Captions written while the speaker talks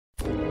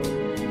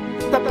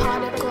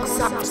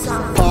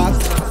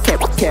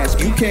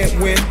Podcast, you can't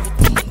win.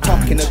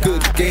 Talking a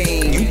good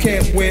game, you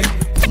can't win.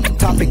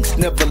 Topics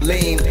never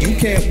lame, you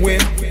can't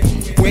win.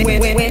 Win.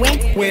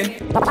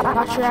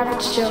 Watch your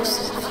average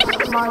Joseph.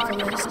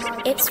 Marvelous.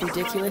 It's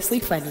ridiculously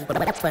funny.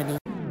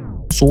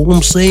 That's all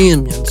I'm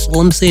saying, man. That's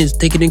all I'm saying is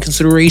take it in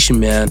consideration,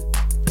 man.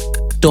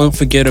 Don't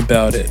forget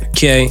about it,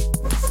 okay?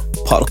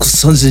 Particle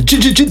Sons of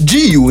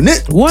G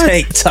Unit. What?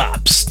 Tank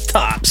tops.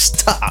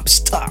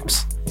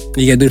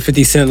 You gotta do the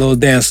 50 Cent little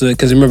dance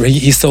because remember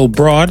he's so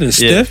broad and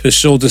stiff, his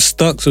shoulders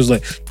stuck, so it's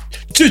like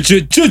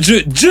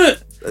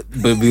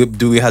But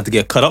do we have to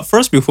get cut up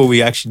first before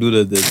we actually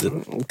do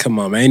the... Come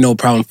on, man. Ain't no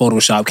problem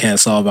Photoshop can't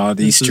solve all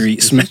these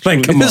streets, man.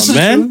 Like, come on,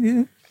 man.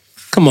 Yeah.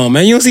 Come on,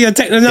 man. You don't see how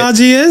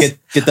technology is?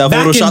 Get that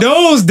Back Photoshop. in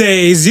those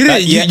days, you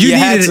didn't. You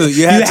had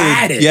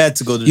it. You had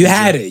to go to the You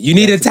had it. You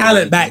needed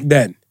talent back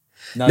then.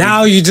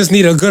 Now you just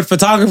need a good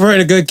photographer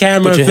and a good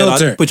camera and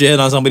filter. Put your head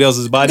on somebody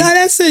else's body. Nah,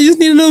 that's it. You just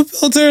need a little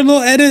filter, a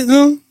little edit,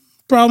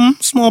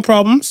 small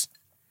problems.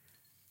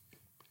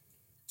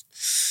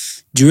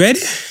 You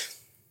ready?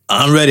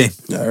 I'm ready.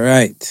 All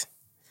right.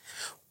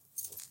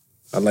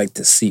 I like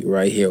the seat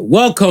right here.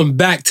 Welcome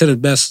back to the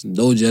best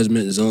no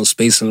judgment zone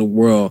space in the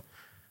world,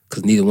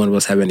 because neither one of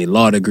us have any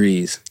law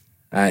degrees.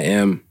 I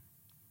am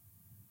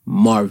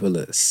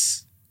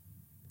marvelous.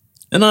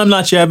 And I'm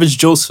not your average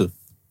Joseph.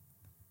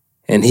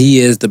 And he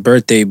is the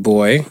birthday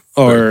boy,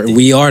 or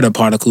we are the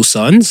Particle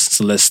Sons.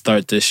 So let's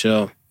start this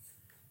show.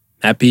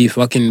 Happy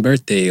fucking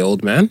birthday,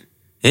 old man.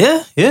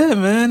 Yeah,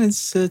 man.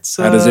 It's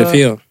How does it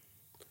feel?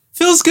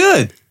 Feels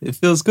good. It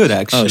feels good,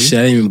 actually. Oh shit,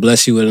 I didn't even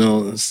bless you with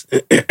those.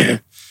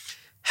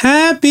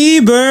 Happy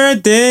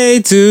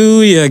birthday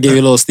to you. I gave you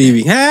a little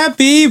Stevie.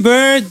 Happy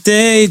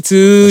birthday to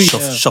you.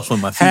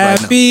 Shuffling my feet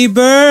Happy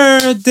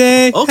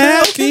birthday. Okay,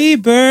 Happy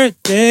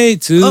birthday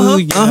to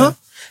you.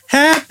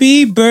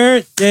 Happy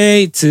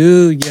birthday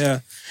to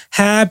you.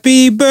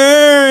 Happy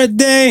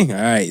birthday. All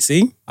right,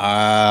 see?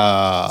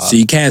 So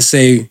you can't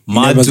say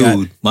my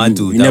dude.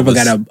 You never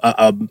got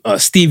a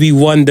Stevie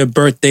Wonder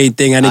birthday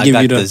thing. I didn't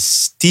give you the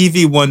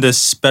Stevie Wonder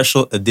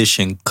special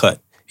edition cut.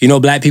 You know,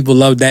 black people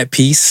love that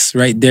piece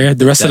right there.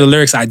 The rest of the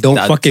lyrics, I don't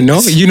fucking know.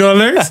 You know the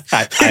lyrics?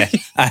 I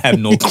have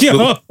no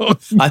clue.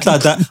 I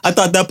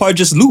thought that part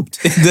just looped.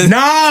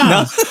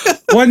 Nah.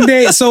 One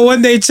day,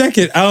 check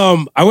it.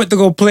 I went to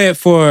go play it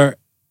for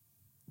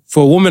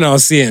a woman I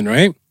was seeing,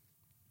 right?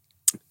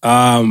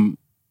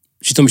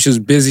 She told me she was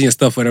busy and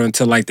stuff with her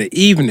until like the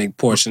evening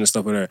portion and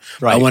stuff with her.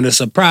 Right. I wanted to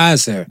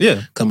surprise her.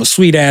 Yeah. Cause I'm a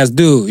sweet ass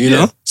dude, you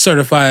know?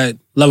 Certified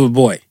lover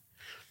boy.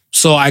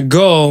 So I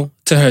go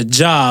to her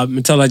job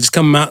and tell her just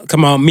come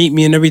out, meet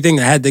me and everything.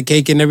 I had the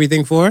cake and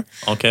everything for her.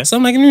 Okay. So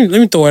I'm like,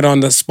 let me throw it on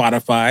the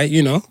Spotify,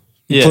 you know?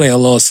 Yeah. Play a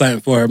little something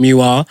for her.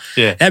 Meanwhile,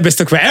 that bitch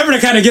took forever to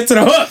kind of get to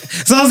the hook.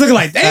 So I was looking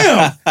like,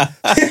 damn.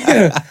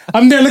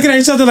 I'm there looking at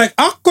each other like,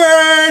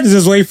 awkward.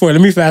 Just wait for it.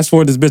 Let me fast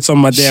forward this bitch on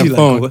my damn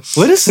phone. Like,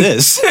 what is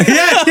this?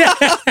 yeah.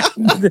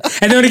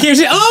 And then when it came,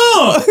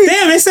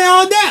 damn, they say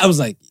all that. I was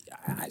like,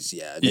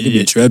 they could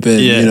be tripping.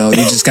 Yeah. You know, you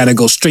just gotta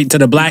go straight to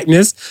the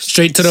blackness,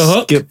 straight to the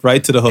hook. Skip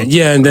right to the hook.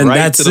 Yeah, and then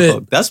that's to the it.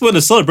 Hook. That's where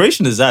the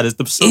celebration is at. It's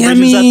the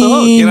celebration is at the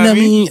hook. You know what I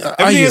mean?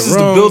 Everything else is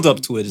the build up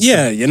to it.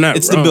 You're not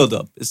It's wrong. the build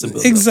up. It's the build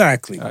up.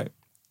 Exactly. All right.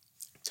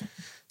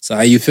 So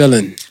how you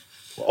feeling?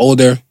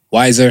 Older,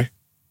 wiser,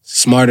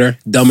 smarter,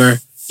 dumber,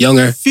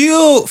 younger?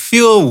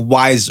 Feel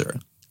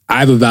wiser. I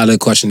have a valid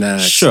question to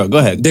ask. Sure, go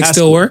ahead. Dick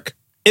still work?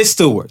 It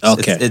still works.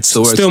 Okay. It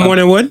still works. Still more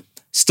than wood?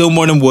 Still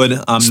more than wood.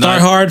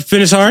 Start hard,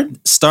 finish hard?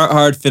 Start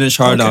hard, finish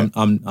hard. Okay.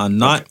 I'm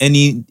not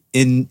in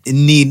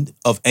need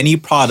of any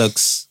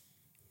products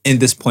in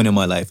this point in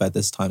my life at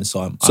this time.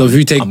 So I'm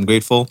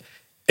grateful.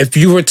 If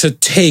you were to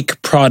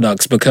take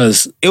products,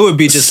 because it would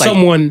be just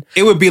someone,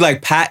 it would be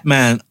like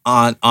Pat-Man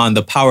on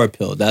the power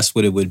pill. That's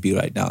what it would be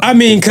right now. I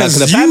mean,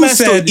 because you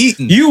said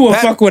you will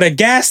fuck with a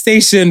gas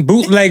station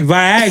bootleg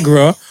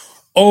Viagra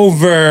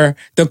over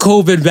the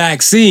COVID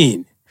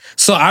vaccine.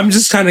 So I'm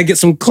just trying to get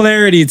some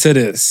clarity to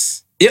this.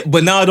 Yeah,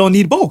 but now I don't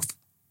need both.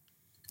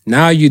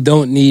 Now you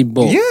don't need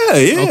both. Yeah.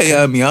 Okay.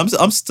 I mean,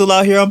 I'm still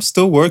out here. I'm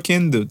still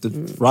working.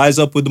 The rise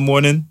up with the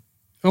morning.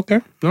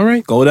 Okay. All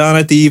right. Go down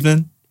at the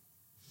evening.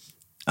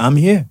 I'm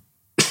here.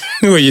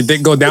 Where your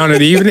dick go down in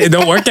the evening? It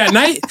don't work at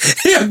night?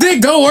 Your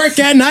dick go work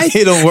at night?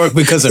 It don't work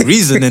because of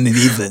reason in the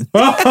evening.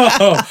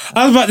 I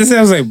was about to say,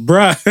 I was like,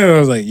 bruh. I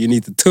was like, you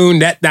need to tune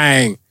that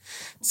thing.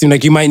 Seemed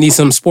like you might need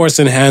some sports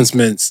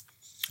enhancements.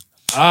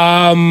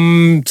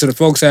 To the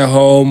folks at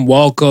home,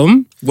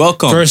 welcome.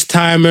 First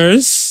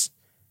timers,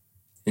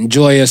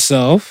 enjoy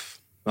yourself.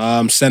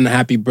 Send a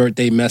happy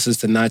birthday message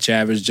to Not Your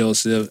Average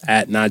Joseph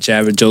at Not Your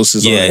Average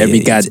Joseph on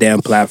every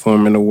goddamn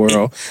platform in the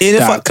world. And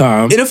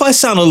if I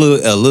sound a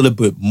little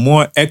bit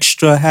more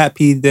extra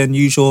happy than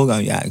usual,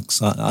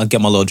 I'll get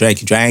my little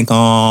drank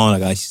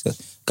on. I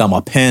got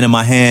my pen in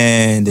my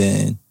hand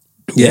and.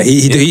 Yeah,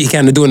 he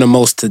kind of doing the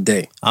most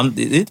today. I'm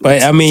here.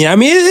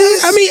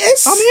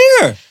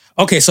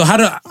 Okay, so how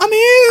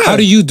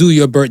do you do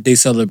your birthday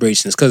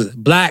celebrations? Because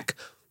black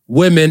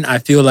women, I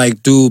feel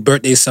like, do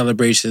birthday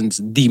celebrations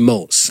the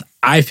most.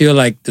 I feel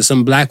like there's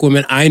some black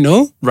women I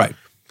know. Right.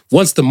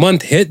 Once the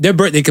month hit, their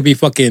birthday could be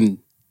fucking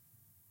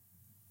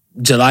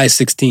July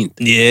 16th.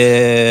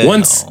 Yeah.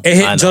 Once it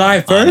hit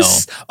July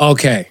 1st,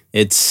 okay.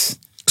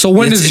 So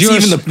when does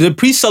yours... Even the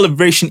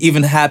pre-celebration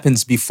even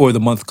happens before the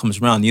month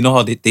comes around. You know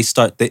how they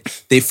start,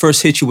 they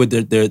first hit you with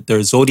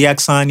their zodiac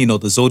sign. You know,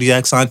 the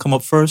zodiac sign come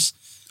up first.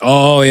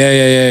 Oh,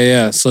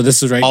 yeah. So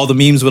this is right. All the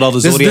memes with all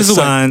the zodiac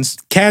signs.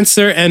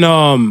 Cancer and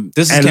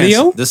this is and Cancer.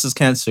 Leo? This is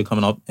Cancer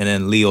coming up, and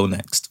then Leo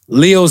next.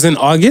 Leo's in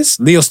August?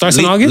 Leo starts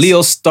in August?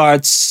 Leo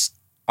starts,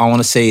 I want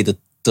to say the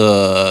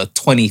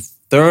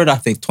 23rd, I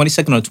think,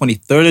 22nd or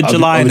 23rd of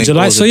July. Of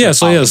July. So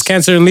it's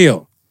Cancer and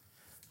Leo.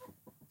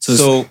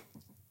 So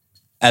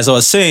as I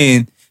was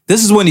saying,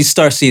 this is when you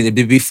start seeing it.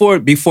 Before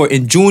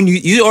in June,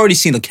 you already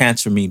seen the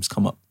Cancer memes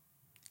come up.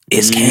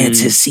 It's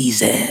Cancer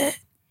season.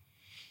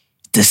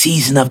 The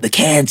season of the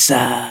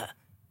Cancer.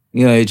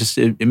 You know,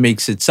 it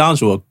makes it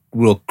sounds real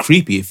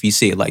creepy if you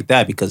say it like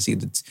that, because you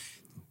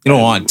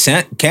don't want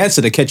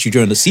Cancer to catch you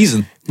during the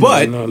season.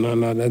 But no,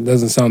 that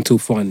doesn't sound too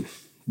fun.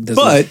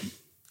 But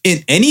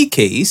in any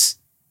case,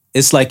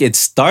 it's like it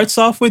starts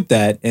off with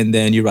that, and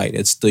then you're right.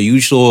 It's the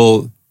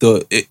usual.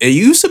 It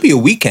used to be a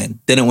weekend,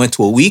 then it went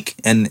to a week,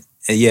 and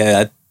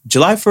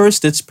July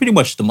 1st, it's pretty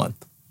much the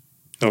month.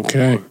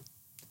 Okay.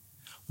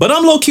 But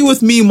I'm low key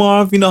with me,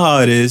 Marv. You know how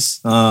it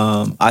is.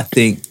 I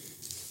think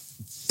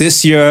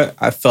this year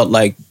I felt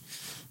like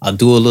I'll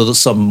do a little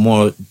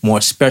something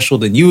more special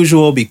than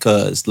usual,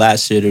 because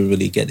last year didn't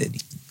really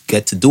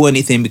get to do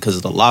anything because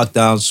of the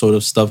lockdown sort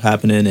of stuff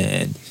happening,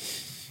 and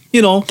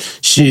you know,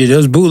 shit,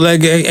 those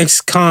bootleg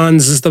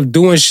ex-cons and stuff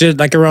doing shit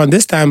like around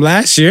this time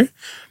last year.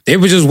 They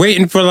were just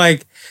waiting for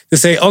to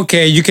say,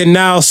 okay, you can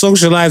now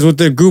socialize with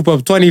the group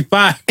of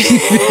 25.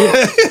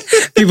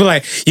 People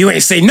like, you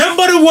ain't say nothing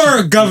but a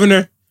word,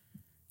 Governor.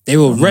 They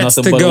were ready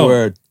to go.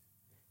 Word.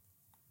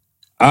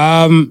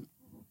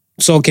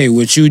 So okay,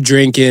 with you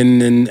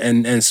drinking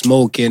and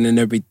smoking and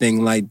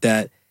everything like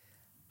that,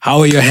 how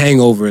are your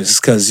hangovers?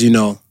 Because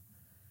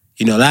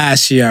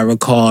last year I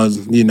recall,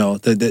 your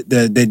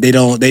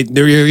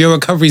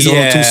recovery's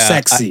all too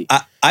sexy.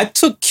 I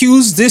took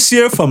cues this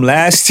year from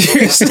last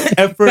year's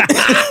effort.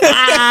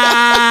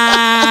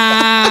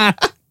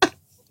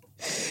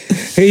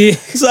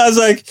 So I was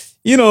like,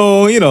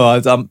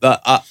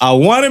 I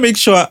want to make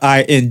sure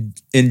I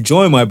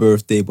enjoy my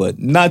birthday, but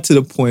not to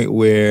the point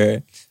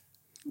where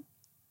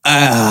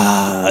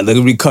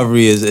the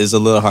recovery is a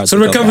little hard. So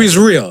the recovery is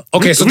real.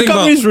 Okay, so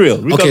recovery is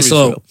real.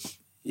 Real.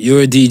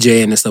 You're a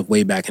DJ and stuff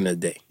way back in the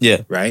day.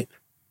 Yeah. Right?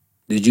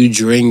 Did you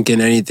drink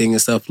and anything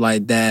and stuff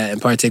like that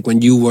and partake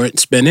when you weren't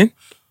spinning?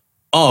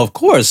 Oh, of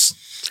course.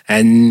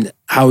 And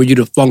how were you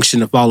to function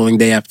the following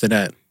day after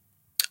that?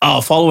 Oh,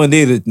 following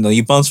day,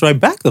 you bounce right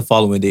back the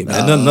following day,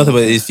 man. Nothing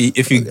but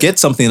if you get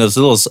something that's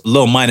a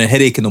little minor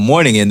headache in the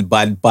morning, and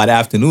by the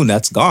afternoon,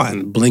 that's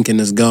gone.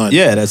 Blinking is gone.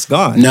 Yeah, that's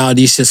gone. Now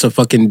these shit's a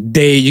fucking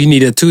day. You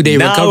need a 2-day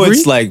recovery. Now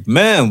it's like,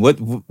 man,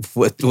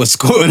 what's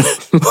going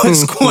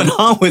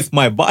on with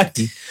my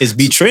body? It's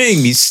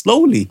betraying me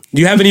slowly.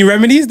 Do you have any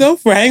remedies though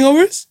for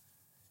hangovers?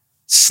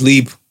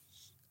 Sleep.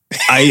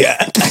 I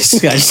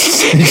just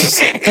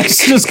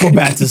go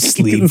back to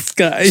sleep.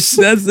 Guys,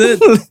 that's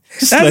it.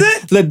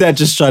 Let that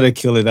just try to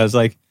kill it. I was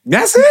like,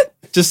 that's it?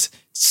 Just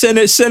send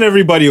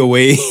everybody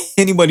away.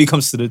 Anybody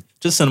comes to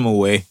just send them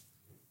away.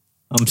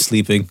 I'm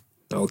sleeping.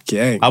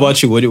 Okay. How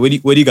about you? What do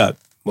you got?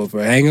 Well,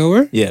 for a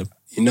hangover? Yeah.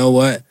 You know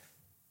what?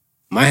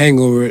 My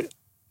hangover,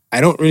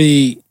 I don't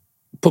really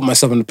put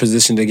myself in a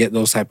position to get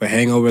those type of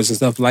hangovers and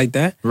stuff like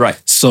that.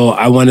 Right. So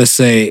I want to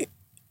say,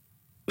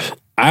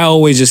 I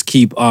always just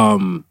keep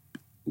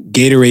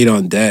Gatorade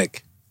on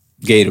deck.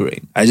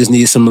 Gatorade. I just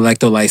need some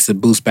electrolytes to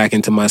boost back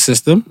into my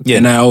system. Yeah.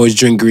 And I always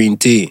drink green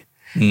tea.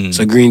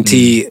 So green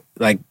tea,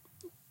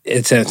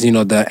 it tends,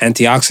 the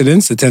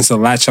antioxidants, it tends to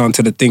latch on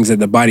to the things that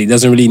the body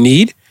doesn't really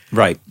need.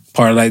 Right.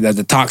 Part of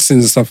the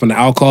toxins and stuff from the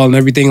alcohol and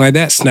everything like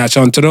that, snatch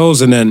onto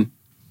those and then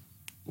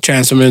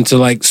transfer them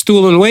into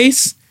stool and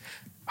waste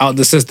out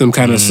the system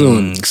kind of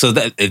soon. So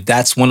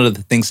that's one of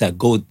the things that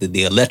go the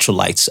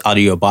electrolytes out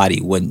of your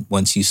body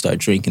once you start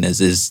drinking.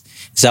 Is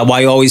that why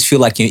you always feel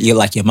like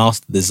your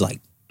mouth is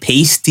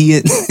pasty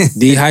and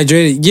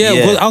dehydrated?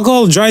 Yeah, well,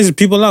 alcohol dries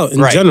people out in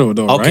general,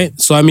 though, right?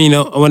 So I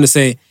want to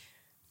say,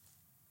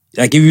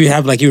 if you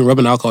have even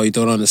rubbing alcohol, you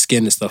throw it on the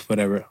skin and stuff,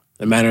 whatever.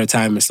 A matter of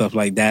time and stuff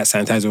like that,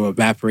 sanitizer will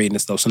evaporate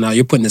and stuff. So now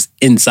you're putting this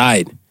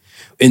inside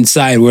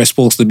where it's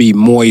supposed to be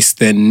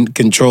moist and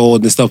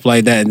controlled and stuff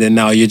like that, and then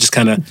now you're just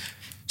kind of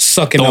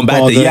sucking up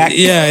all the yak.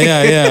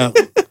 Yeah.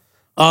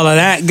 All of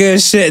that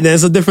good shit.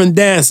 There's a different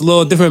dance, a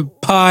little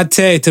different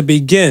party to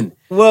begin.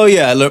 Well,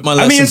 yeah, I learned my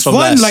lesson from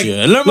last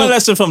year. I learned my look,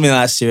 lesson from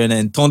last year and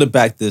then toned it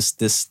back this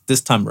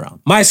time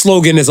around. My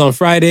slogan is on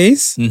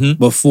Fridays.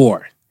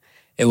 Before,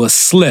 it was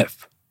Slip.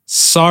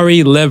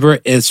 Sorry, liver,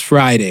 it's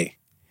Friday.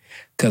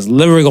 Because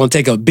liver gonna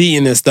take a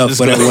beating and stuff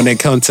when it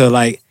comes to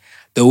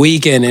the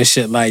weekend and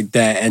shit like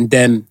that. And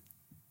then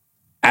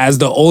as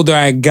the older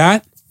I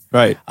got,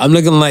 Right. I'm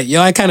looking like,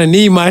 yo, I kind of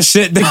need my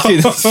shit though.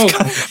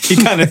 He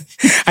kind of.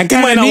 I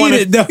kind of need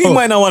it though. He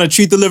might not want to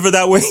treat the liver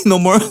that way no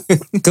more.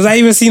 Because I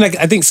even seen, like,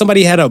 I think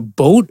somebody had a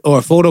boat or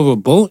a photo of a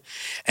boat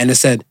and it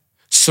said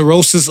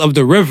cirrhosis of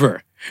the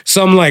river.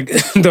 So I'm like,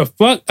 the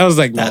fuck? I was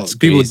like, no, That's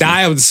people crazy.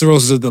 die of the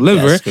cirrhosis of the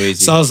liver. That's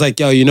crazy. So I was like,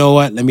 yo, you know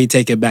what? Let me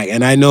take it back.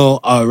 And I know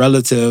a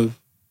relative,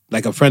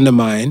 like a friend of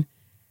mine,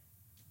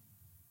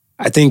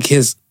 I think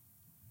if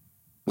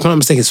I'm not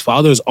mistaken, his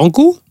father's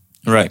uncle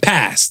Right.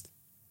 passed.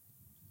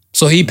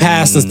 So he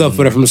passed and stuff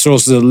from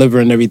cirrhosis of the liver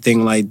and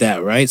everything like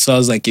that, right? So I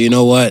was like, you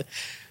know what?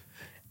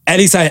 At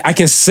least I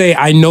can say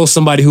I know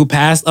somebody who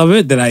passed of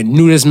it, that I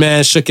knew this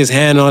man, shook his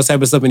hand, all that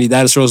type of stuff, and he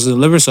died of cirrhosis of the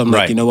liver. So I'm like,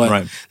 Right, you know what?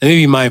 right. Let me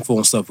be mindful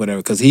and stuff, whatever,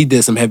 because he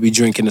did some heavy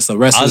drinking and stuff.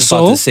 Rest I his was about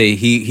soul. to say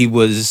he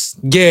was.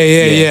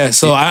 Yeah.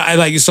 So I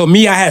like, so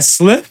me, I had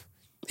slip.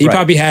 He Right.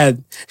 probably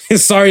had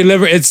his sorry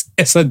liver. It's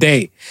a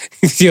day,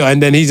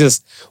 and then he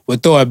just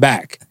would throw it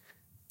back.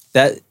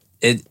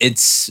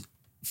 It's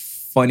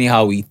funny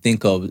how we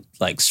think of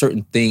like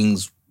certain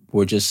things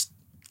were just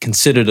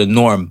considered a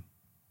norm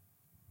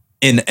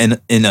in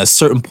a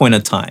certain point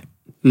of time.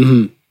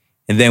 Mm-hmm.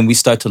 And then we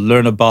start to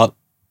learn about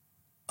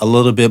a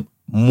little bit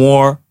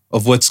more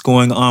of what's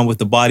going on with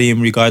the body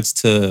in regards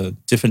to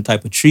different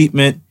type of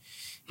treatment.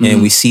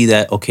 And we see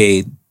that,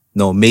 okay,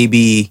 no,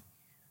 maybe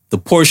the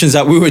portions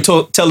that we were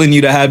telling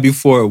you to have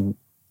before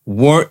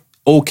weren't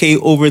okay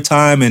over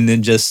time. And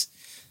then just,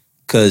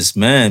 cause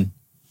man.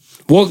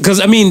 Well, because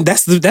I mean,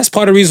 that's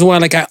part of the reason why,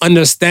 like, I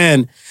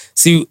understand.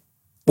 See,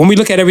 when we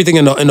look at everything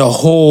in the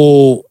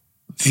whole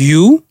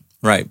view,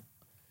 Right.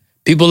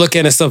 people look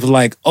at it stuff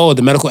like, oh,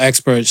 the medical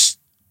experts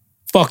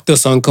fucked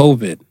us on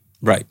COVID.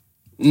 Right.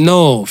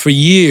 No, for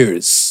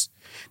years.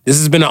 This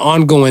has been an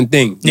ongoing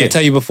thing. Yeah. I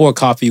tell you before,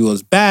 coffee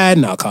was bad.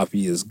 Now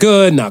coffee is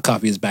good. Now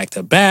coffee is back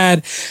to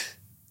bad.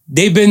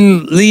 They've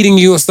been leading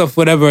you and stuff,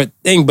 whatever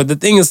thing. But the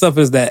thing and stuff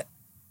is that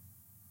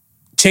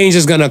change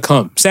is gonna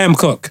come. Sam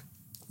Cooke.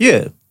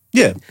 Yeah.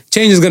 Yeah.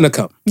 Change is gonna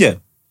come. Yeah.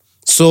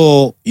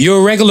 So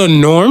your regular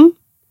norm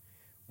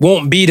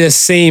won't be the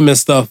same and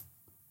stuff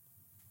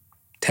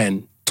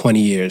 10, 20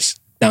 years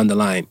down the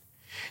line.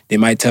 They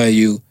might tell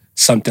you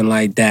something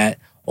like that.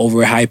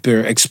 Over hyper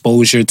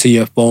exposure to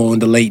your phone,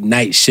 the late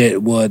night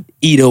shit would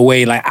eat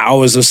away like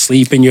hours of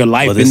sleep in your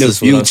life Well, in this the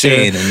is what I'm future.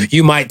 saying, and-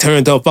 You might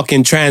turn to a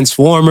fucking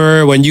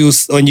transformer when you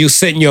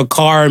sit in your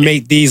car and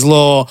make these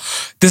little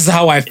 "this is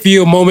how I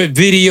feel" moment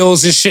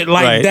videos and shit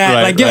like Right, that.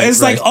 right, Like, yo, right, it's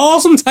right. like all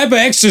some type of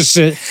extra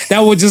shit that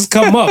would just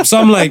come up. So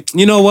I'm like,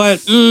 you know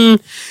what? You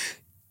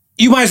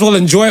might as well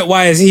enjoy it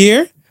while it's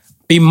here.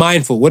 Be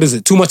mindful. What is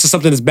it? Too much of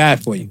something is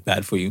bad for you.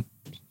 Bad for you.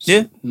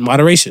 Yeah.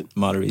 Moderation.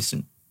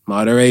 Moderation.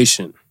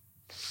 Moderation.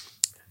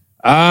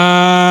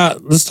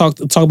 Let's talk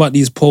about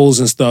these polls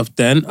and stuff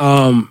then.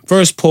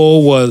 First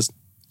poll was,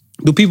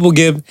 do people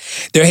give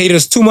their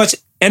haters too much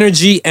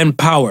energy and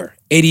power?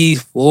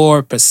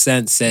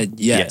 84% said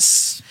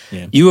yes.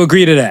 Yeah. You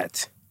agree to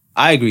that?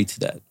 I agree to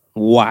that.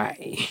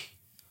 Why?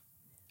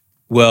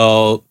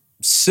 Well,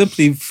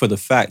 simply for the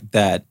fact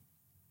that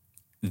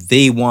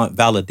they want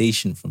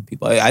validation from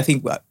people. I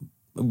think,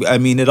 I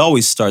mean, it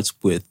always starts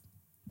with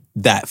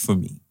that for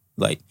me.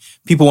 Like,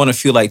 people want to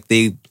feel like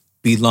they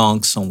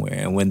belong somewhere.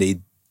 And when they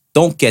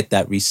don't get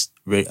that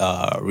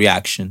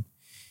reaction,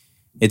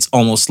 it's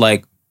almost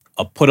like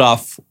a put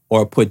off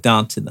or a put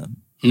down to them,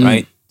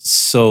 right?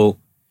 So,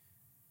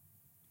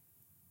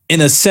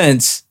 in a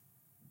sense,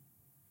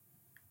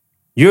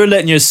 you're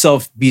letting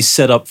yourself be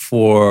set up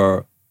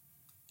for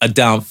a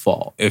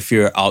downfall if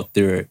you're out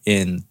there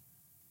in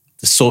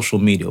the social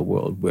media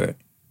world where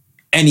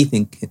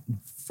anything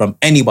from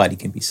anybody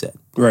can be said.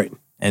 Right.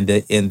 And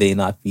they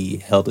not be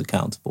held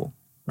accountable,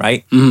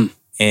 right?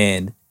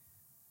 And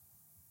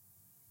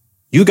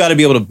you got to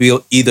be able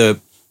to either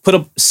put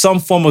up some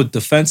form of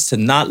defense to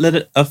not let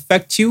it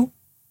affect you.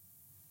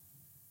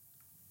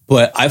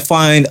 But I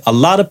find a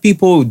lot of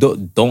people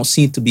don't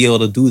seem to be able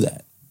to do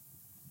that.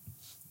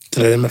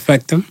 To let them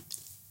affect them?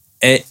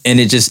 And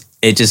it just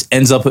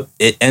ends up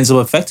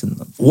affecting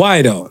them.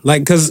 Why though?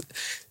 Like, cause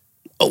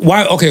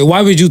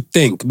why would you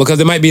think? Because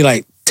there might be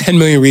like 10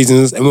 million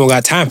reasons and we don't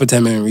got time for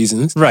 10 million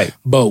reasons. Right.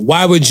 But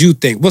why would you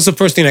think? What's the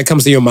first thing that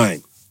comes to your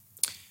mind?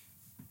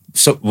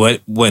 So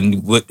when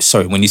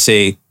you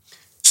say,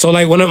 so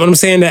like when I'm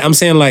saying that, I'm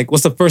saying like,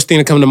 what's the first thing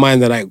that comes to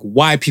mind that like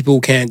why people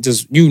can't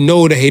just,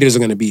 the haters are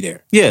gonna be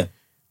there. yeah,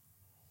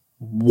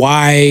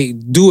 Why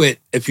do it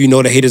if you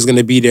know the haters are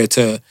gonna be there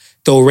to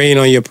throw rain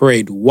on your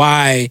parade?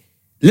 Why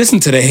listen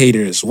to the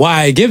haters?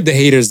 Why give the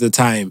haters the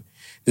time,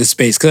 the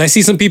space? Because I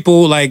see some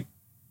people like,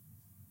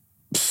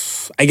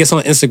 I guess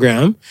on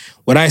Instagram,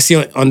 what I see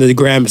on the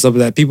gram and stuff like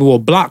that, people will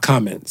block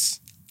comments.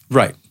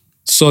 right.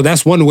 So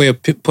that's one way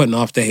of putting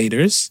off the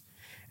haters.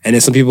 And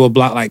then some people will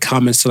block like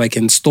comments to like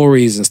in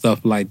stories and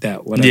stuff like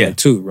that, whatever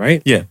too,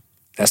 right? Yeah.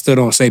 That still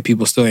don't say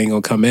people still ain't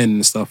gonna come in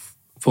and stuff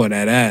for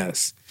that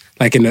ass.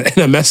 Like in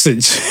a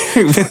message.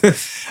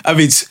 I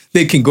mean,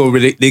 they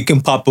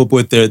can pop up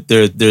with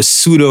their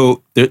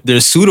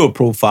pseudo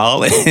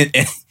profile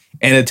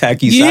and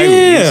attack you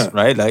sideways,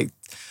 right? Like,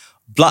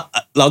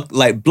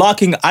 like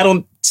blocking, I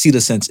don't see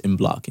the sense in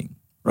blocking,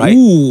 right?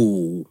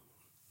 Ooh.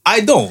 I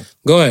don't.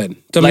 Go ahead.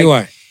 Tell me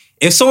why.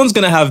 If someone's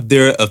gonna have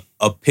their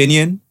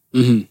opinion,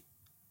 Mm-hmm.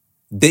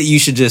 that you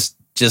should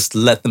just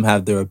let them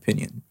have their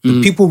opinion. Mm-hmm.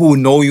 The people who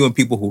know you and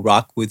people who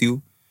rock with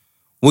you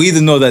will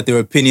either know that their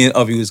opinion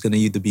of you is gonna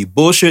either be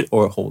bullshit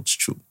or it holds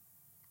true,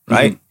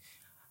 right? Mm-hmm.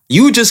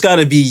 You just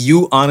gotta be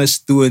you,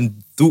 honest through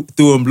and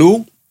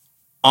blue,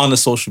 on a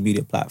social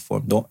media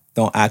platform.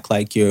 Don't act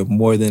like you're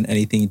more than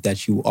anything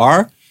that you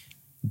are,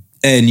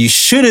 and you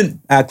shouldn't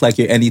act like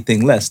you're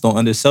anything less. Don't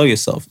undersell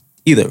yourself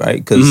either,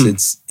 right?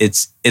 Because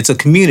it's a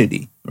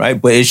community,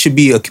 right? But it should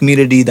be a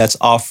community that's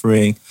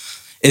offering.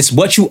 It's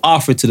what you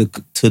offer to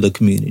the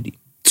community.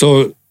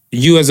 So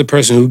you as a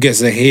person who gets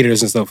the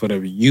haters and stuff,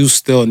 whatever, you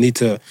still need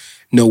to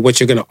know what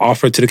you're going to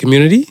offer to the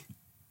community?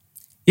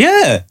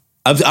 Yeah.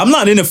 I'm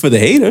not in it for the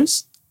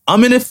haters.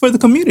 I'm in it for the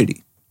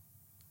community.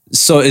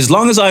 So as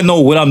long as I know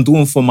what I'm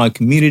doing for my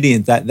community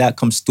and that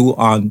comes through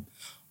on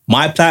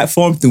my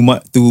platform,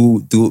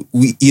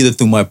 either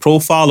through my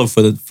profile or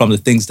from the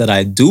things that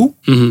I do,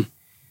 Mm-hmm.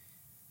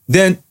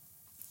 then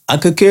I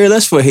could care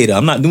less for a hater.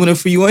 I'm not doing it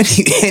for you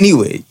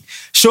anyway.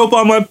 Show up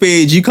on my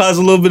page, you cause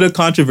a little bit of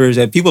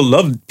controversy. People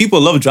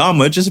love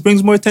drama. It just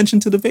brings more attention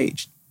to the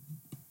page.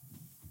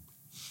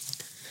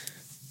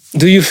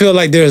 Do you feel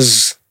like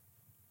there's,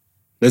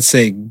 let's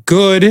say,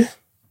 good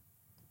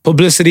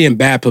publicity and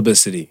bad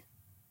publicity?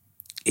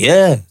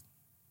 Yeah.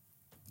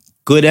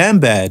 Good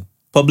and bad.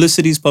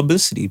 Publicity is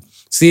publicity.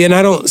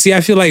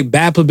 I feel like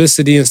bad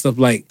publicity and stuff,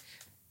 like,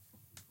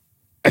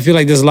 I feel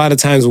like there's a lot of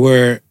times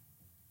where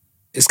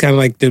it's kind of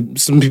like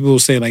some people will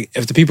say, like,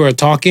 if the people are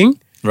talking,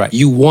 Right.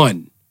 you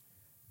won.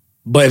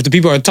 But if the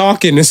people are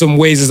talking in some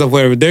ways and stuff,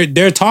 whatever,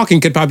 their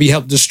talking could probably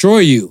help destroy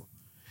you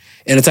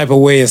in a type of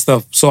way and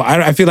stuff. So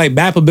I feel like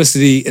bad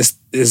publicity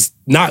is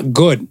not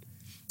good.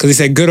 Because he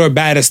said good or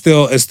bad is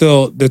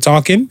still they're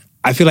talking.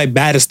 I feel like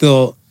bad is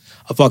still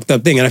a fucked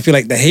up thing. And I feel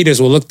like the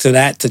haters will look to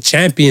that to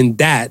champion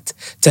that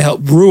to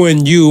help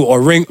ruin you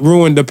or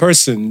ruin the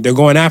person they're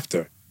going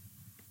after.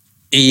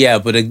 Yeah,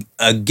 but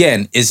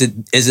again, is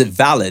it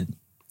valid?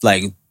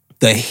 Like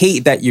the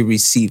hate that you're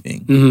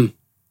receiving, Mm-hmm.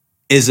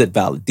 is it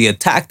valid? The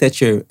attack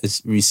that you're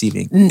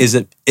receiving, is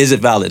it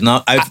valid?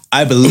 Now,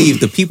 I believe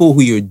the people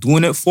who you're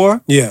doing it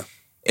for, Yeah.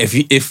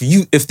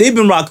 if they've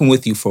been rocking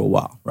with you for a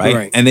while,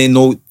 right? And they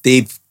know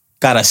they've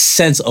got a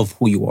sense of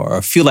who you are,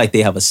 or feel like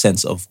they have a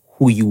sense of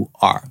who you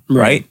are,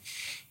 right?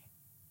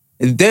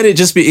 And then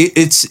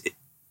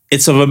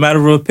it's of a matter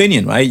of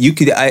opinion, right?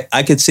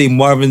 I could say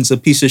Marvin's a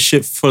piece of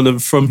shit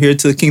from here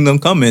to the kingdom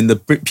come, and the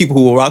people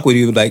who will rock with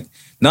you are like,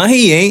 nah,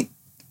 he ain't,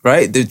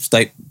 right? It's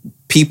like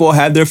people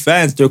have their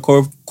fans, their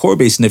core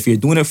base, and if you're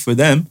doing it for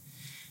them,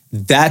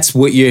 that's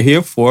what you're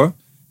here for.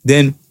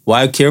 Then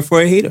why care for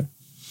a hater?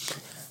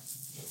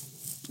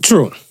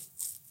 True.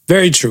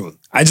 Very true.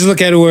 I just look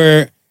at it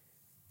where,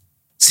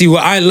 see,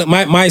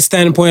 my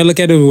standing point, I look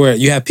at it where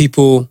you have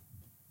people,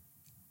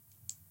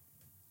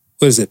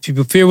 what is it?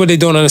 People fear what they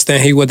don't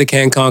understand, hate what they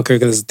can't conquer,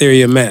 because it's the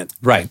theory of man.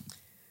 Right.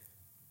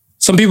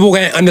 Some people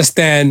can't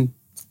understand,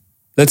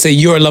 let's say,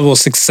 your level of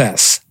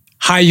success,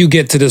 how you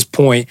get to this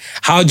point,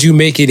 how'd you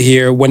make it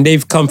here when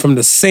they've come from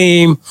the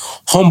same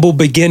humble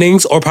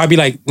beginnings or probably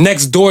like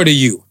next door to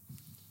you,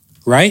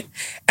 right?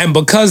 And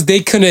because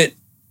they couldn't,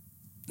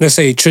 let's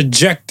say,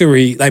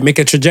 make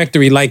a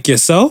trajectory like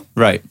yourself,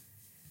 Right.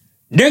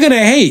 they're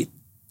gonna hate.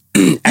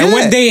 And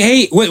when they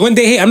hate,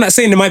 I'm not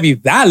saying it might be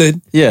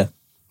valid, Yeah.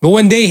 but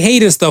when they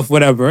hate and stuff,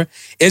 whatever,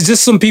 it's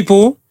just some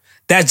people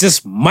that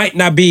just might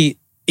not be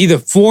either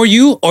for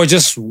you or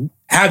just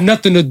have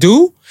nothing to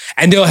do,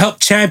 and they'll help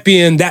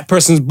champion that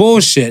person's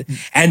bullshit.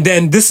 And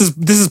then this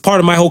is part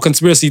of my whole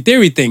conspiracy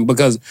theory thing,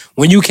 because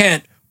when you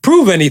can't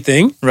prove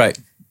anything, Right.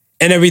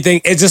 and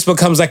everything, it just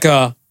becomes like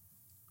a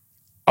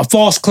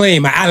false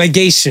claim, an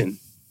allegation.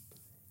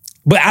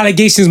 But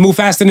allegations move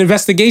faster than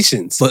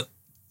investigations. But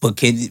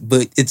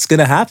it's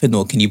gonna happen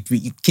though. Can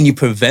you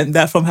prevent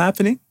that from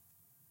happening?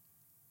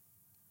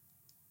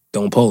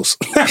 Don't post.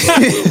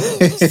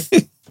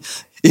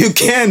 You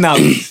can now.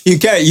 You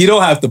can. You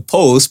don't have to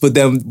post, but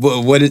then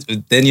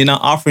then you're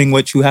not offering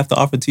what you have to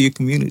offer to your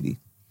community.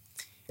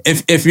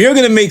 If you're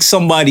gonna make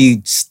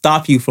somebody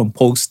stop you from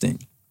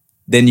posting,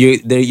 then you're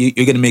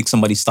gonna make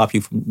somebody stop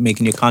you from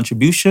making your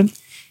contribution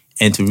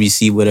and to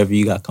receive whatever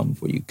you got coming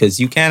for you. Because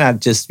you cannot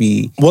just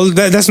be. Well,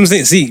 that's what I'm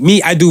saying. See,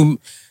 me, I do.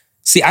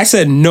 See, I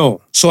said no.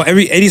 So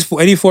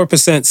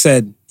 84%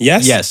 said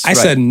yes. Yes. I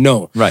said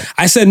no. Right.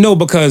 I said no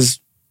because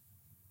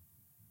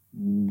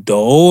the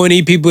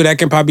only people that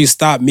can probably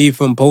stop me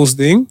from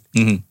posting,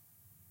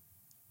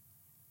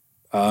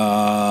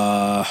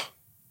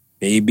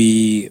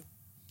 maybe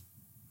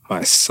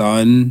my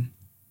son,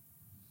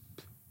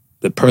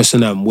 the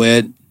person I'm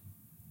with,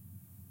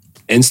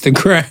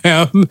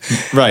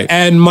 Instagram, Right.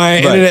 and my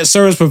internet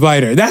service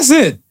provider. That's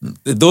it.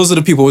 Those are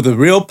the people with the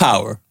real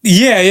power.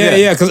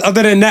 Yeah. Because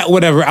other than that,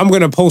 whatever, I'm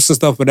gonna post and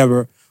stuff,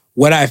 whatever,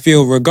 what I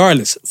feel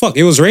regardless. Fuck,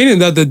 it was raining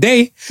the other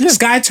day. Yeah.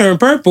 Sky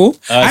turned purple.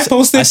 I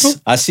posted.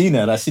 I seen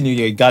that. I seen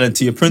you got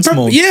into your Prince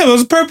mode. Yeah, it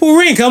was purple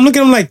rain. I'm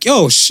looking, I'm like,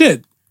 yo,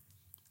 shit.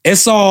 It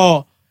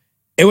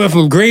went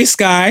from gray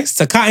skies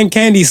to cotton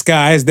candy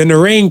skies. Then the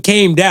rain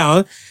came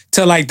down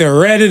to like the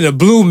red and the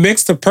blue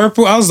mixed to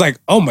purple. I was like,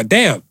 oh my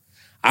damn.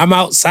 I'm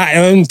outside.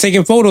 I'm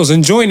taking photos,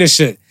 enjoying this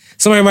shit.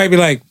 Somebody might be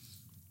like,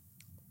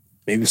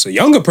 maybe it's a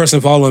younger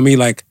person following me,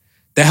 like,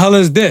 the hell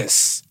is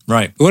this?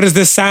 Right. What is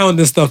this sound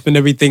and stuff and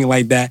everything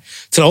like that?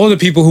 To the older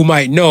people who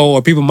might know,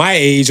 or people my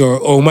age,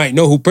 or might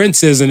know who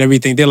Prince is and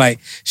everything, they're like,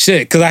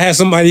 shit. Because I had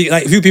somebody,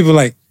 like a few people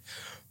like,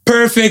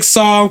 perfect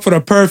song for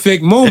the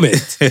perfect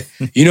moment.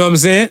 You know what I'm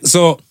saying?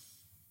 So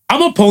I'm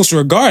going to post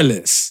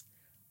regardless.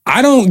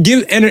 I don't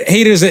give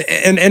haters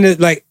and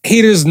like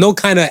haters no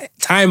kind of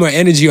time or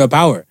energy or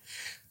power.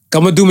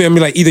 I'm going to do me, I'm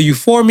like, either you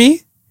for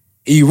me,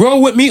 you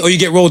roll with me, or you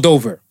get rolled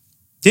over.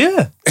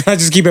 Yeah. I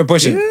just keep it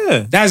pushing.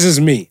 Yeah. That's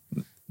just me.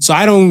 So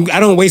I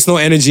don't waste no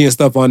energy and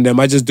stuff on them.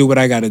 I just do what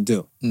I got to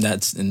do.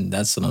 That's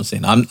what I'm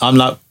saying. I'm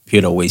not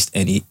here to waste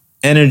any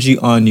energy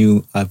on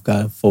you. I've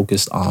got to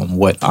focus on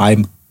what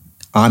I'm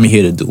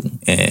here to do.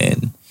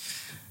 And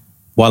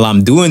while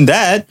I'm doing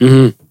that,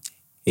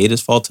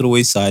 haters fall to the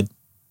wayside.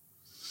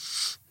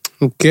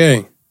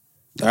 Okay.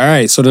 All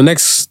right. So the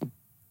next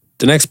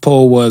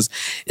poll was,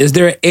 is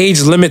there an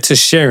age limit to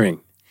sharing?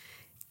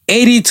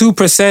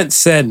 82%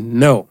 said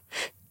no.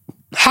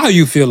 How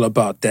you feel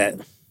about that?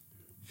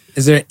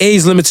 Is there an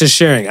age limit to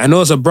sharing? I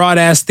know it's a broad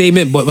ass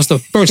statement, but what's the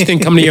first thing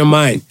coming to your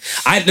mind?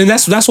 And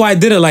that's why I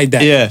did it like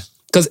that. Yeah.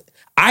 Because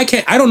I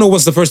don't know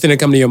what's the first thing that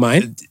come to your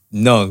mind.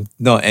 No.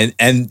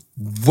 And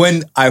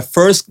when I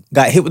first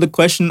got hit with the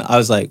question, I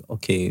was like,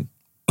 okay,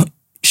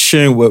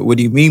 sharing, what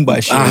do you mean by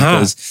sharing?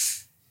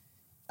 Because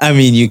I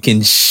mean, you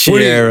can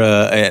share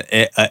a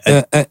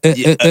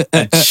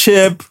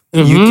chip.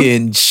 You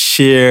can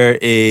share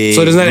a.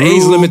 So there's not an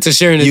age limit to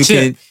sharing a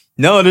chip.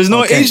 No, there's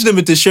no age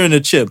limit to sharing a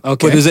chip.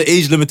 Okay. But there's an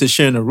age limit to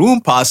sharing a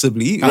room,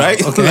 possibly,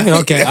 right?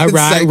 Okay. All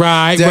right,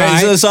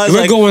 right. So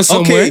We're going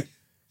somewhere. Okay,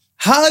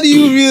 how do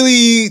you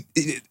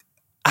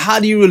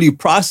really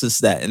process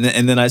that?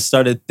 And then I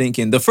started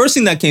thinking, the first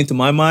thing that came to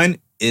my mind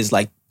is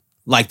like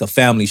the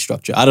family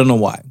structure. I don't know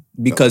why.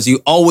 Because you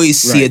always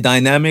see a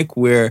dynamic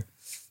where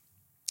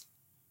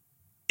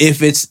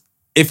if it's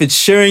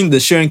sharing, the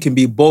sharing can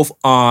be both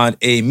on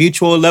a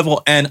mutual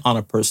level and on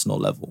a personal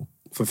level.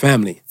 For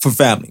family.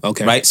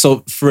 Okay. Right?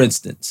 So, for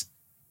instance,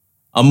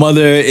 a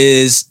mother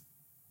is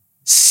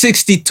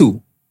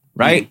 62,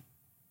 right?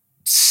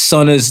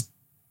 Son is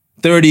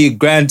 30,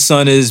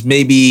 grandson is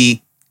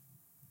maybe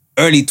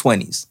early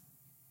 20s.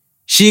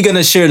 She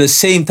gonna share the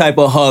same type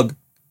of hug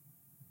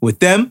with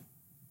them,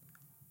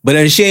 but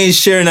then she ain't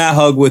sharing that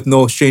hug with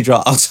no stranger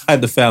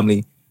outside the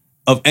family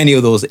of any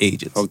of those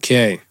ages.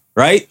 Okay.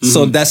 Right?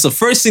 So that's the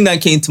first thing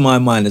that came to my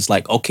mind. Is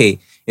like, okay,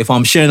 if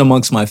I'm sharing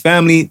amongst my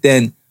family,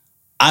 then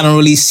I don't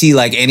really see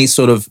like any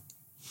sort of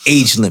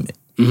age limit.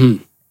 And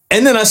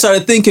then I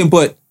started thinking,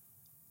 but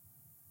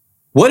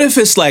what if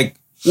it's like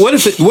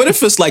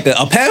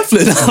a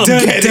pamphlet I'm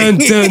getting?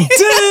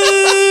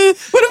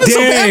 What if it's a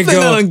pamphlet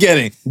that I'm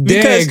getting?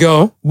 There you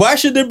go. Why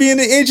should there be an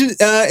age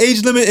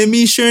limit in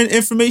me sharing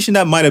information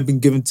that might have been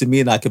given to me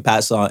and I could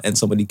pass on and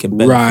somebody can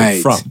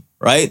benefit from?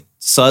 Right?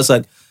 So I was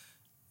like,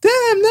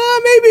 damn,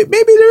 maybe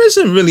there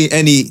isn't really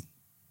any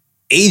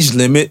age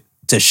limit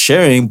to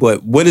sharing,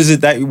 but what is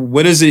it?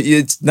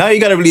 It's now you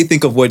got to really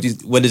think of what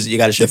is it you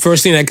got to share. The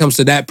first thing that comes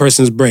to that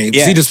person's brain.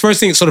 Yeah. See, the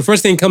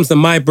first thing comes to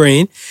my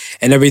brain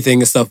and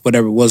everything and stuff,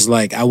 whatever, was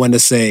like, I want to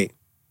say,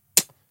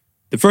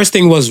 the first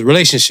thing was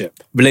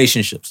relationships.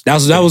 That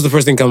was the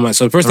first thing coming to mind.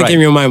 So the first thing came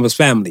to your mind was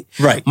family.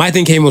 Right. My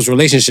thing came was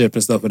relationship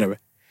and stuff, whatever.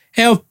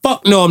 Hell,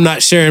 fuck no, I'm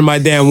not sharing my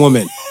damn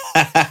woman.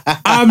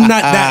 I'm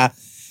not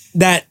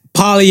that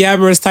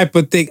polyamorous type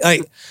of thing.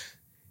 Like,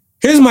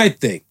 here's my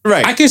thing.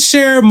 Right. I can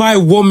share my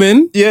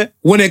woman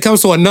when it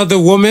comes to another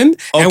woman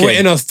and we're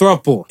in a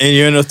throuple. And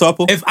you're in a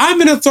throuple? If I'm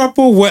in a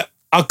throuple with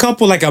a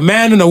couple, like a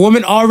man and a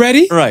woman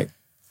already, right.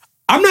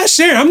 I'm not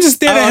sharing. I'm just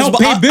there to help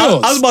pay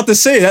bills. I was about to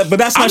say that, but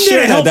that's not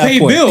sharing at that point. I'm there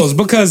to help pay bills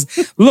because,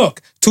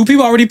 look, two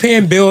people already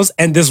paying bills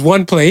in this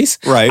one place.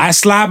 Right. I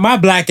slide my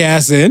black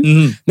ass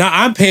in. Now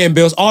I'm paying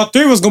bills. All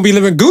three of us going to be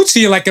living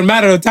Gucci in like a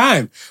matter of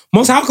time.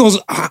 Most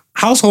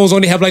households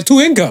only have like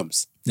two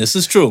incomes. This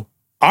is true.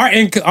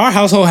 Our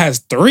household has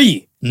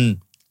three.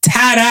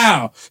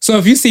 Ta-da! So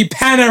if you see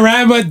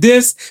panorama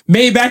disc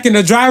made back in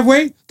the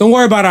driveway, don't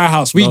worry about our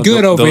house. We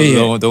good over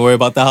here. Don't worry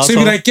about the house. So you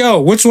be like,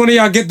 yo, which one of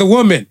y'all get the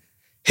woman?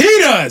 He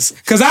does,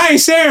 because I ain't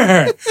sharing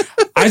her.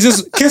 I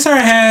just kiss her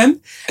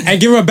hand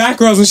and give her back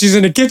rubs when she's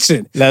in the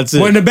kitchen. That's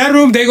it. When in the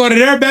bedroom, they go to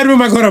their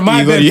bedroom, I go to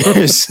my bedroom. Go to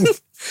yours.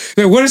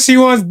 Like, what if she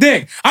wants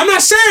dick? I'm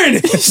not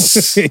sharing it.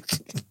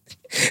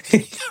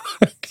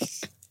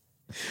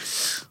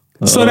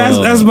 So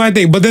that's my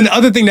thing. But then the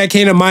other thing that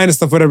came to mind and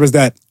stuff, whatever, is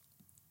that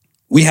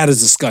we had a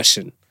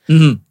discussion.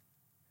 Hear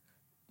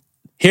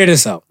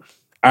this out.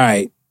 All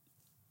right.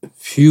 A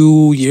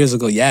few years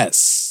ago,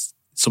 yes.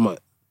 So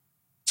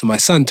my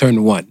son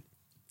turned 1,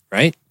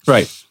 right?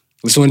 Right.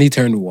 This is when he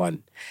turned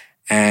 1.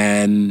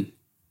 And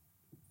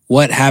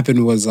what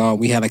happened was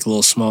we had like a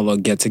little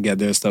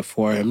get-together and stuff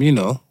for him,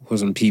 for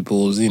some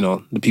peoples,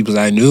 the peoples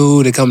I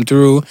knew to come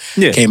through.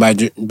 Yeah. Came by,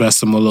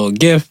 blessed him a little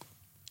gift.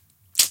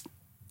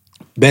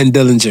 Ben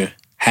Dillinger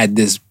had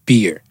this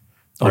beer.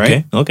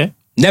 Right? Okay.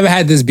 Never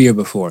had this beer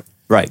before.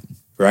 Right.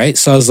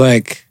 So I was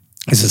like...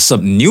 Is this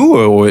something new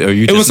or are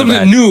you just... It was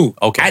something new.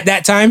 Okay. At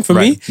that time for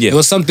me, Yeah. it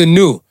was something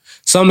new.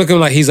 So I'm looking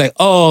like, he's like,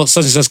 oh,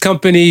 such and such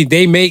company,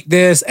 they make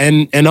this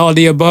and all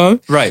the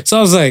above. Right. So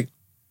I was like,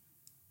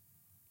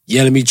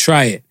 yeah, let me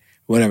try it.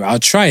 Whatever, I'll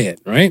try it,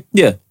 right?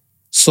 Yeah.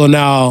 So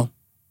now,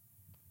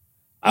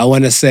 I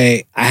want to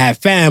say I had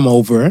fam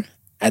over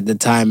at the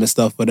time and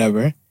stuff,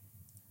 whatever.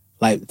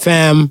 Like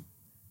fam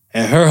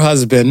and her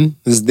husband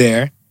is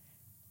there.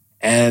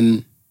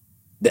 And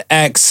the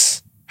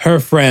ex, her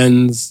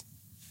friends,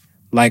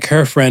 like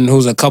her friend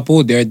who's a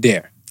couple, they're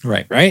there.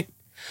 Right?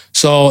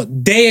 So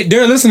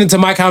they're listening to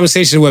my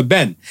conversation with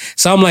Ben.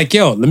 So I'm like,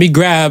 yo, let me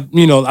grab,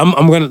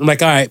 I'm gonna, all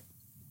right,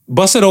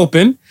 bust it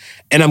open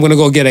and I'm gonna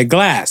go get a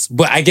glass.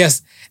 But I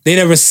guess they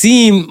never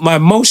seen my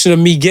motion of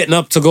me getting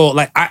up to go,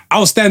 like, I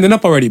was standing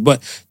up already,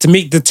 but to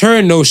make the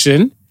turn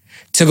notion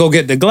to go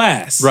get the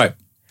glass. Right.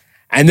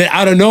 And then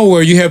out of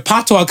nowhere, you hear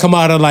patois come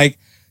out of like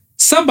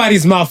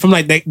somebody's mouth from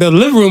like the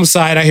living room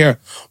side. I hear,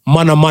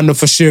 mana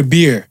for sure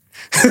beer.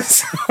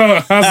 So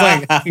I was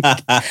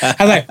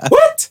like,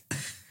 what?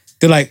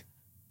 They're like,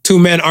 2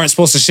 men aren't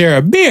supposed to share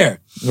a beer.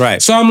 Right.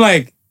 So I'm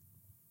like,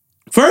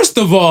 first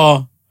of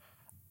all,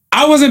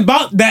 I wasn't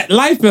about that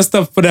life and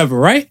stuff, whatever,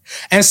 right?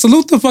 And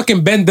salute to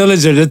fucking Ben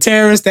Dillinger, the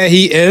terrorist that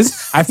he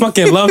is. I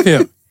fucking love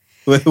him.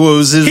 What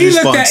was his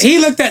response? He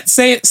looked at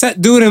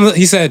set dude and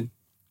he said,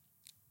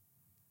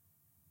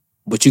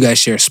 but you guys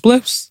share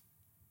spliffs?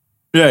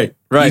 Right.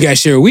 You guys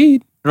share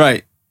weed?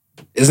 Right.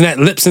 Isn't that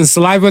lips and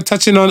saliva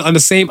touching on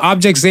the same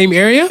object, same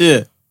area?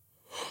 Yeah.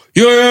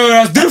 Yo,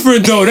 that's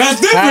different though. I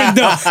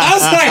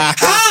was like,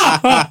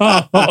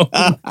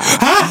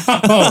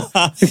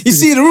 how? You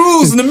see, the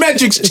rules and the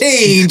metrics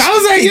change. I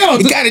was like, yo,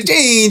 it gotta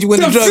change when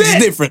the drugs is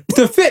different.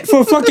 To fit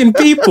for fucking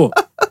people.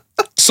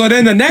 So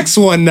then the next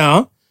one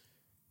now.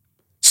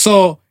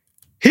 So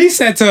he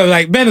said to her,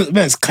 like,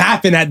 Ben's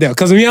clapping at them.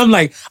 Because I'm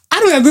like, I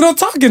don't have to do no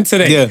talking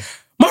today. Yeah.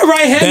 My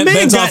right hand man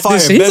Ben's got on fire.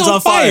 this shit. He's Ben's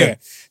on fire.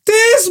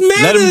 This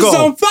man Let him is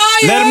go. on fire.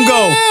 Let him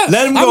go.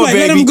 Let him go, I'm like,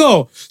 baby. let him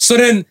go. So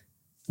then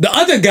the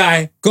other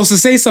guy goes to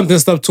say something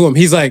stuff to him.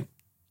 He's like,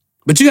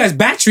 but you guys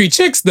battery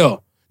chicks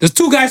though. There's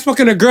 2 guys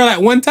fucking a girl at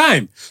one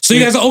time. So you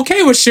guys are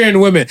okay with sharing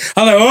women.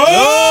 I'm like,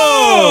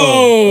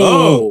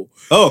 oh.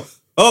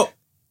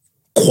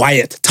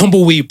 Quiet.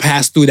 Tumbleweed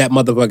passed through that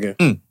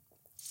motherfucker.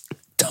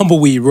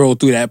 Tumbleweed rolled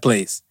through that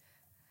place.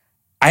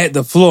 I hit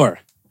the floor.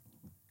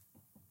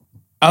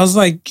 I was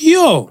like,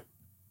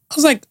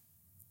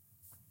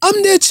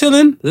 I'm there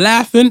chilling,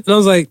 laughing. And I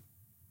was like,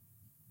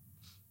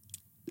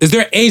 is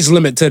there an age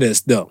limit to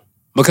this though?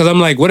 Because I'm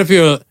like, what if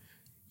you're a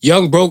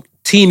young, broke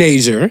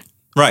teenager,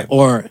 Right.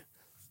 or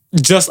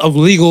just of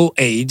legal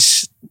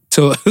age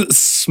to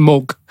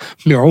smoke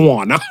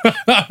marijuana?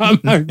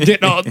 I'm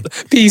getting all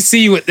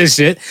PC with this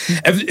shit.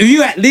 If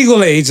you at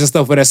legal age and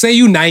stuff with that, say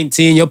you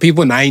 19, your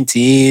people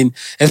 19,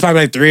 it's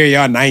probably like 3 of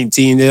y'all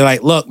 19. They're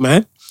like, look,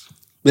 man,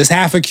 there's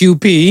half a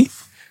QP.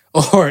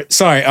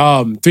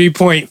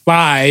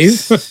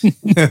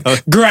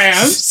 3.5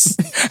 grams.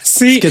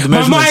 See,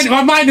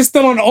 my mind is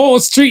still on the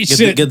old street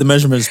shit. Get the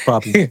measurements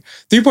properly.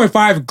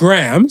 3.5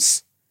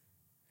 grams.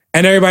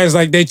 And everybody's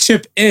like, they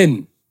chip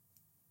in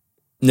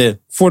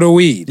for the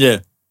weed. Yeah.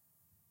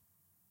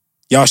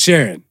 Y'all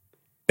sharing.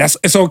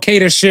 It's okay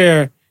to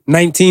share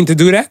 19 to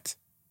do that?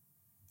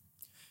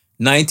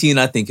 19,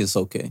 I think it's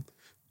okay.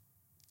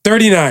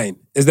 39.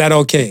 Is that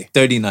okay?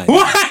 39.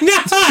 Why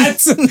not?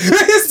 It's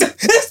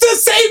the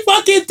same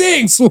fucking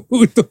thing,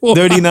 Smooth.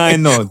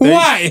 39, no.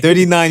 Why?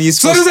 39, you're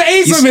supposed so there's an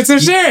age limit to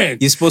sharing.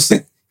 You're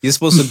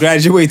supposed to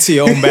graduate to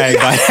your own bag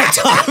by that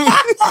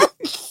time.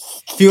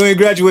 If you ain't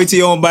graduate to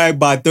your own bag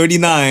by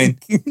 39,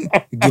 you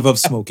give up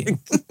smoking.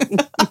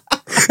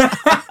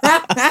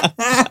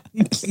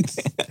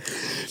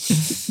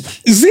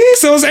 See?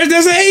 So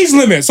there's an age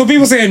limit. So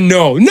people saying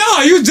no.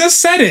 No, you just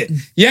said it.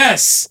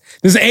 Yes.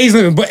 There's an age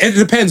limit, but it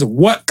depends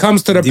what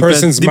comes to the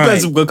person's mind.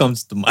 Depends what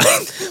comes to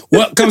mind.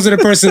 What comes to the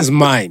person's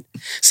mind.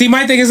 See,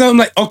 my thing is, I'm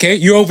like, okay,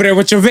 you're over there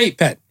with your vape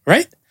pen,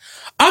 right?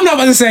 I'm not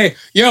about to say,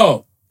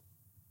 yo,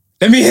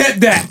 let me hit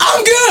that.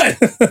 I'm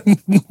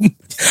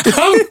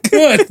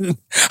good.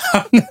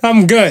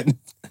 I'm good.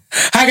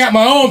 I got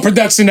my own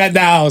production at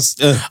the house.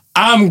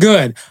 I'm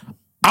good.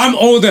 I'm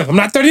old enough. I'm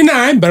not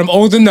 39, but I'm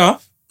old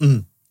enough.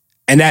 And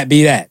that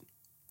be that.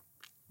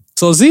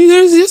 So see,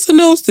 there's just a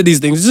nose to these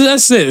things.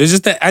 That's it. It's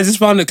just that I just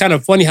found it kind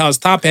of funny how it's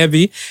top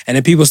heavy, and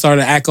then people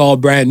started to act all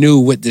brand new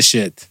with the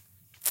shit.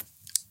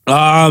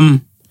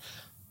 R.I.P.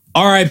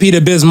 to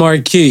Biz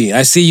Markie.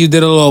 I see you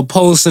did a little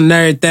post and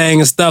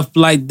everything and stuff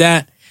like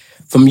that.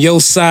 From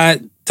your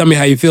side, tell me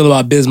how you feel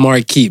about Biz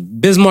Markie.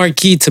 Biz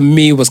Markie to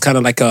me was kind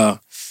of like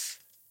a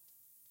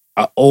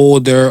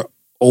older,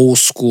 old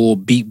school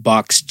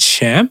beatbox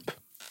champ.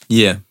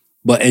 Yeah.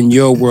 but in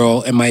your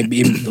world, it might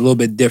be a little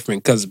bit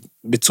different because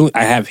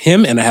I have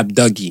him and I have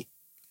Dougie.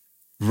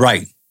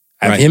 Right.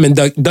 I have him and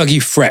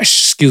Dougie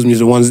Fresh. Excuse me,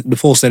 the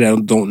full set I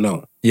don't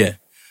know. Yeah.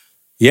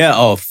 Yeah,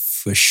 oh,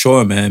 for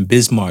sure, man.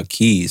 Biz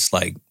Markie is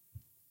like,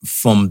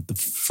 from the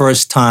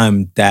first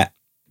time that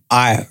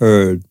I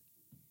heard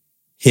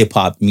hip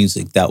hop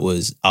music that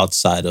was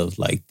outside of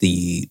like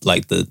the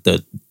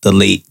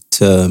late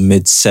to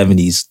mid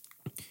 70s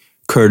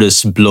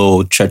Curtis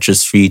Blow,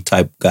 Treacherous Free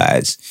type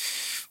guys.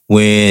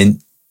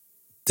 When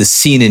the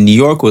scene in New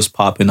York was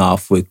popping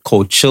off with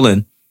Cold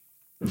Chillin',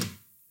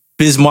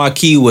 Biz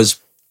Markie was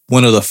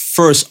one of the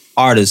first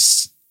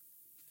artists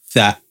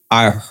that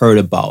I heard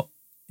about.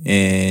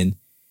 And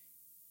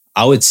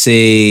I would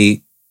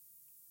say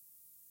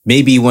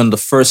maybe one of the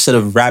first set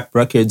of rap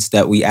records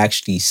that we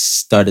actually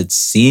started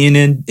seeing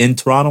in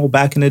Toronto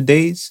back in the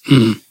days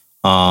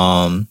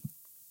was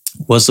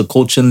the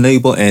Cold Chillin'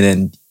 label. And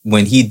then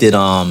when he did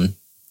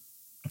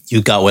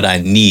You Got What I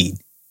Need,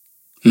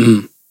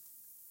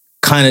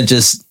 kind of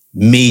just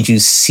made you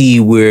see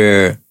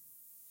where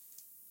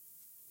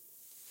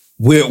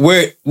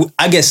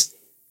I guess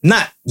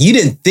not, you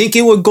didn't think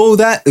it would go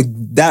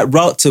that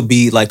route to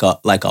be like a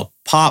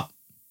pop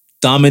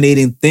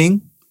dominating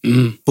thing,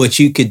 but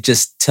you could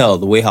just tell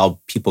the way how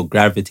people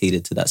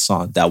gravitated to that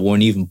song that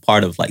weren't even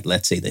part of, like,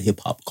 let's say, the hip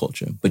hop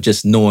culture, but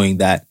just knowing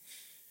that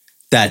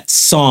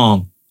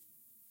song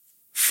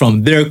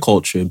from their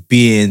culture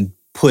being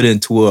put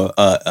into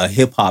a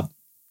hip hop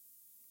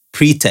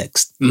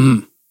pretext.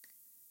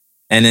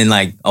 And then,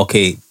 like,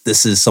 okay,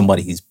 this is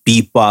somebody, he's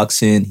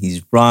beatboxing,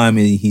 he's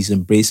rhyming, he's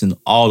embracing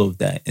all of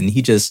that. And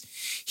he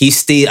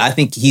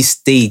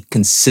stayed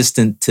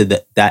consistent to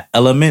that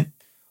element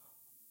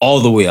all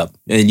the way up.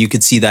 And you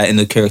could see that in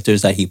the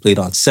characters that he played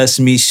on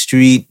Sesame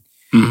Street,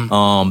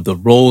 the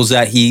roles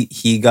that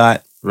he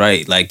got,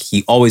 right? Like,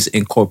 he always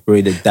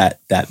incorporated that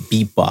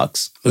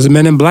beatbox. Was it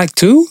Men in Black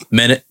too?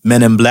 Men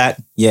in Black,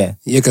 yeah.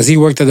 Yeah, because he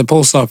worked at the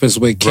post office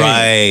with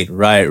Kane.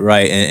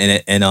 Right.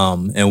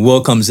 And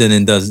Will comes in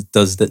and does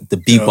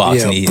the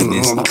beatbox, and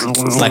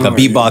it's like a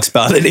beatbox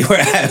battle that they were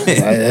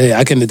having.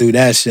 I couldn't do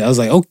that shit. I was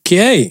like,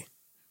 okay.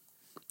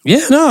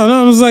 Yeah, no,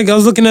 I was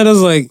looking at it, I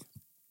was like,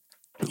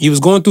 he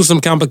was going through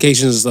some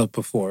complications and stuff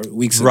before,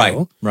 weeks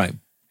ago. Right.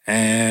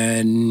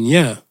 And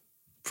yeah,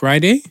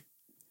 Friday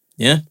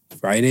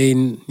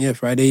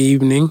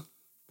evening,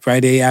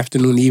 Friday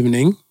afternoon,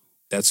 evening,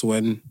 that's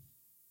when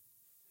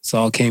this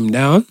all came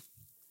down.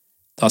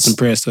 Thoughts and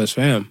prayers to his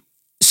fam.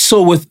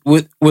 So with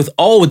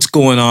all what's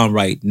going on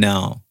right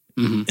now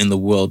in the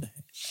world,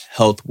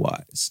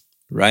 health-wise,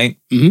 right?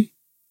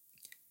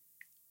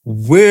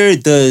 Where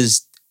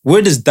does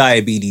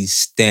diabetes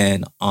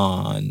stand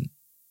on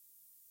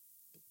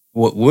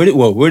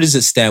where does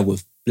it stand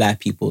with Black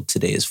people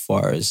today as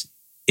far as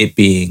it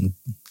being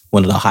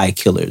one of the high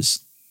killers?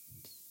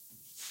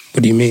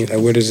 What do you mean?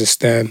 Like, where does it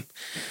stand?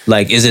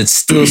 Like, is it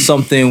still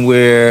something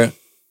where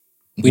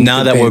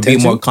now that we're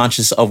being more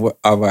conscious of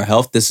our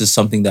health, this is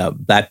something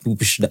that Black people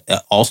should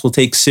also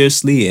take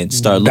seriously and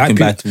start looking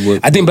back to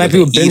what I think Black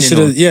people Ben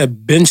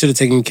should have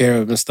taken care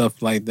of and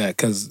stuff like that.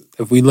 Because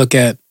if we look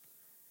at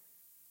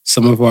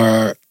some of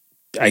our,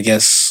 I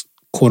guess,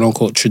 quote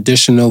unquote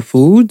traditional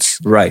foods,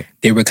 right?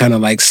 They were kind of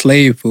like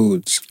slave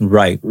foods,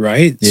 right?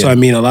 Yeah. So I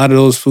mean, a lot of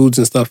those foods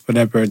and stuff,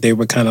 whatever, they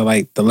were kind of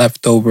like the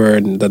leftover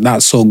and the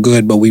not so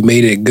good, but we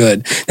made it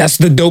good. That's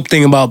the dope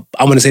thing about,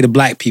 I want to say, the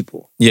Black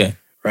people. Yeah,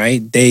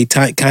 right. They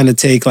kind of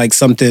take like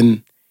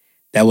something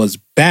that was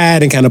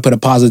bad and kind of put a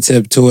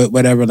positive to it,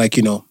 whatever. Like,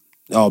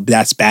 oh,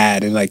 that's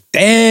bad, and like,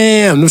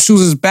 damn, those shoes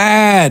is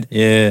bad.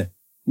 Yeah,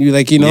 you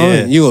like, you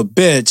a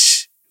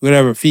bitch.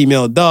 Whatever,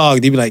 female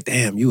dog, they'd be like,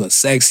 damn, you a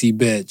sexy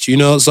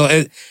bitch,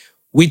 So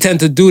we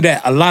tend to do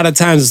that a lot of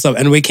times and stuff.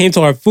 And when it came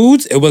to our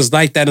foods, it was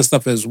like that and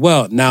stuff as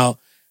well. Now,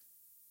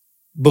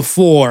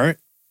 before,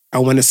 I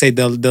want to say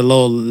the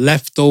little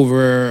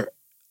leftover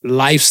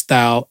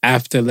lifestyle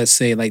after, let's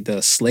say, like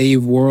the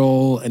slave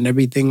world and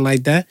everything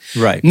like that.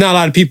 Right. Not a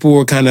lot of people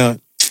were kind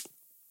of,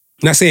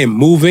 not saying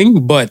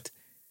moving, but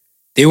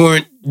they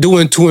weren't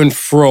doing to and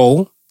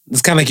fro.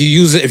 It's kind of like you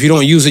use it. If you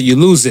don't use it, you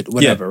lose it,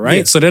 whatever, right?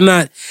 Yeah. So they're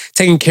not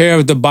taking care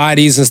of the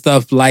bodies and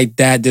stuff like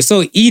that. They're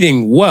still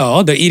eating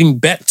well. They're eating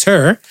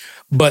better.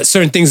 But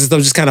certain things and stuff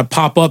just kind of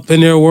pop up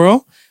in their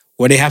world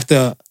where they have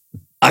to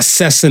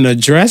assess and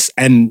address.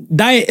 And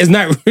diet is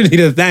not really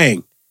the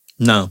thing.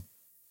 No.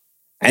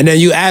 And then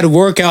you add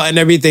workout and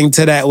everything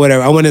to that,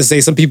 whatever. I want to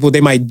say some people,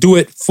 they might do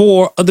it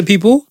for other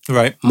people.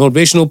 Right.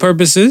 Motivational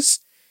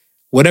purposes.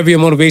 Whatever your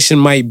motivation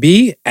might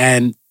be.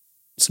 And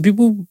some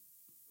people...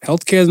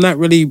 Healthcare is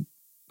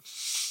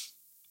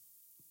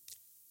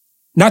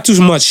not too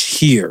much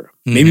here.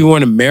 Maybe more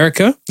in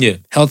America. Yeah.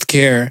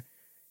 Healthcare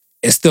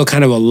is still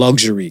kind of a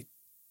luxury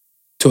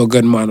to a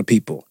good amount of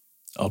people.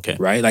 Okay.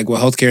 Right? Like,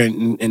 healthcare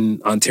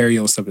in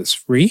Ontario and stuff is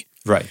free.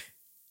 Right.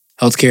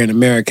 Healthcare in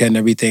America and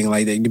everything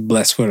like that, you're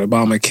blessed for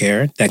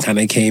Obamacare. That kind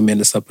of came in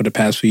and stuff for the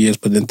past few years.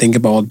 But then think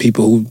about all the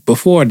people who,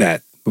 before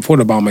the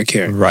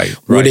Obamacare. Right.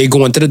 Were they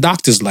going to the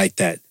doctors like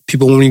that?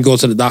 people when you go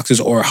to the doctors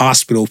or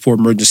hospital for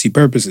emergency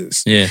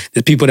purposes. Yeah.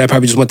 There's people that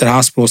probably just went to the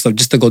hospital and stuff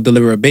just to go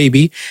deliver a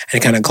baby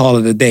and kind of call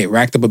it a day.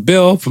 Racked up a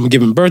bill from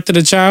giving birth to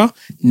the child,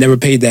 never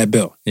paid that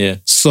bill. Yeah.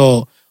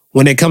 So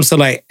when it comes to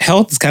like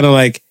health, it's kind of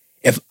like,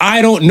 if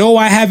I don't know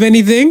I have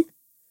anything,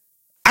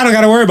 I don't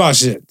got to worry about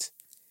shit.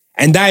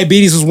 And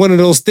diabetes was one of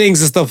those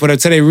things and stuff where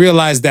until they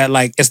realize that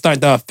like it's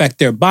starting to affect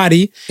their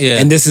body. Yeah.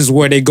 And this is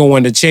where they go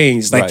into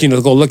change. Like, Right. you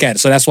know, go look at it.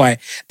 So that's why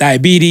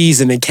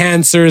diabetes and the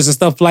cancers and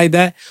stuff like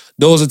that,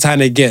 those are time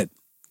to get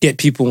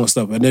people and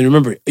stuff. And then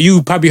remember,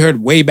 you probably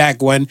heard way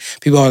back when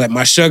people are like,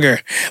 my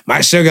sugar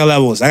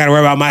levels. I got to worry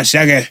about my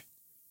sugar.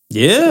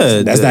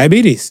 Yeah. That's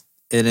diabetes.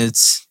 And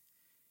it's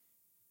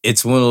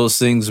one of those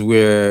things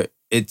where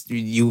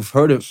you've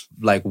heard it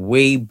like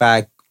way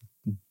back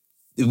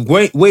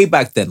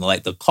then.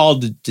 Like the call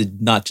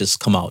did not just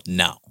come out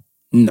now.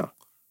 No.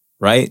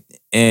 Right?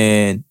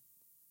 And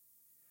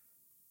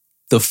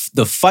the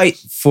fight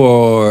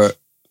for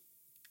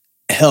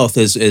health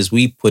is, as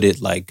we put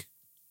it, like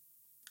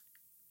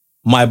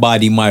my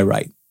body, my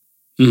right.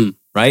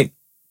 Right?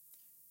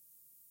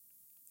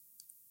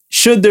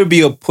 Should there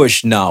be a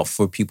push now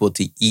for people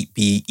to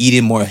be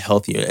eating more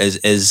healthier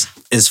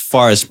as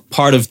far as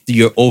part of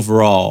your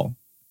overall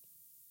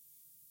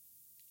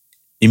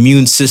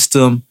immune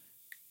system,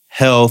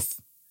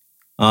 health,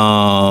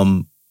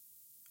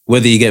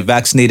 whether you get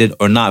vaccinated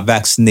or not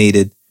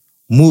vaccinated,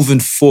 moving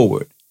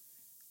forward?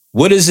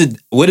 What is it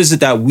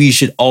that we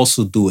should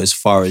also do as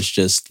far as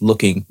just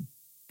looking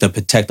to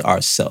protect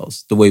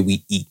ourselves, the way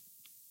we eat?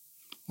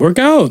 Work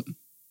out.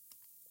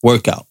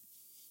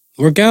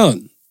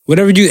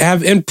 Whatever you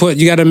have input,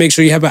 you got to make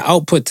sure you have an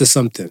output to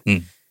something.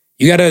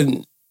 You got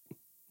to,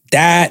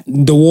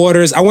 the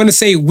waters. I want to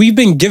say we've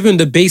been given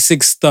the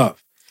basic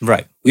stuff.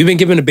 Right. We've been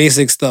given the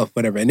basic stuff,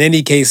 whatever. In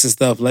any case and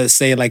stuff, let's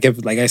say like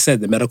I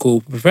said, the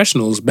medical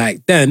professionals back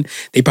then,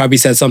 they probably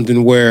said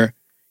something where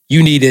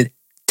you needed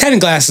 10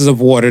 glasses of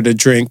water to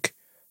drink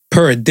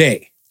per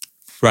day.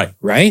 Right.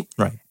 Right?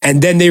 Right.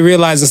 And then they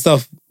realized and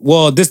stuff,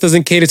 well, this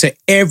doesn't cater to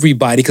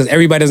everybody because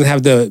everybody doesn't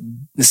have the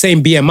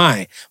same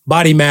BMI,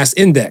 body mass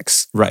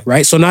index. Right.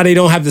 Right? So now they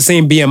don't have the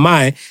same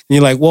BMI. And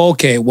you're like, well,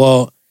 okay,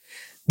 well,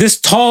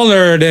 this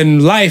taller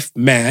than life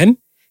man,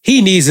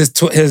 he needs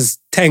his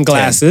 10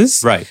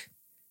 glasses. Right.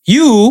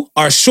 You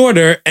are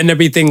shorter and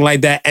everything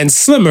like that and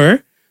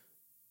slimmer.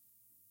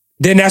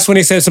 Then that's when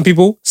they said some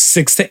people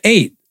 6 to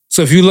 8.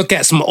 So if you look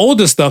at some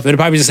older stuff, it'll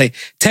probably just say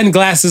 10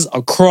 glasses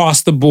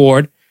across the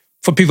board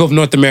for people of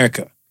North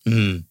America.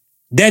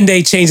 Then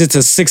they change it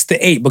to 6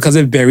 to 8 because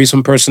it varies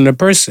from person to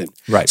person.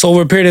 Right. So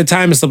over a period of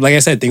time and stuff, like I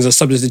said, things are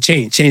subject to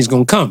change. Change is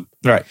going to come.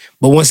 Right.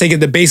 But once they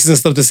get the basis and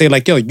stuff to say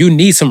like, yo, you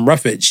need some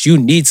roughage. You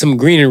need some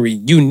greenery.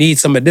 You need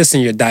some of this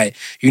in your diet.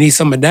 You need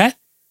some of that.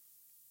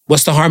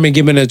 What's the harm in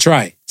giving it a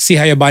try? See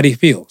how your body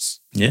feels.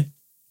 Yeah.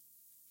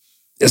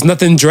 There's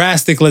nothing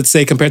drastic, let's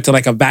say, compared to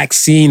like a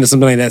vaccine or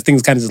something like that.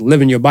 Things kind of just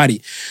live in your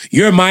body.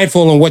 You're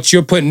mindful on what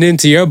you're putting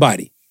into your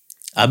body.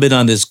 I've been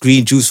on this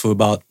green juice for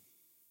about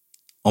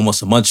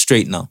almost a month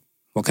straight now.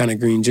 What kind of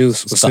green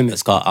juice? What's in it?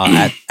 It's called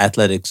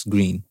Athletics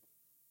Green.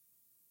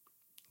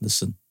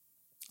 Listen,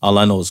 all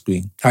I know is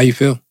green. How you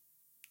feel?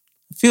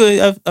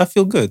 I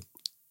feel good.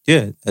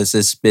 Yeah,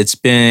 it's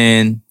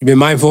been. You've been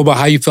mindful about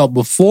how you felt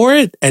before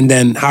it, and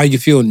then how you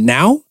feel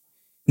now.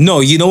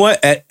 No, you know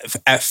what?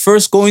 At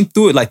first going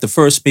through it, like the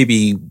first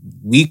maybe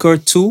week or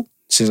two,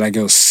 she's like,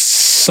 it was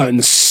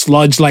something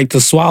sludge like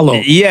to swallow.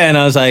 Yeah, and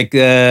I was like,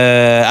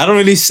 I don't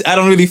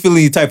really feel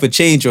any type of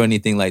change or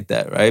anything like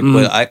that, right?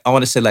 But I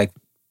want to say like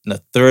in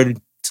the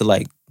third to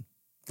like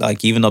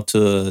even up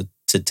to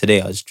today,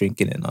 I was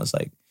drinking it and I was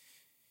like,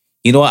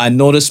 you know what? I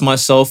noticed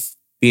myself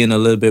being a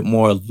little bit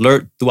more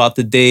alert throughout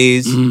the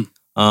days,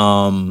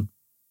 and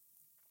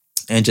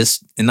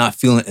not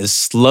feeling as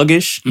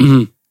sluggish.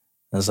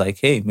 I was like,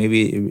 hey,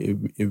 maybe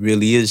it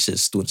really is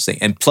just doing the thing.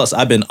 And plus,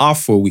 I've been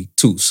off for a week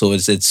too, so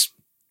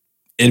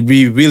it'd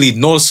be really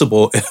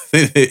noticeable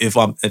if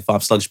I'm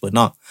sluggish. But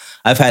no,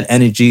 I've had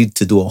energy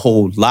to do a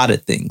whole lot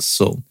of things.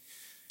 So,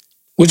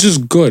 which is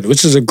good,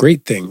 which is a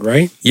great thing,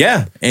 right?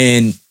 Yeah,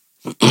 and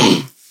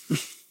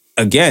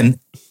again,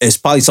 it's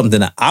probably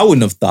something that I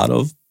wouldn't have thought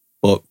of.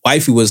 But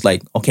wifey was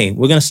like, okay,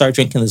 we're gonna start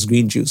drinking this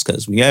green juice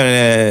because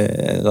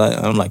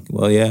I'm like,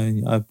 well,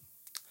 yeah.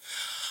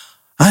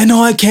 I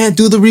know I can't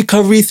do the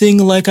recovery thing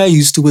like I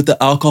used to with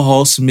the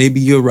alcohol, so maybe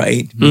you're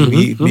right.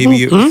 Maybe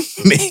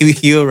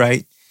you're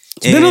right.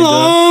 It's been a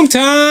long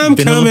time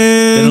coming.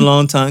 Been a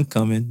long time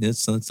coming.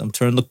 I'm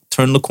turning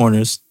the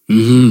corners.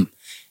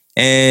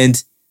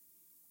 And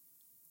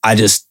I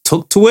just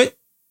took to it.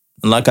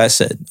 And like I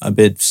said,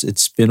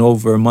 it's been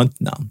over a month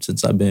now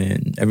since I've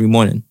been every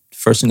morning,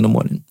 first thing in the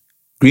morning,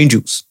 green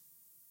juice.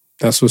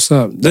 That's what's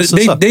up.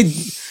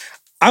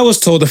 I was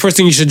told the first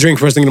thing you should drink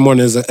first thing in the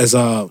morning is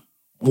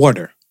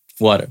water.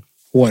 Water.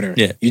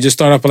 Yeah. You just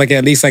start off like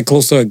at least like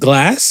close to a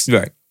glass.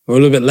 Right. Or a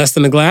little bit less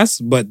than a glass,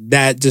 but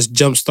that just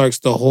jumpstarts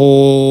the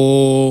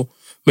whole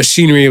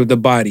machinery of the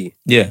body.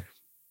 Yeah.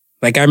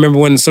 Like I remember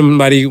when I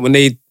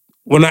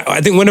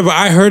think whenever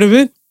I heard of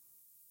it,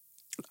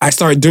 I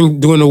start doing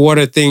the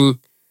water thing.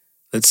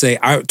 Let's say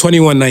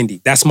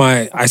 2190.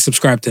 I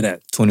subscribe to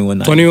that.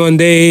 2190. 21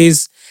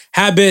 days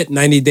habit,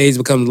 90 days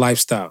becomes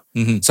lifestyle.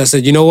 So I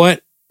said, you know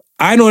what?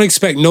 I don't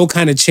expect no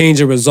kind of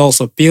change of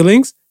results or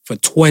feelings for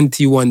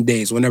 21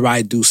 days whenever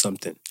I do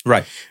something.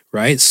 Right.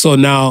 Right? So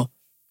now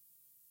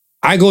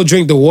I go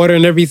drink the water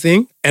and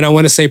everything, and I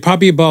want to say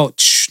probably about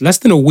less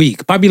than a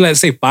week, probably let's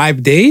say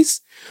 5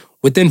 days.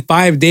 Within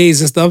 5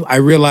 days and stuff, I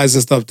realized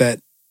and stuff that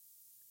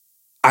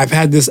I've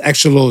had this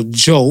extra little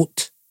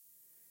jolt,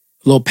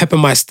 a little pep in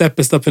my step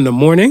and stuff in the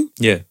morning.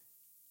 Yeah.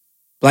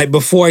 Like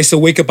before I used to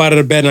wake up out of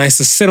the bed and I used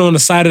to sit on the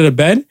side of the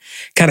bed,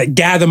 kind of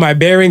gather my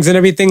bearings and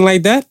everything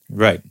like that.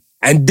 Right.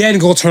 And then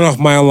go turn off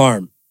my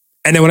alarm.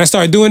 And then when I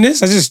started doing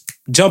this, I just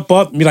jump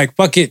up and be like,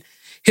 fuck it,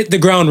 hit the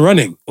ground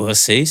running. Well, you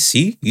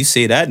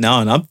say that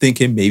now, and I'm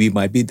thinking maybe it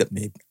might be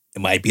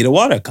the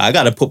water. I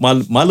gotta put my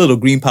little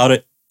green powder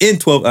in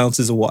 12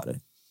 ounces of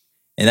water,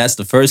 and that's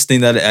the first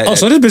thing that.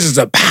 So this bitch is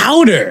a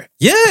powder.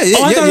 Yeah.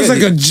 I thought it was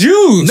like a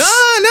juice.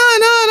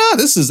 No.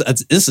 This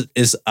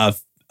is a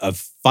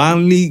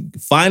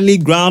finely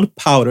ground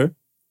powder.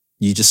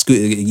 You just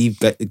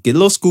get a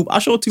little scoop.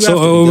 I'll show it to you.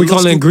 So we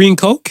calling it green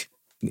Coke?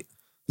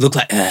 Look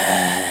like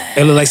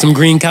it look like some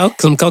green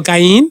Coke, some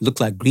cocaine. Look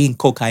like green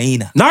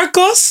cocaine.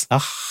 Narcos?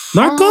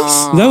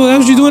 Narcos? Is that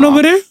what you doing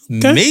over there?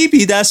 Okay.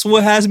 Maybe that's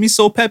what has me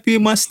so peppy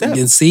in my step.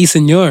 Sí,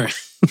 senor.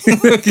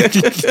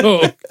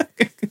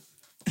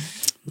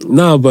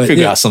 No, but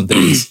figure out some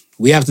things.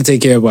 We have to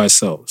take care of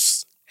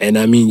ourselves. And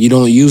I mean, you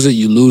don't use it,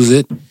 you lose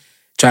it.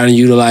 Trying to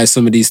utilize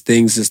some of these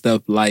things and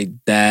stuff like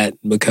that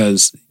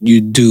because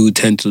you do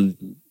tend to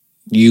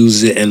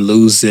use it and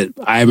lose it.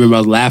 I remember I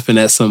was laughing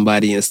at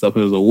somebody and stuff.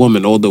 It was a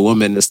woman, older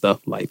woman and stuff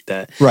like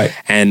that. Right.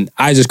 And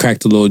I just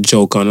cracked a little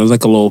joke on it. It was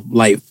like a little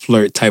light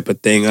flirt type of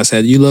thing. I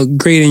said, you look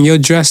great in your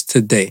dress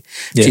today.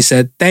 Yeah. She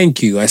said,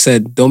 thank you. I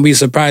said, don't be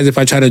surprised if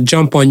I try to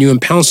jump on you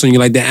and pounce on you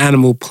like the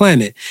Animal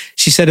Planet.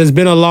 She said, it's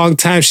been a long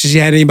time since she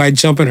had anybody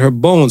jump in her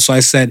bones. So I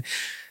said,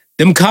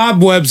 them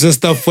cobwebs and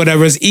stuff,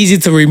 whatever, is easy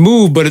to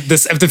remove, but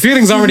if the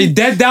feeling's already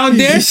dead down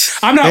there,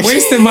 I'm not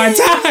wasting my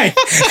time.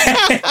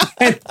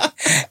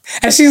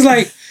 And she's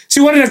like,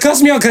 she wanted to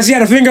cuss me out because she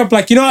had a finger up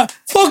like, you know what?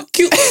 Fuck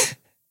you.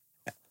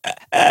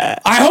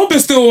 I hope it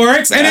still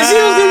works. And then she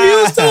was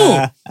confused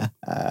too.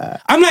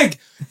 I'm like,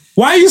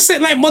 why are you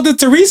sitting like Mother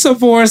Teresa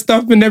for and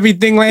stuff and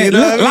everything? Like,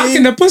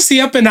 locking the pussy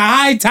up in a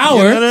high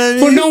tower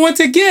for no one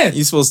to get.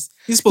 You're supposed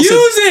use to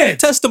it.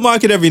 Test the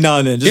market every now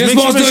and then. You're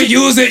supposed to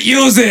use it.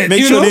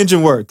 Make sure the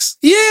engine works.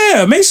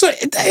 Yeah, make sure.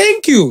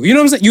 Thank you. You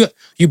know what I'm saying?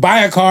 You buy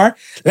a car,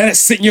 let it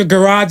sit in your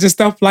garage and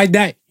stuff like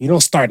that. You don't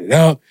start it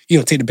up. You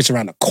don't take the bitch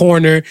around the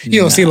corner.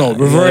 You don't see a little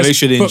reverse. Make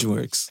sure the engine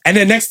works. And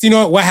then next, you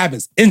know what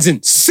happens?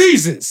 Engine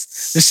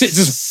seizes. The shit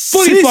just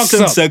fully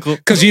fucks up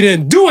because you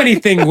didn't do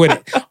anything with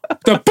it.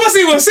 The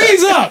pussy will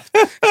seize up.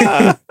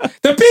 The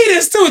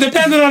penis too,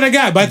 depending on the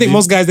guy. But I think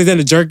most guys, they tend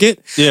to jerk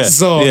it. Yeah.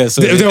 So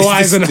they're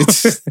wise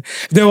enough.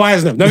 They're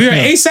wise enough. Now, if you're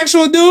an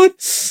asexual dude,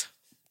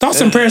 thoughts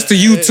and prayers to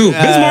you too.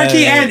 Biz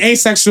Markie and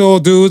asexual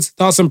dudes,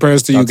 thoughts and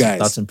prayers to you guys.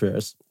 Thoughts and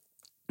prayers.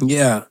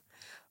 Yeah.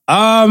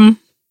 I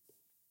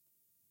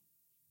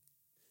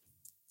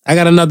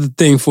got another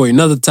thing for you,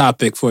 another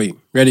topic for you.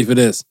 Ready for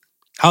this?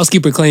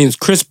 Housekeeper claims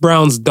Chris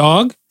Brown's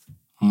dog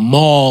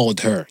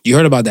mauled her. You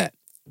heard about that?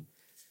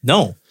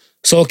 No.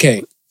 So,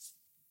 okay.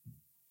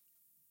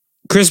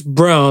 Chris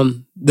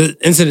Brown, the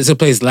incident took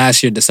place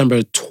last year,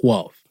 December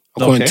 12th.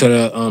 According to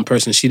the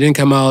person, she didn't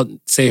come out,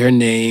 say her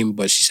name,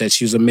 but she said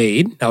she was a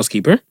maid,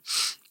 housekeeper,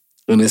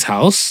 in his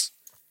house.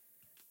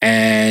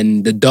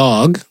 And the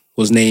dog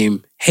was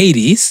named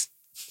Hades.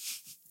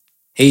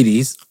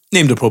 Hades.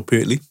 Named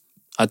appropriately.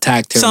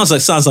 Attacked her.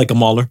 Sounds like a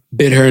mauler.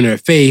 Bit her in her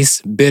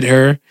face, bit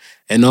her,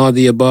 and all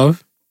the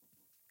above.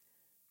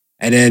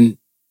 And then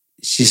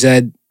she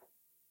said,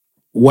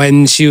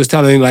 when she was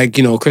telling, like,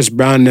 you know, Chris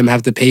Brown and them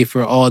have to pay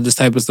for all this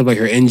type of stuff, like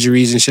her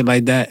injuries and shit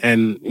like that,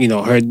 and, you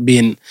know, her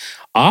being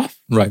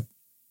off. Right.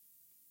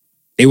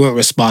 They weren't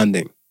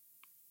responding.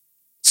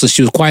 So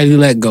she was quietly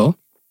let go.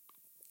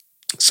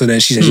 So then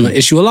she said she's going to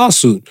issue a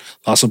lawsuit.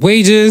 Loss of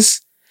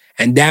wages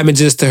and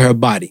damages to her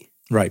body.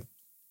 Right.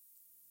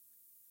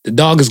 The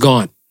dog is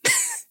gone.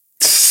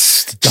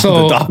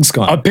 The dog's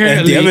gone. Apparently,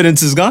 and the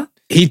evidence is gone?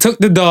 He took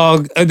the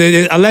dog,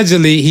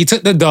 allegedly, he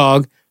took the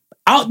dog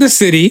out the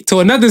city to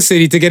another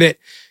city to get it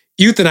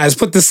euthanized,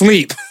 put to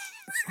sleep.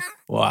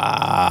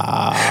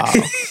 Wow.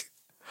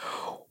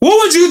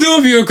 What would you do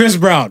if you were Chris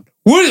Brown?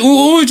 What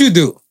would you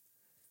do?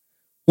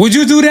 Would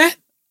you do that?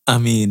 I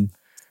mean,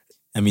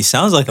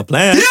 sounds like a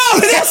plan. No,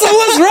 that's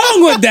what's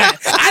wrong with that.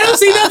 I don't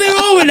see nothing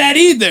wrong with that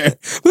either.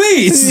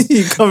 Please.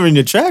 You covering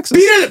your tracks.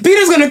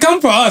 Peter's gonna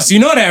come for us. You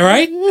know that,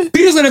 right?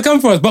 Peter's gonna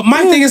come for us. But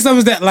my thing is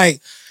that, like,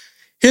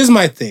 here's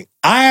my thing.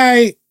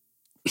 I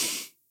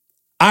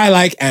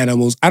like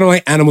animals. I don't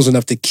like animals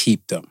enough to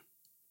keep them.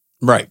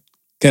 Right.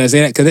 Can I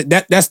say that? Because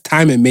that's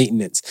time and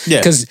maintenance. Yeah.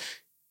 Because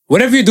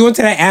whatever you're doing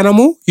to that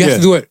animal, you have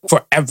to do it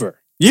forever.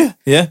 Yeah.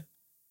 Yeah.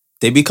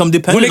 They become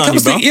dependent on you,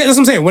 bro. Yeah, that's what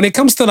I'm saying. When it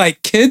comes to,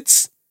 like,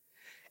 kids,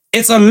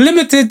 it's a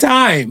limited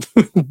time.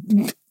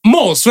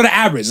 Most for the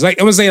average. Like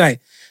I would say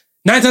like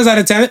 9 times out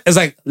of 10, it's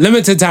like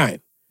limited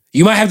time.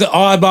 You might have the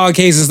oddball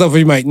case and stuff where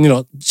you might,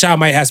 child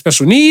might have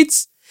special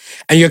needs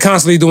and you're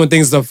constantly doing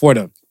things stuff for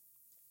them.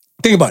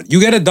 Think about it. You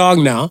get a dog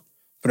now.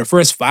 For the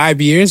first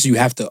 5 years, you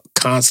have to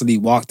constantly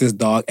walk this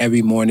dog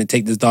every morning,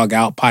 take this dog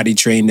out, potty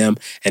train them,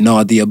 and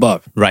all the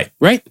above. Right.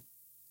 Right?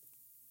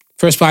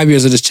 First 5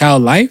 years of this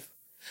child life,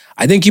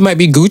 I think you might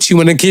be Gucci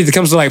when the kid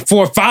comes to like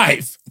 4 or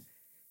 5.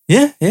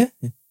 Yeah.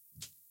 The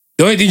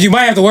only thing you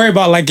might have to worry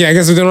about, like, I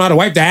guess we don't know how to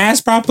wipe the ass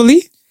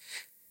properly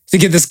to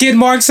get the skid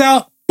marks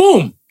out.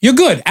 Boom, you're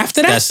good.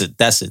 After that,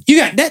 that's it. You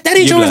got that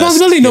ain't your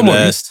responsibility no more.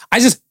 I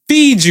just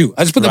feed you.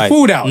 I just put the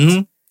food out.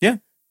 Mm-hmm. Yeah.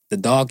 The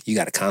dog, you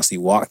got to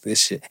constantly walk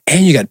this shit.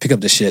 And you got to pick up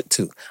the shit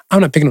too.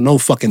 I'm not picking up no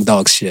fucking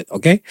dog shit,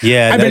 okay?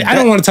 Yeah. I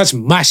don't want to touch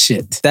my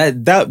shit.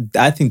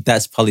 I think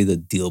that's probably the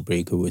deal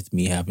breaker with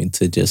me having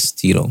to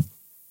just,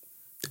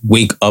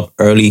 wake up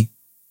early,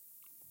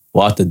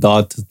 walk the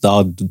dog, do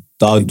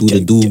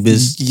the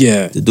do-biz.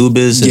 Yeah. The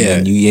do-biz. And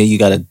then you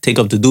got to take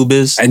up the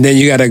do-biz. And then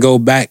you got to go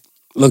back.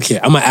 Look here,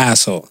 I'm an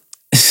asshole.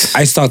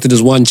 I talked to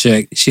this one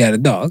chick. She had a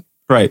dog.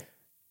 Right.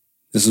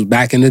 This was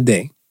back in the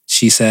day.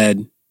 She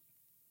said,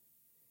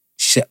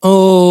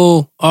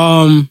 what's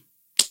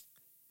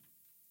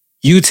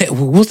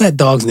that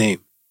dog's name?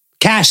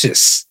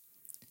 Cassius.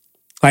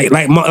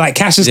 Like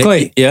Cassius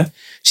Clay. Yeah.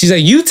 She's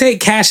like, you take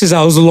Cassius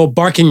out. It was a little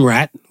barking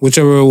rat,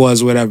 whichever it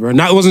was, whatever. It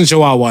wasn't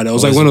Chihuahua though. It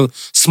was like one of the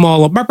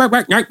small, bark.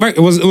 It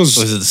was it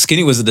the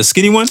skinny? Was it the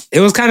skinny one? It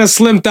was kind of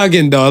slim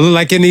thugging though. It looked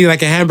like it needed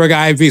like a hamburger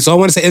IV. So I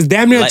want to say it's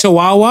damn near a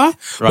Chihuahua,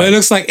 but it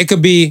looks like it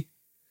could be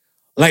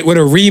like with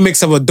a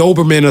remix of a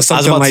Doberman or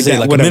something like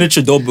that. Like a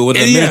miniature Doberman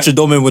miniature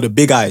Doberman with the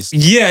big eyes.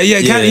 Yeah.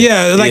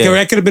 Like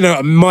it could have been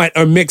a mutt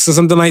or mix or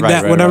something like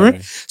that, whatever.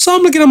 Right. So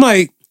I'm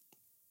like,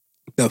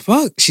 the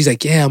fuck? She's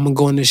like, yeah, I'm gonna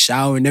go in the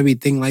shower and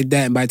everything like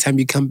that. And by the time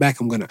you come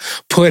back, I'm gonna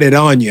put it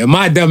on you. And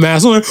my dumb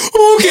ass was like,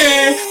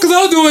 okay, because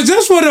I'll do it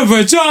just for the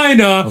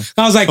vagina.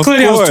 I was like,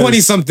 clearly I was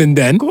 20-something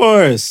then. Of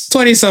course.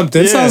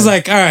 20-something. Yeah. So I was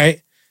like, all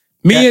right,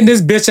 and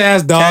this bitch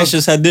ass dog.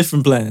 Cassius had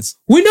different plans.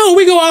 We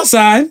go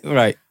outside.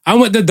 Right. I'm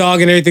with the dog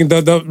and everything.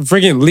 The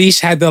freaking leash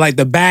had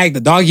the bag,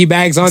 the doggy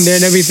bags on there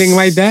and everything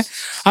like that.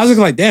 I was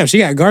looking like, damn, she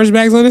got garbage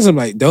bags on this? I'm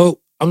like,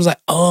 dope. I was like,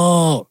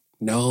 oh,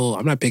 no,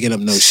 I'm not picking up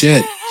no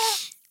shit.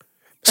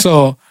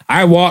 So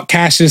I walked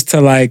Cassius to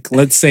like,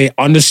 let's say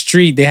on the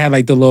street, they had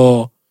like the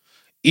little,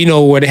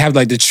 where they have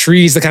like the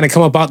trees that kind of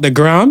come up out the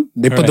ground.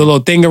 They put the little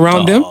thing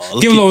around them.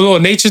 Give a little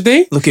nature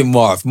thing. Look at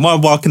Marv.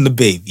 Marv walking the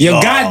baby.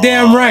 You're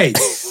goddamn right.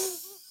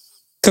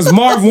 Because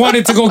Marv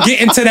wanted to go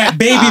get into that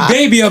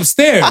baby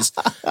upstairs.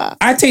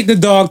 I take the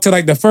dog to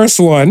like the first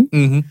one.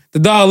 Mm-hmm. The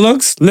dog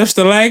lifts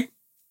the leg.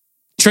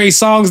 Trey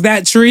Songz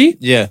that tree.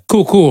 Yeah.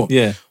 Cool.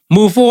 Yeah.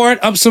 Move forward,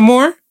 up some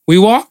more. We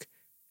walk.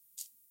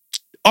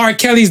 R.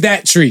 Kelly's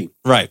that tree.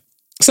 Right.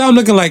 So I'm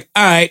looking like,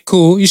 all right,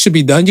 cool. You should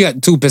be done. You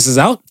got 2 pisses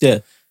out. Yeah.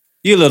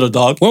 You a little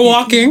dog. We're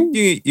walking.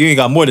 You ain't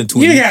got more than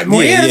 2. You got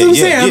more. Yeah, that's what I'm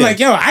saying. I'm like,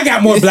 yo, I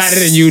got more bladder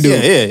than you do.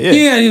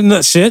 Yeah. You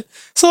nut shit.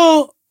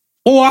 So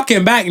we're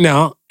walking back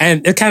now,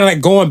 and it's kind of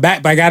like going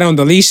back, but I got on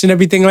the leash and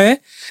everything like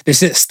that. They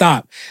said,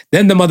 stop.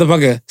 Then the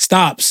motherfucker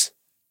stops,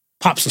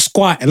 pops a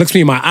squat, and looks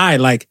me in my eye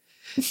like,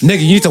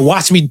 nigga, you need to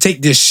watch me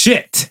take this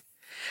shit.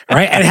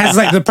 Right? And it has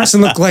like, the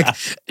person look like,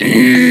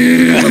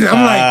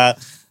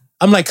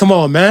 I'm like, come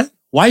on, man.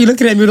 Why are you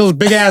looking at me with those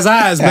big ass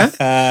eyes, man? So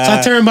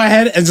I turned my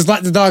head and just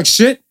let the dog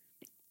shit.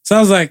 So I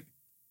was like,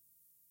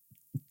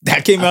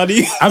 that came out of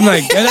you? I'm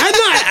like,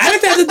 I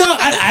looked at the dog.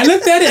 I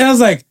looked at it and I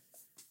was like,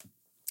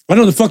 what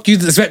the fuck you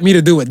expect me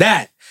to do with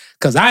that?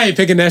 Because I ain't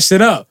picking that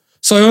shit up.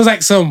 So it was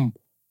like some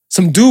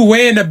dude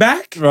way in the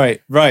back.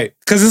 Right.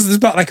 Because this is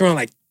about like around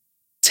like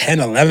 10,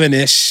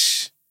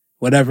 11-ish,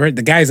 whatever.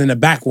 The guy's in the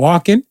back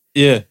walking.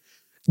 Yeah.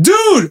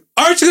 Dude,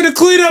 aren't you going to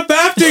clean up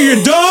after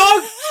your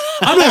dog?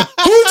 I'm like,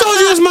 who told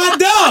you it was my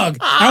dog?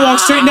 I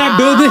walked straight in that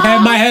building,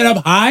 had my head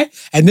up high,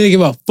 and didn't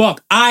give a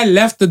fuck. I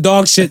left the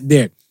dog shit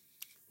there.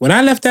 When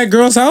I left that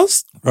girl's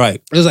house, right,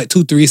 it was like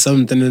 2-3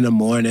 something in the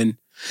morning.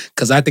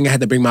 Because I think I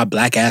had to bring my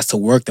black ass to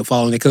work the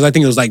following day. Because I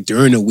think it was like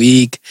during the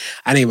week.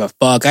 I didn't give a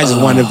fuck. I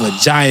just wanted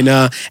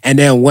vagina. And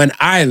then when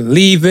I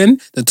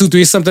leaving, the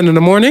 2-3 something in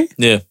the morning,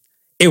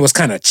 it was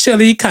kind of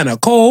chilly, kind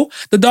of cold.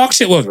 The dog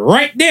shit was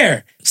right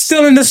there,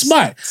 still in the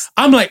spot.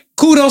 I'm like,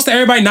 kudos to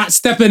everybody not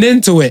stepping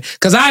into it.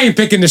 Because I ain't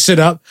picking the shit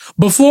up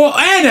before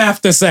and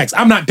after sex.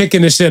 I'm not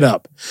picking the shit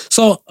up.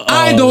 So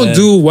I don't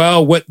do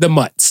well with the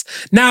mutts.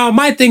 Now,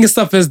 my thing and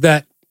stuff is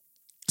that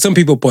some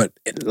people put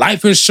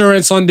life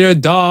insurance on their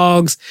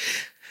dogs.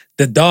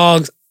 The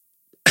dogs,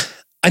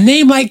 a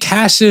name like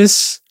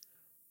Cassius,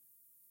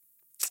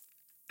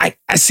 I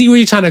see where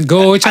you're trying to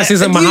go. You're trying to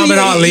say some Muhammad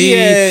Ali.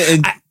 Yeah,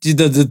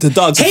 the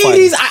dog's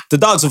Hades, a fighter. The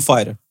dog's a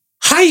fighter.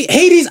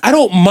 Hades, I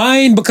don't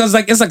mind because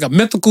like it's like a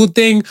mythical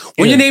thing.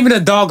 When you're naming a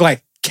dog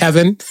like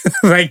Kevin,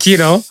 like,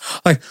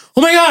 like,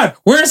 oh my God,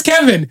 where's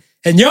Kevin?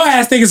 And your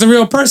ass think it's a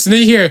real person.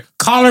 And you hear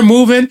collar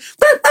moving.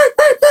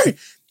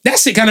 That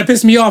shit kind of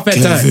pissed me off at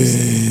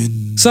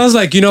times. So I was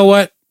like, you know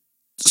what?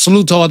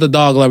 Salute to all the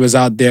dog lovers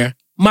out there.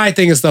 My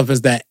thing and stuff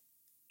is that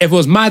if it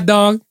was my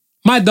dog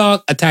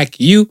attack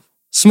you,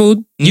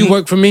 Smooth, you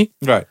work for me.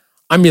 Right.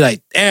 I'd be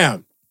like,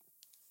 damn,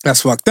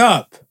 that's fucked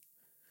up.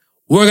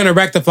 We're going to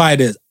rectify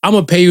this. I'm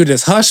going to pay you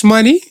this hush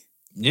money.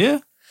 Yeah.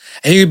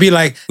 And you'd be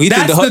like,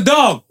 that's the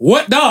dog.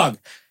 What dog?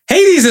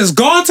 Hades is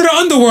gone to the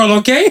underworld,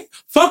 okay?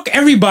 Fuck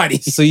everybody.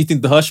 So you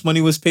think the hush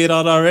money was paid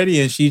out already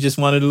and she just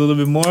wanted a little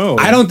bit more? Or?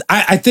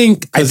 I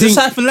think this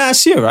happened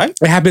last year, right?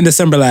 It happened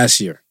December last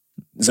year.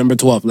 December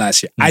 12th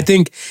last year. I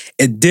think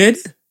it did.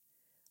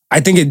 I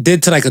think it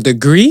did to like a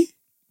degree.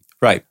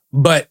 Right.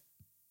 But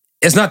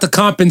it's not to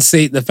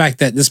compensate the fact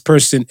that this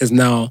person is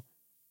now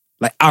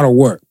like out of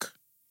work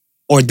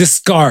or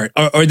discard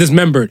or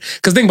dismembered.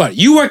 Because think about it.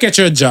 You work at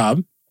your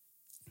job.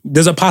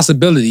 There's a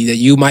possibility that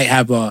you might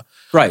have a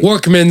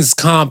workman's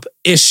comp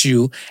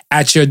issue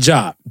at your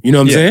job. You know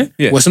what I'm saying?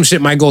 Yeah. Where some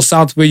shit might go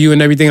south for you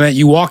and everything like that.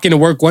 You walk into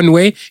work one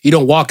way, you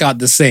don't walk out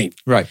the same.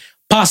 Right.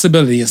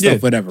 Possibility and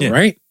stuff, whatever,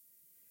 right?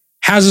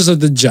 Hazards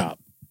of the job.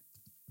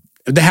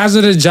 If the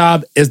hazard of the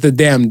job is the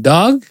damn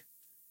dog,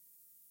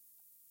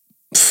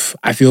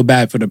 I feel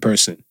bad for the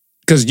person.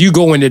 Because you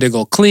go in there to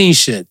go clean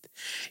shit.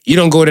 You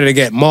don't go there to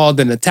get mauled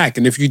and attacked.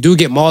 And if you do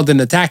get mauled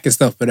and attacked and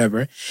stuff,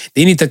 whatever,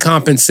 they need to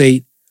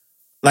compensate.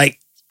 Like,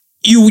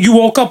 you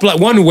woke up like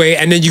one way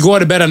and then you go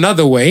to bed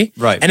another way.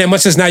 Right. And then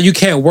much as now you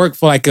can't work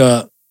for like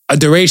a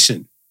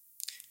duration.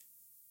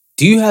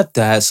 Do you have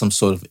to have some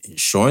sort of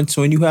insurance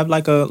when you have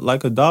like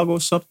a dog or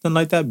something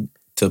like that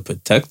to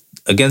protect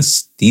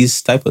against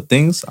these type of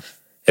things?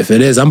 If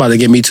it is, I'm about to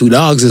get me 2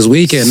 dogs this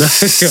weekend.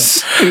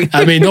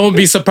 I mean, don't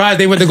be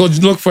surprised they went to go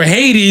look for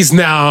Hades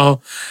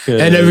now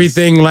and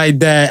everything like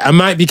that. I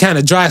might be kind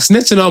of dry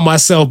snitching on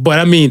myself, but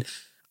I mean,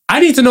 I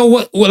need to know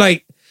what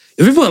like,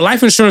 if we put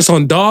life insurance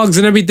on dogs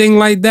and everything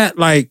like that,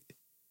 like,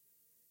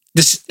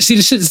 this shit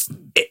is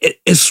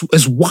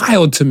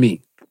wild to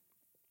me.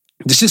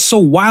 This shit's so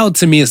wild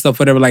to me and stuff,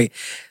 whatever. Like,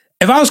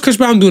 if I was Chris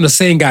Brown, I'm doing the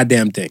same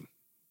goddamn thing.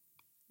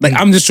 Like,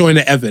 I'm just showing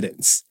the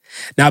evidence.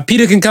 Now,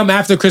 Peter can come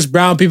after Chris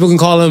Brown. People can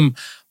call him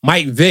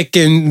Mike Vick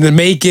in the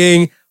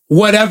making,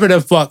 whatever the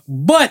fuck.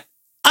 But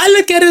I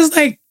look at it as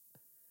like,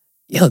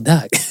 yo,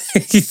 dog.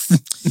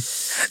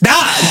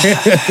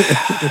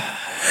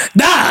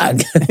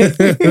 Dog.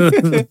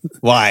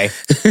 Why?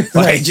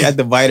 Why did you have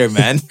to bite her,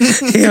 man?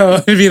 Yo,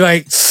 it'd be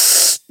like,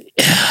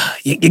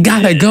 you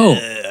gotta go.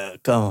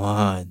 Come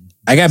on.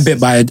 I got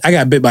bit by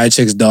a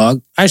chick's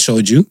dog. I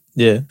showed you.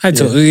 Yeah. I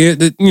told you.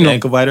 The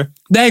ankle biter?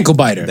 The ankle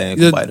biter. The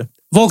ankle biter.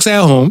 Folks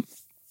at home,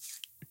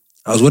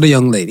 I was with a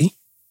young lady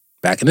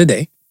back in the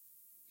day.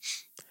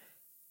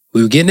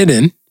 We were getting it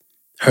in.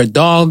 Her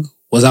dog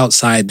was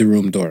outside the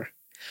room door.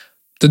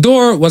 The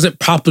door wasn't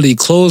properly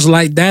closed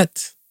like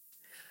that.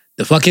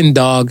 The fucking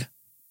dog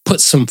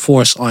put some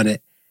force on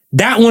it.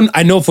 That one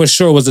I know for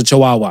sure was a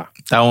Chihuahua.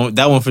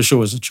 That one for sure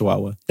was a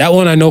Chihuahua. That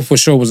one I know for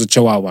sure was a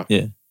Chihuahua.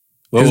 Yeah.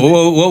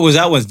 What was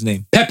that one's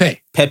name?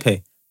 Pepe.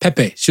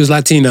 She was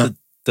Latina.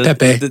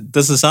 Pepe.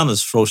 Doesn't sound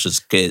as ferocious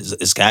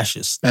as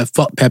gaseous. Man,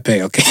 fuck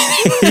Pepe, okay?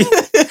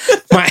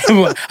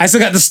 I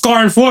still got the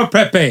scarring for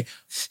Pepe.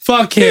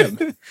 Fuck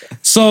him.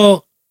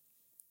 So,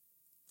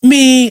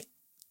 she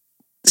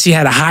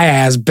had a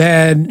high-ass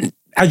bed.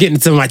 I get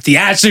into my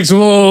theatrics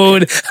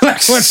mode.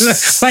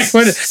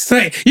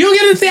 You don't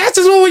get into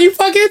theatrics mode when you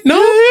fucking? No?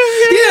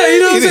 Yeah, you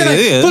know what I'm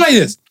saying? But like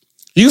this.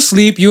 You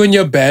sleep, you in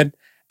your bed,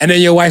 and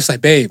then your wife's like,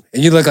 babe.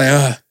 And you look like,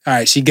 all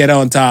right, she get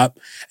on top.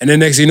 And then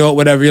next you know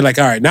whatever, you're like,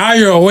 all right, now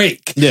you're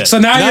awake. Yeah. So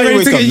now you're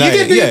ready to get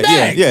in your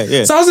bag.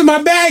 Yeah. So I was in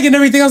my bag and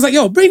everything. I was like,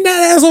 yo, bring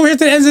that ass over here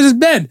to the ends of this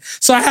bed.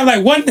 So I have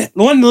like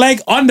one leg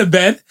on the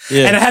bed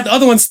and I had the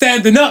other one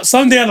standing up. So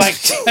I'm there like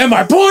in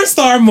my porn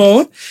star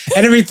mode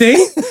and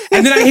everything.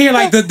 And then I hear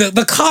like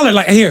the collar,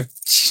 like I hear. And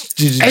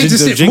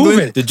just shit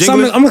moving. So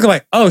I'm looking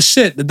like, oh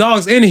shit, the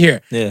dog's in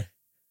here. Yeah.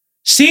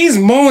 She's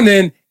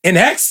moaning in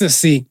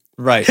ecstasy.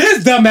 Right.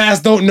 His dumb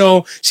ass don't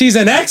know she's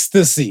in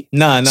ecstasy.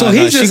 So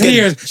he just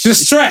hears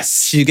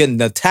distress. She's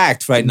getting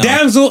attacked right now.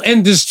 Damsel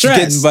in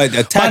distress. She's getting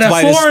attacked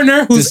by a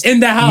foreigner who's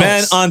in the house.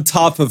 Man on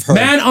top of her.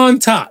 Man on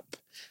top.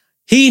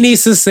 He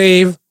needs to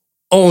save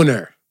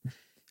owner.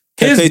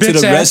 Pepe to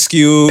the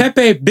rescue.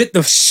 Pepe bit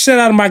the shit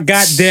out of my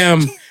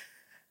damn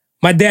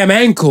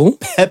ankle.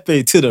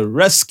 Pepe to the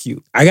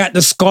rescue. I got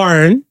the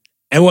scarring.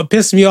 And what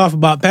pissed me off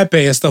about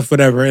Pepe and stuff,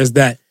 whatever, is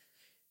that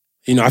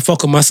I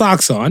fuck with my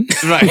socks on.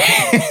 Right.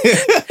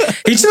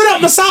 He chewed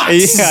up my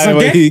socks. Yeah,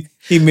 okay?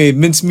 he made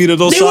mincemeat of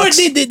those socks.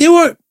 They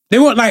weren't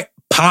like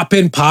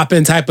popping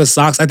type of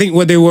socks. I think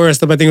what they were and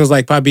stuff, I think it was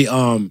like probably, it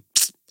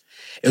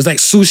was like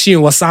sushi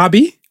and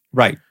wasabi.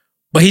 Right.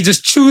 But he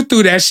just chewed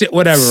through that shit,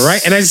 whatever,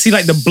 right? And I just see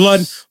like the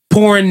blood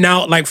pouring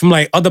out like from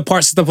like other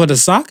parts and stuff of the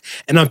sock.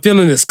 And I'm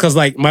feeling this because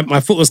like my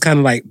foot was kind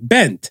of like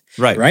bent.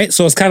 Right.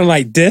 So it's kind of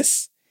like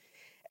this.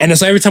 And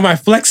so every time I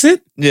flex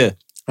it,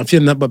 I'm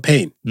feeling nothing but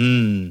pain.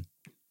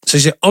 So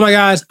she said, oh my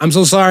gosh, I'm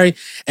so sorry,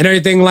 and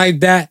everything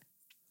like that.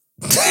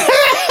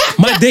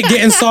 My dick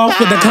getting soft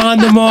with the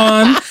condom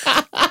on.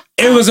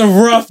 It was a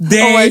rough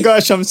day. Oh my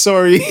gosh, I'm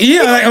sorry.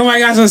 Yeah, like, oh my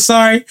gosh, I'm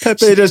sorry.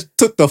 Pepe just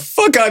took the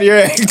fuck out of your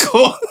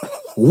ankle.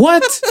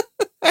 What?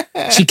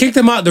 She kicked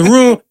him out the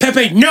room.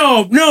 Pepe,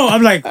 no.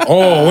 I'm like,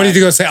 oh, what is he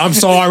gonna say? I'm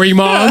sorry,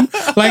 mom.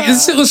 Like,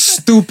 this shit was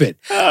stupid.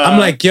 I'm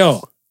like,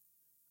 yo,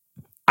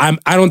 I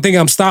don't think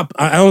I'm stopped.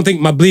 I don't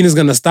think my bleeding is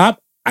gonna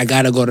stop. I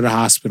gotta go to the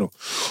hospital.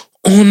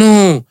 Oh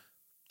no,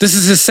 this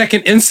is his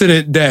second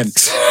incident then.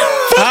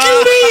 Fuck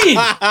you mean?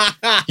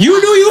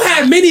 You knew you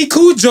had mini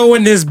Cujo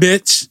in this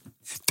bitch.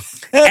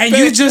 And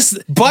you just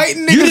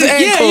biting niggas'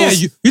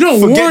 ankles. You don't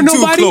warn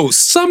nobody.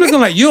 Some nigga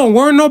like, you don't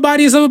warn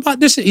nobody and stuff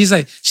about this shit.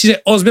 She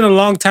said, oh, it's been a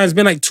long time. It's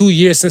been like 2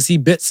 years since he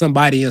bit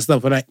somebody and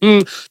stuff. But like,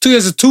 2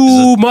 years is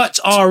too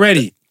much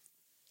already.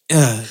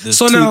 Yeah,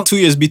 so now 2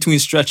 years between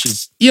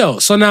stretches. Yo,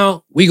 so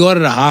now we go to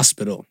the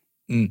hospital.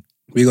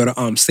 We go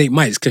to St.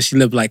 Mike's because she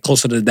lived like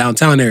closer to the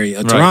downtown area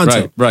of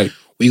Toronto. Right.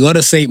 We go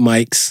to St.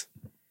 Mike's.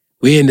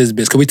 We in this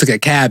bitch because we took a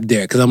cab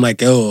there because I'm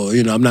like, oh,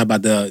 I'm not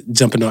about to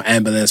jump in no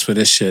ambulance for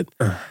this shit.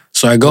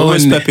 So I go. Where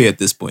was Pepe at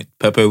this point?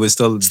 Pepe was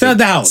still at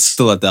the house.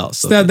 Still at the house.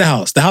 Still at the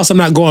house. The house I'm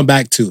not going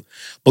back to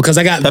because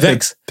I got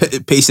vexed.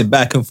 Pacing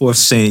back and forth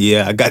saying,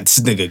 yeah, I got this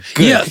nigga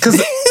good. Yeah,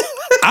 because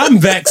I'm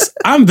vexed.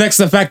 I'm vexed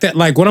the fact that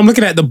like when I'm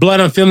looking at the blood,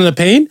 I'm feeling the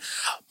pain.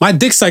 My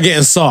dick start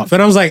getting soft.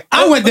 And I was like,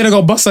 I went there to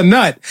go bust a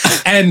nut.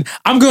 And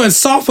I'm going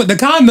soft with the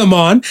condom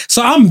on.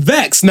 So I'm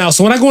vexed now.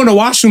 So when I go in the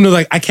washroom, they're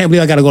like, I can't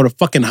believe I got to go to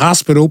fucking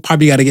hospital.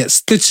 Probably got to get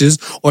stitches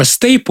or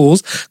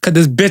staples because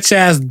this bitch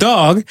ass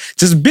dog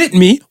just bit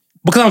me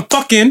because I'm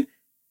fucking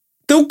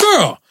the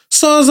girl.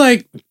 So I was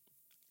like,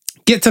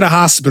 get to the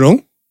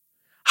hospital,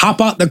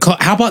 hop out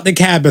the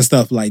cab and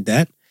stuff like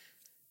that.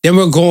 Then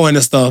we're going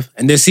and stuff.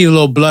 And they see the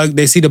little blood.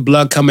 They see the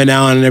blood coming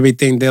out and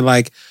everything. They're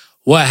like,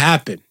 what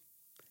happened?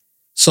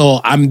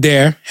 So I'm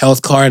there,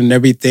 health card and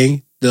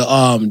everything.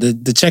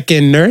 The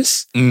check-in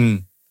nurse,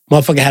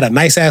 motherfucker had a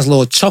nice ass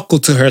little chuckle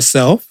to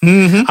herself.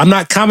 I'm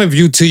not common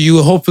view to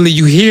you. Hopefully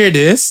you hear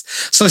this.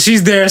 So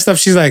she's there and stuff.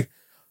 She's like,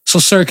 so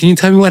sir, can you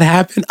tell me what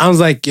happened? I was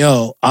like,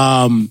 yo,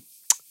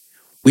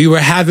 we were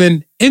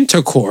having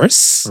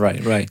intercourse.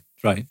 Right.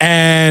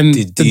 And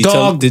the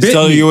dog did you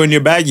tell her you were in your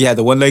bag? You had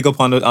the one leg up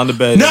on the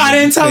bed. No, I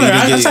didn't tell her.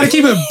 I was trying to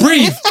keep it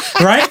brief,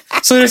 right?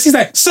 So then she's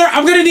like, sir,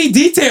 I'm going to need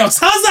details.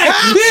 I was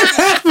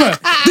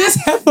like, this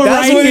heifer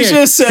right here. That's what he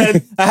just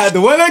said. I had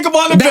the one leg up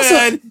on the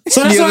bed.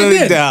 So that's what I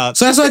did.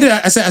 So that's what I did.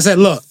 I said,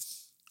 look,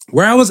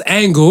 where I was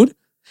angled,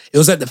 it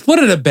was at the foot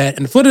of the bed,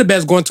 and the foot of the bed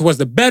is going towards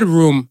the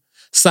bedroom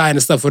side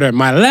and stuff whatever.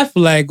 My left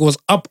leg was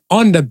up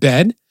on the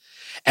bed,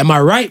 and my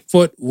right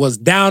foot was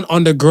down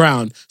on the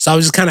ground. So I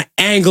was just kind of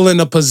angling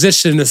the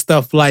position and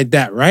stuff like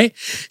that, right?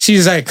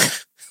 She's like,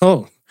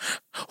 oh,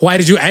 why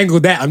did you angle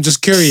that? I'm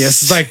just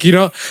curious. It's like,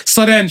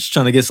 so then... Just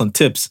trying to get some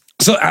tips.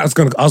 So I was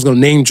gonna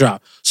name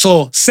drop.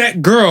 So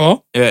set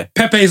girl,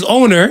 Pepe's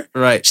owner,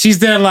 right? She's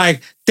there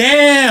like,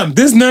 damn,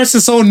 this nurse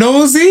is so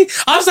nosy.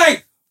 I was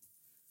like,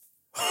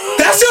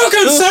 that's your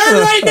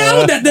concern right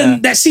now?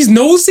 That she's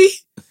nosy?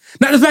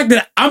 Not the fact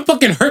that I'm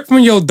fucking hurt from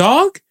your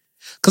dog?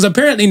 Because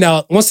apparently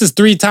now, once it's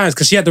 3 times,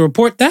 because she had to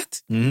report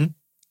that, once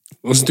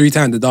it's 3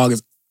 times, the dog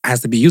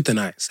has to be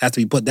euthanized, has to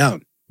be put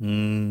down.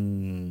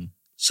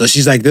 So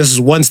she's like, this is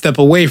 1 step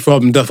away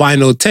from the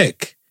final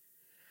tick.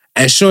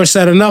 And sure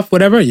said enough,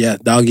 whatever. Yeah,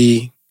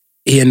 doggy,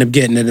 he ended up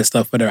getting it and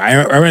stuff, whatever.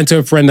 I ran into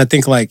a friend, I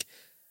think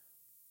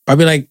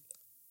probably like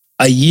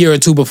a year or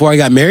 2 before I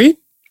got married.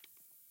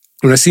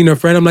 When I seen her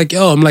friend, I'm like,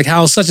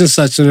 how's such and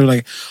such? And they're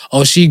like,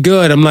 oh, she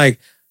good. I'm like,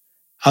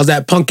 how's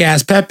that punk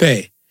ass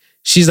Pepe?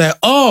 She's like,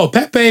 oh,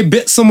 Pepe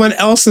bit someone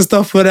else and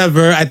stuff,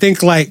 whatever. I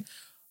think like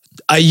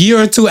a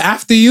year or 2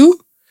 after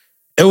you,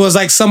 it was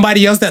like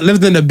somebody else that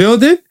lived in the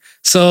building.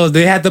 So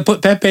they had to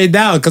put Pepe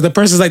down because the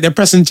person's like, they're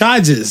pressing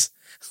charges.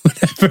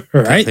 Whatever,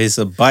 right? Pepe's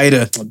a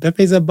biter.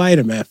 Pepe's a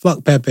biter, man.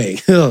 Fuck Pepe.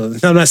 I'm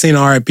not saying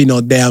RIP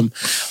no damn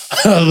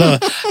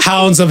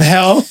hounds of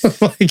hell.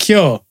 Like,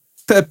 yo.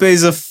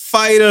 Pepe's a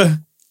fighter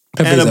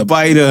and a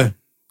biter.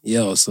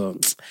 Yo, so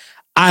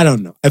I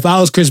don't know. If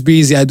I was Chris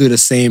Breezy, I'd do the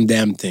same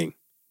damn thing.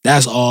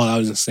 That's all I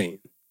was just saying.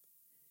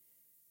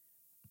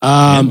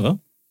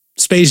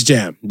 Space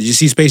Jam. Did you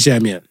see Space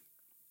Jam yet?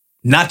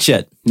 Not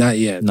yet. Not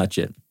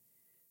yet.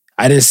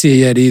 I didn't see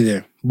it yet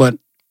either. But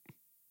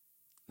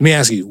let me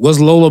ask you,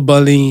 was Lola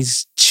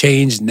Bunny's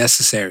change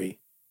necessary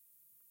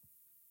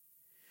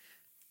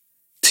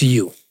to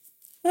you?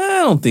 I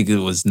don't think it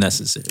was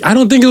necessary. I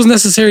don't think it was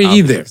necessary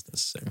either.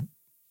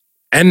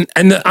 And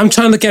I'm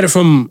trying to look at it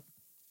from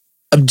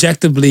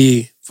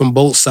objectively from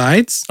both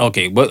sides.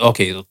 Okay. What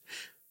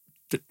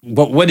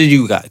did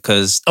you got?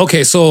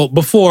 Okay, so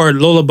before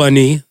Lola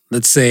Bunny,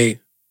 let's say,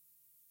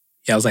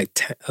 I was like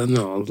 10,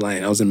 no, I was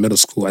lying. I was in middle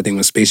school, I think,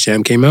 when Space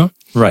Jam came out.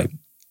 Right.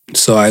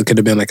 So I could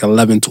have been like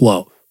 11,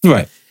 12.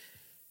 Right.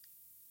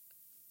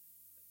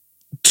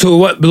 To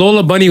what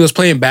Lola Bunny was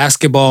playing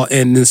basketball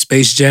in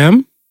Space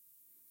Jam,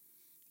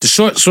 the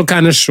shorts were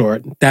kind of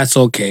short. That's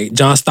okay.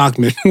 John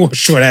Stockman wore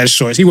short ass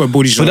shorts. He wore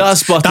booty shorts. But I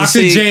was about Dr. to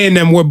say, J and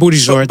them wore booty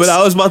shorts. But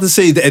I was about to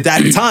say that at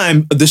that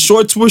time, the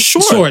shorts were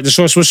short. The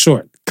shorts were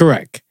short.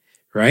 Correct.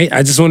 Right?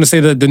 I just want to say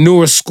that the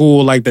newer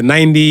school, like the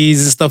 90s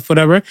and stuff,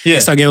 whatever,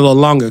 it started getting a little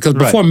longer. Because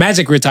before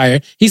Magic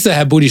retired, he still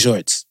had booty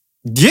shorts.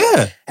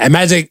 Yeah. And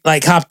Magic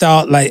like hopped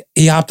out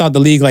the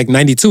league like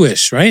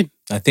 92-ish, right?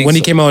 I think when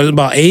he came out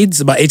about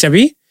AIDS, about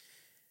HIV.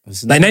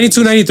 Like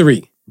 92,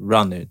 93.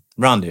 Round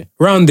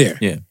there.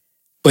 Yeah.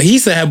 But he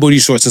still had booty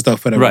shorts and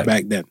stuff whatever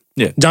back then.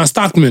 Yeah. John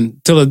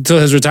Stockton till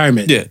his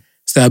retirement. Yeah.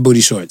 Still had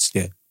booty shorts.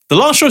 Yeah. The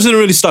long shorts didn't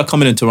really start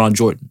coming into around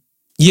Jordan.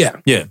 Yeah.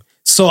 Yeah.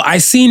 So I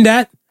seen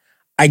that.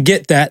 I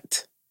get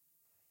that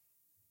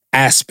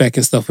aspect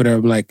and stuff whatever.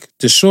 I'm like,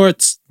 the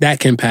shorts, that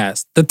can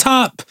pass. The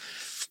top,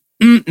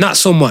 not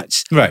so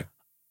much. Right.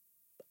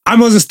 I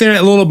wasn't staring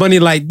at Lola Bunny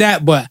like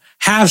that, but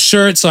half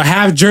shirts or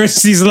half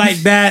jerseys like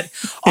that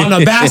on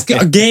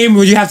a game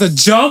where you have to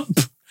jump.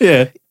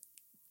 Yeah.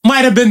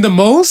 Might have been the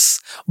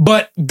most,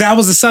 but that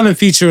was the selling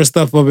feature and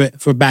stuff of it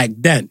for back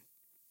then.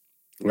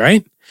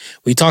 Right?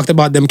 We talked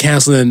about them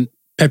canceling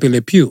Pepe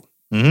Le Pew.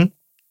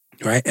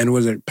 Mm-hmm. Right? And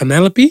was it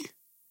Penelope?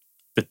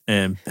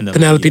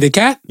 Penelope the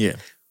cat? Yeah.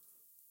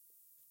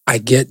 I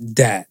get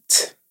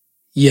that.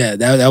 Yeah,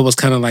 that was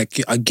kind of like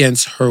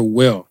against her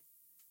will.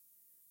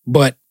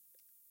 But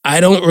I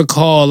don't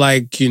recall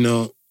like,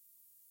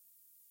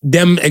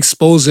 them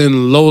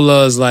exposing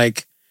Lola's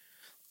like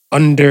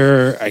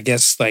under, I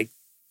guess, like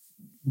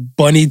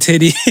bunny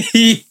titty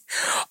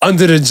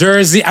under the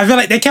jersey. I feel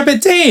like they kept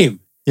it tame.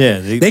 Yeah.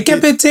 They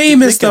kept it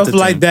tame and stuff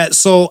like that.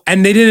 So,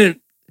 and they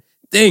didn't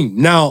think.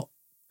 Now,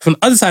 from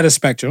the other side of the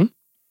spectrum,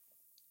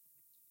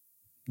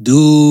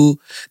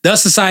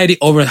 does society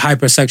over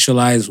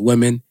hypersexualize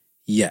women?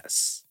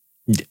 Yes.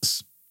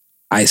 Yes.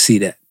 I see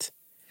that.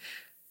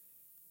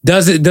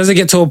 Does it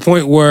get to a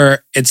point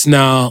where it's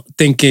now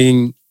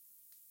thinking,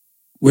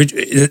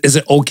 is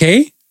it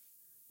okay?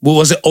 Well,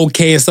 was it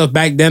okay and stuff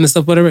back then and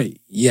stuff, whatever?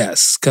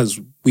 Yes, because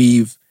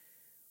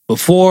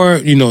before,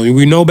 we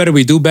know better,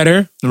 we do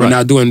better. We're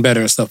now doing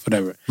better and stuff,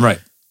 whatever. Right.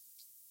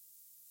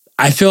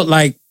 I felt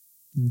like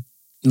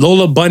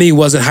Lola Bunny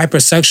wasn't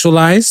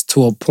hypersexualized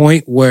to a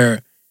point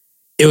where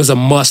it was a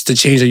must to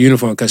change her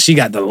uniform because she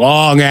got the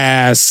long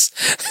ass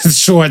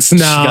shorts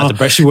now.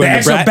 She got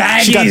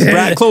the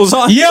brat clothes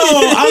on. Yo,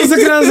 I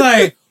was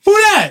like, who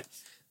that?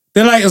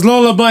 They're like, it's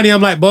Lola Bunny.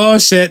 I'm like,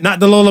 bullshit, not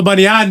the Lola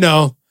Bunny I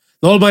know.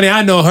 Lola Bunny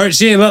I know,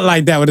 she ain't look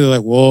like that. But they're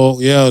like, well,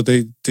 yeah,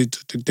 they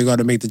got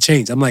to make the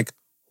change. I'm like,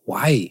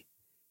 why?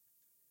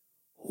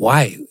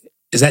 Why?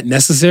 Is that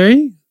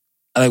necessary?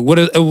 Like,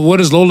 what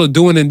is Lola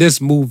doing in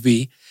this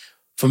movie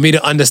for me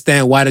to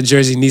understand why the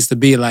jersey needs to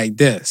be like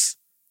this?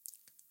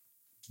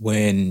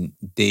 When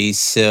they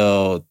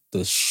sell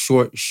the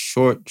short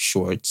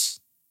shorts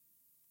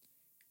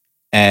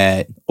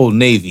at Old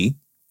Navy.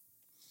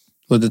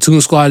 With the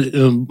Toon Squad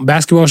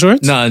basketball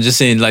shorts? No, I'm just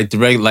saying like the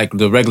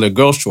regular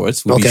girl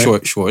shorts would be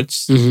short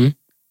shorts. Mm-hmm.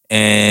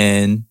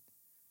 And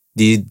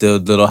the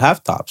little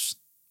half tops.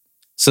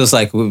 So it's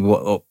like,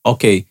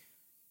 okay.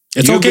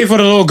 It's okay for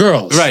the little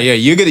girls. Right, yeah.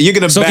 You're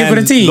gonna ban okay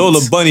for the teens. Lola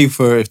Bunny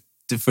for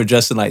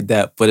dressing like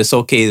that, but it's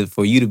okay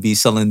for you to be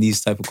selling these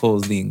type of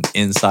clothing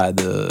inside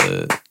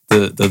the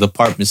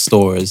department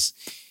stores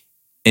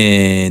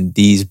and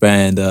these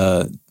brand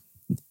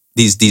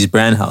these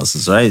brand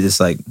houses, right? It's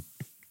like,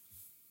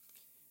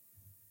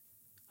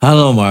 I don't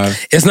know,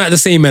 Marv. It's not the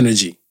same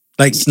energy.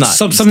 Like it's not.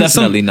 It's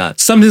definitely not.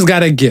 Something's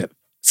gotta give.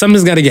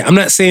 Something's gotta give. I'm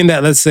not saying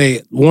that, let's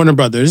say, Warner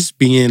Brothers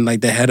being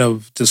like the head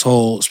of this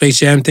whole Space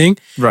Jam thing.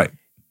 Right.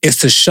 Is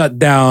to shut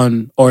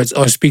down or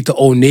speak to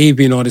Old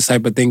Navy and all this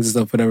type of things and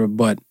stuff, whatever.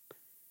 But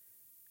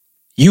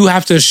you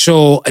have to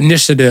show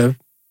initiative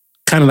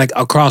kind of like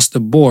across the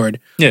board.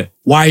 Yeah.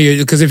 Why?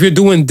 Because if you're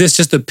doing this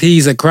just to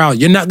please a crowd,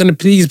 you're not going to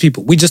please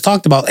people. We just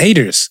talked about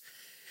haters.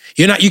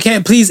 You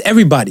can't please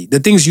everybody. The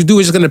things you do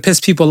is just going to piss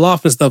people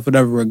off and stuff,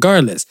 whatever,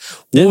 regardless.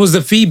 Yeah. What was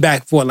the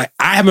feedback for? Like,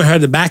 I haven't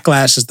heard the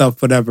backlash and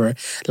stuff, whatever,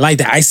 like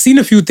that. I seen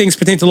a few things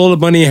pertaining to Lola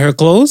Bunny and her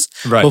clothes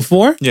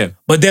before. Yeah.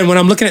 But then when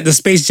I'm looking at the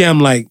Space Jam,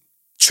 like,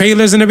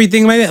 trailers and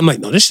everything like that, I'm like,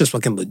 no, this shit's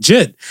fucking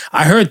legit.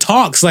 I heard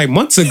talks like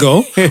months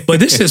ago,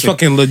 but this shit's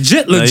fucking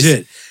legit.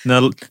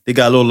 Now they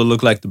got Lola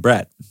look like the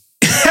brat.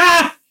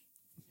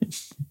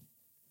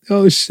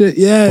 Oh shit,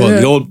 yeah.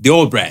 Well, the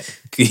old brat.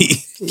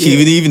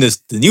 Even the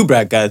new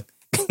brat got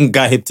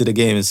hip to the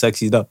game and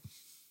sexied up.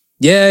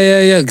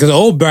 Yeah. Because the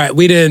old brat,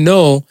 we didn't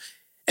know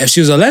if she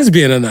was a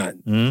lesbian or not,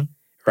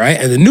 right?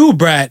 And the new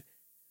brat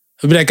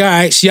would be like, all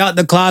right, she out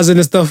the closet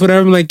and stuff,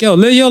 whatever. I'm like, yo,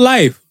 live your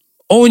life,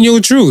 own your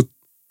truth.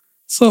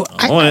 So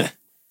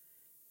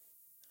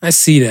I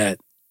see that.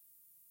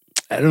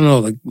 I don't know,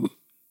 like,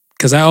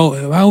 because I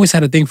always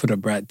had a thing for the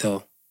brat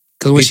though.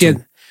 Because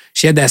when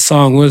she had that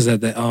song, what was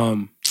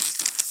that?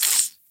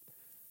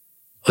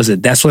 Was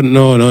it That's What?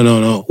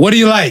 No. What Do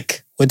You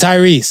Like with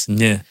Tyrese?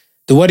 Yeah.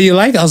 The What Do You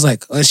Like? I was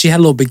like, she had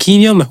a little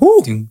bikini. I'm like,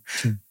 ooh.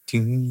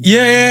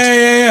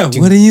 Yeah.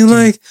 What do you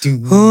like?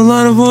 Whole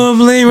lot of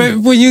foreplay right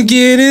before you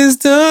get it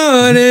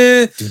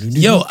started.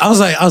 Yo, I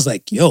was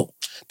like, yo.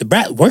 The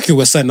brat working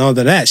with something, all of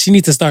that. She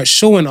needs to start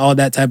showing all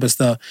that type of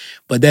stuff.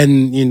 But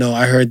then,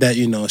 I heard that,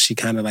 she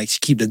kind of like, she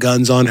keep the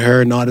guns on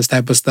her and all this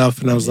type of stuff.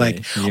 And I was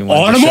like,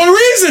 all the more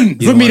reason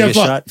for me to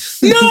fuck.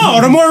 No,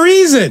 the more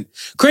reason.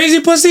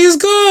 Crazy pussy is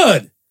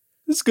good.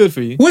 It's good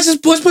for you. Which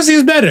pussy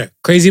is better?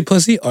 Crazy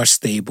pussy or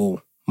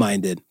stable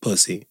minded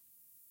pussy?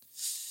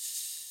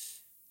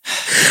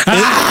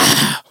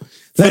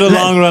 For the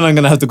long run, I'm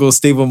gonna have to go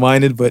stable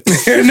minded, but no,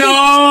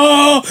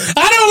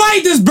 I don't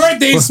like this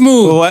birthday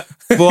smooth.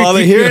 But while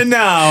we're here and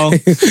now.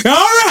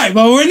 All right,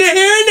 but we're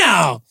here and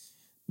now.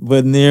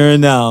 But near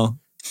and now,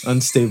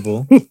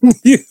 unstable.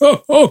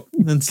 Yo.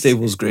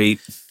 Unstable's great.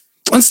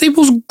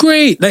 Unstable's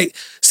great. Like,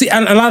 see,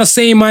 a lot of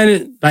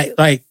sane-minded,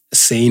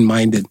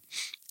 sane-minded,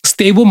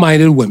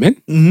 stable-minded women.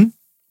 Mm-hmm.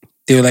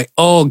 They were like,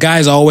 oh,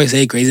 guys always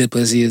say crazy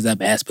pussy is the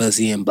best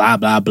pussy and blah,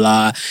 blah,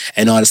 blah,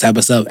 and all this type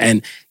of stuff.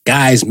 And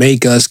guys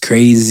make us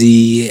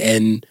crazy.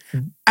 And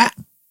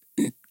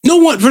no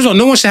one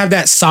should have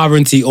that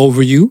sovereignty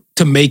over you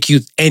to make you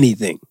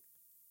anything.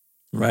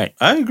 Right.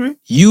 I agree.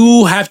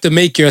 You have to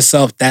make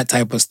yourself that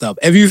type of stuff.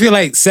 If you feel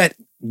like set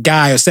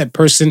guy or set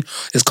person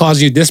is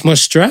causing you this much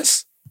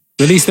stress,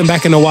 release them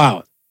back in the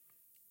wild.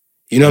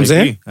 You know what I'm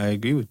saying? I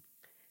agree with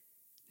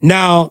you.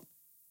 Now,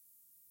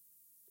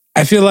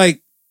 I feel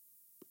like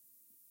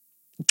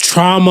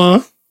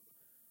trauma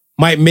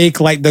might make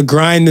like the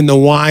grind and the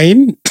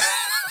wine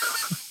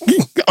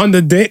on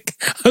the dick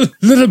a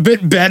little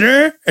bit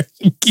better.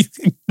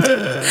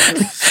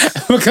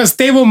 Because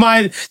stable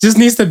mind just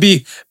needs to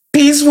be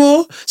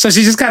peaceful. So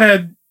she just kind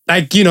of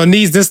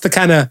needs this to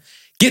kind of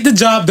get the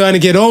job done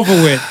and get over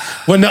with.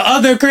 When the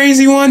other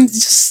crazy one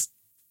just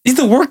needs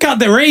to work out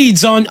the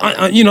rage on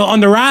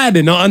the ride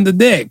and on the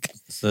dick.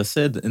 So I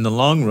said, in the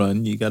long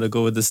run, you got to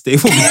go with the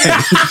stable minded.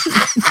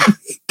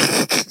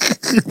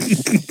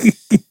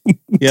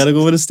 You got to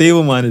go with the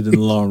stable minded in the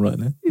long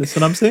run. That's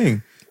what I'm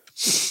saying.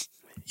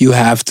 You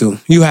have to.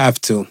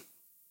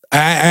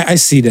 I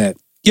see that.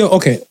 Yo,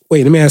 okay,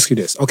 wait, let me ask you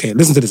this. Okay,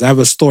 listen to this. I have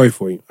a story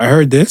for you. I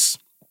heard this.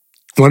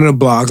 One of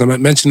the blogs. I'm not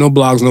mentioning no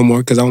blogs no more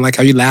because I don't like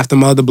how you laughed at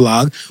my other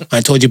blog.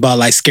 I told you about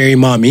like Scary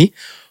Mommy.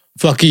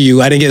 Fuck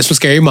you. I didn't get this from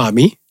Scary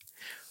Mommy.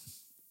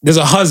 There's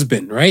a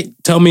husband, right?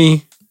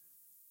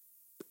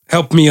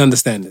 Help me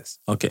understand this.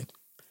 Okay.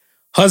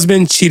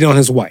 Husband cheated on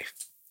his wife.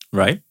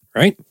 Right.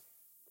 Right?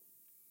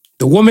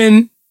 The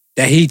woman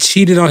that he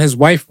cheated on his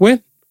wife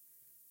with,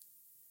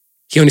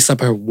 he only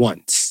slept with her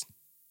once.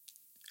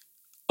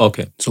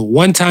 Okay. So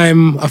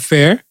one-time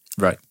affair.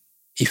 Right.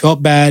 He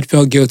felt bad,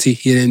 felt guilty.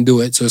 He didn't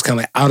do it. So it's kind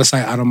of like out of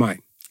sight, out of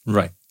mind.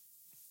 Right.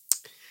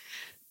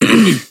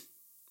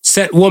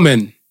 Said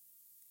woman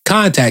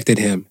contacted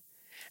him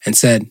and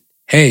said,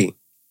 hey,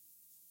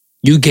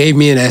 you gave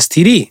me an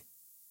STD.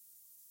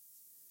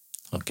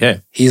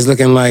 Okay. He's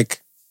looking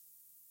like,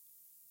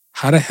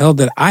 how the hell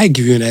did I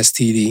give you an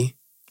STD?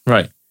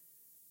 Right.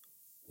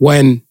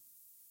 When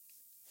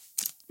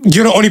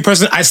you're the only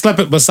person I slept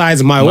with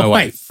besides my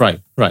wife. Right.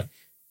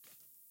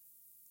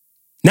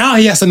 Now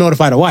he has to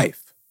notify the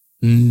wife.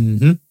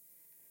 Mm-hmm.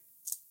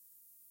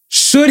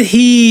 Should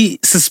he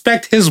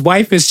suspect his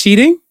wife is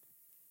cheating?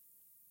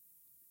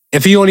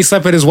 If he only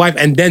slept with his wife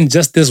and then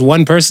just this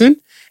one person,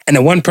 and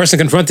the one person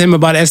confronted him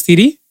about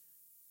STD?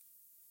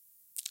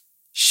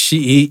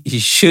 He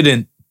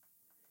shouldn't.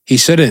 He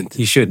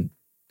shouldn't.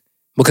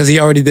 Because he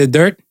already did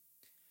dirt?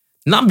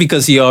 Not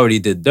because he already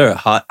did dirt.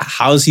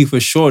 How is he for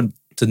sure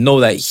to know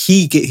that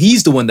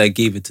he's the one that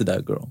gave it to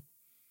that girl?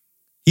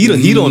 He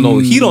don't know.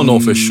 He don't know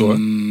for sure.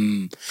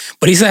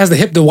 But he still has to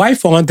hit the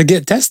wife on to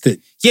get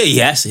tested. Yeah, he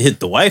has to hit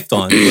the wife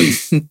on.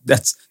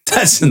 But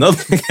that's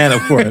another can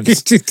of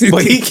worms.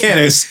 But he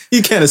can't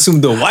assume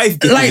the wife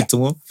gave it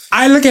to him.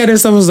 I look at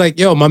this and I was like,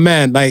 yo, my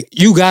man, like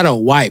you got a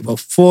wife, a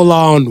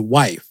full-on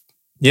wife.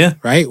 Yeah.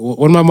 Right?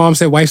 What did my mom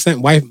say?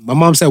 My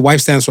mom said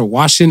wife stands for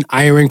washing,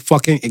 ironing,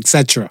 fucking,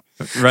 etc.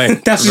 Right.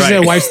 That's what she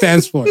said wife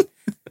stands for.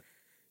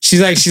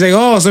 She's like,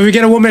 oh, so if we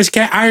get a woman she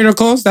can't iron her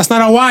clothes, that's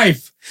not a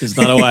wife. It's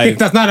not a wife.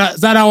 It's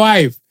not a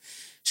wife.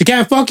 She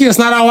can't fuck you, it's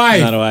not a wife.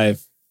 Not a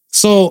wife.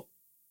 So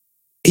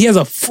he has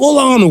a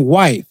full-on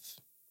wife,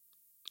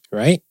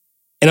 right?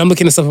 And I'm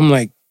looking at stuff, I'm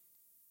like,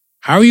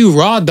 how are you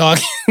raw dog?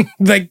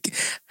 Like,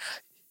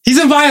 he's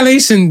in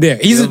violation there.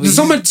 There's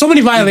so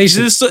many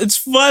violations.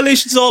 It's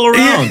violations all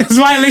around. Yeah, it's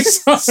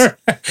violations all around.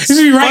 He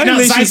should be writing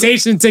out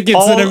citation tickets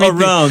all and everything.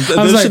 Around.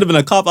 There should have been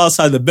a cop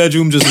outside the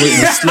bedroom just waiting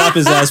to slap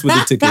his ass with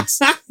the tickets.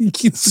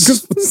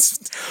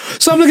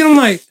 So I'm looking at him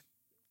like,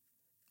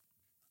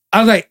 I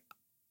was like,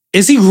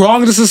 is he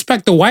wrong to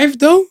suspect the wife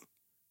though?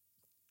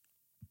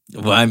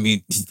 Well, I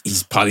mean,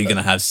 he's probably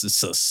gonna have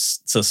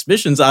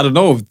suspicions. I don't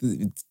know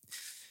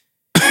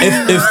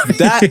if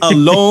that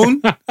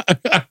alone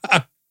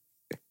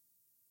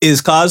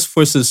is cause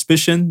for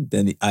suspicion,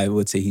 then I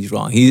would say he's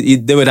wrong.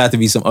 There would have to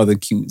be some other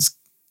cues,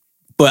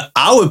 but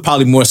I would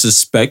probably more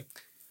suspect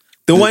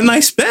the one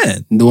night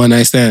stand. The one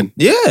night stand.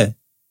 Yeah,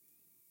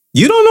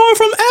 you don't know her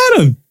from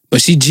Adam,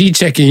 but she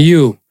G-checking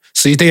you.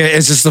 So you think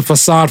it's just a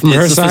facade from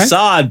her side? It's a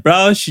facade,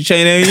 bro. She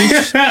chaining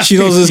you. She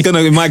knows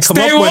it might come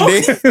up one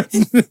day.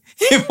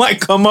 It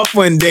might come up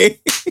one day.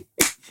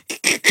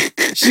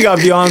 She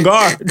gotta be on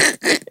guard.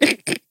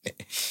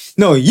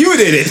 No, you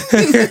did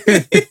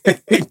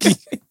it.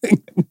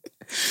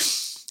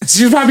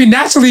 She was probably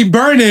naturally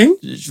burning.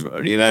 You know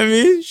what I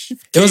mean?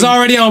 It was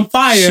already on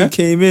fire. She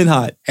came in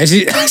hot. And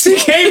she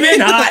came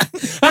in hot.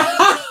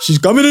 She's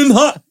coming in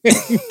hot.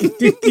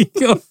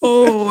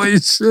 Oh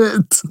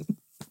shit.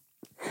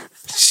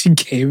 She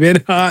came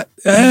in hot.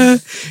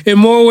 In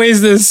more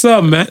ways than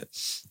some, man.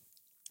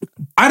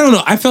 I don't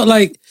know. I felt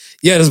like,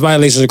 yeah, there's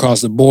violations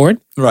across the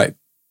board. Right.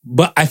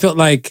 But I felt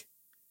like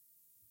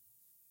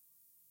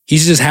he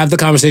should just have the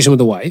conversation with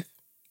the wife.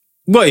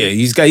 Well, yeah,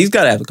 he's got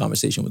to have a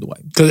conversation with the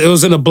wife. Because it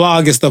was in a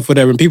blog and stuff,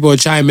 whatever, and people were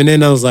chiming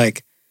in. I was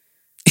like,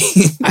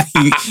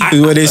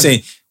 what they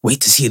saying?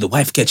 Wait to see the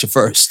wife catch you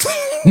first.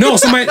 No,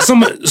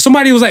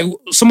 somebody was like,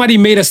 somebody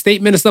made a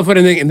statement and stuff,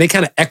 and they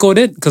kind of echoed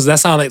it because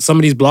that's how like some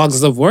of these blogs and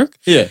stuff work.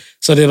 Yeah.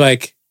 So they're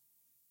like,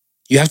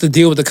 you have to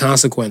deal with the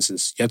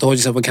consequences. You have to hold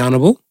yourself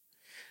accountable.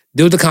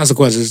 Deal with the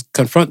consequences.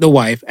 Confront the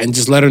wife and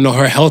just let her know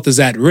her health is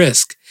at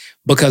risk.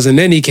 Because in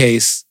any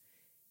case,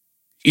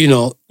 you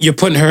know, you're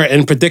putting her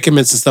in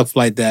predicaments and stuff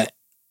like that,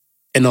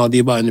 and all the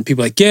above. And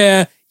people are like,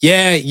 yeah.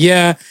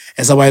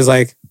 And somebody's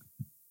like,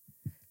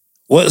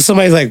 what?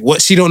 Somebody's like,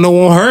 what? She don't know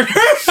won't hurt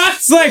her.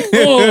 It's like,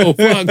 oh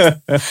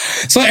fuck.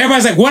 So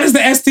everybody's like, what is the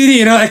STD?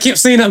 You know, I keep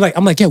saying that.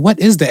 I'm like, yeah, what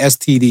is the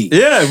STD?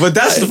 Yeah, but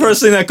that's the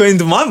first thing that came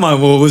into my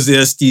mind. What was the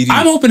STD?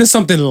 I'm hoping it's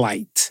something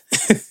light.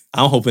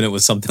 I'm hoping it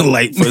was something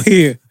light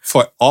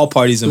for all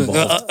parties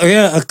involved.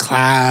 Yeah, a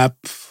clap.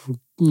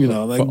 You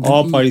know, like for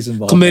all parties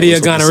involved.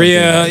 Chlamydia,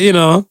 gonorrhea. You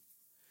know,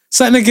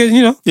 something that can,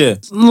 you know,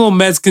 little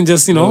meds can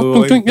just, you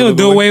know,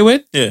 do away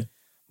with. Yeah.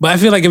 But I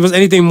feel like if it was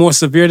anything more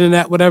severe than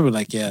that, whatever,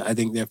 like, yeah, I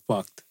think they're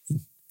fucked.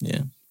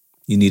 Yeah.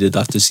 You need a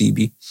Dr.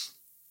 CB.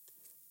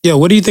 Yeah,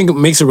 what do you think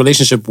makes a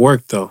relationship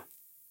work, though?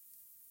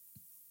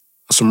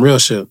 Some real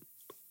shit.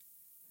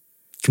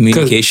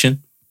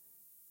 Communication.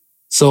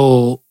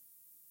 So,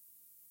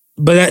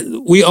 but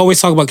we always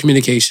talk about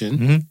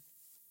communication,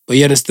 but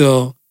yet it's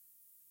still,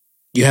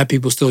 you have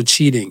people still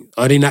cheating.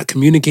 Are they not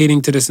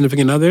communicating to their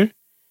significant other?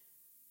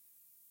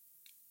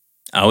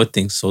 I would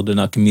think so. They're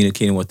not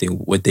communicating what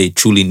they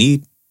truly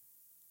need.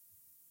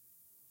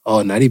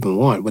 Oh, not even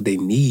want, what they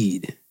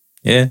need.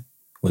 Yeah,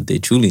 what they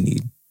truly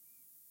need.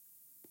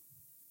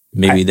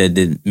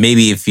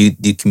 Maybe if you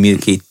did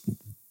communicate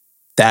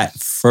that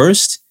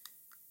first,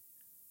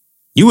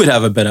 you would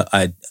have a better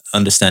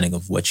understanding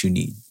of what you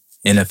need.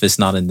 And if it's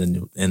not in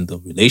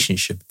the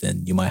relationship,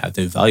 then you might have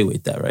to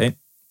evaluate that, right?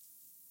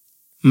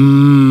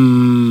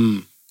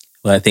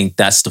 But I think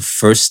that's the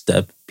first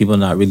step. People are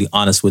not really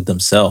honest with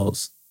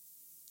themselves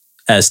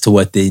as to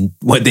what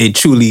they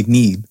truly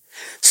need.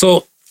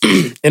 So,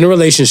 in a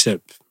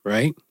relationship,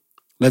 right?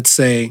 Let's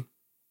say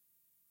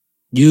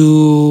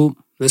you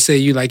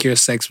like your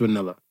sex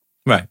vanilla.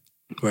 Right.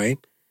 Right?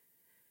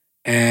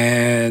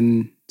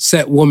 And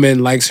said woman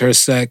likes her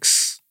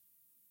sex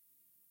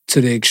to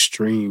the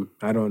extreme.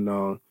 I don't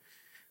know.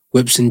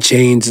 Whips and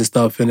chains and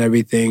stuff and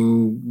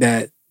everything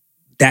that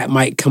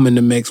might come in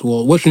the mix.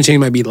 Well, whips and chains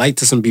might be light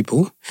to some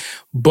people.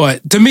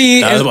 But to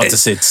me, I was about to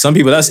say, to some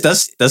people, that's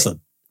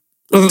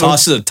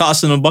a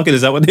toss in a bucket.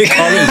 Is that what they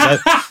call it?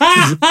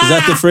 Is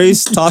that the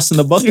phrase? Toss in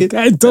the bucket?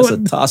 That's a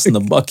toss in the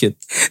bucket.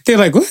 They're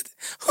like, what?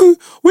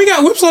 We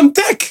got whips on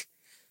deck.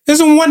 There's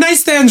a one night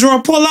stand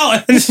drawer. Pull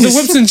out, and the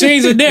whips and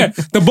chains are there.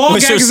 The ball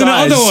gag is in the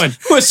other one.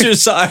 What's your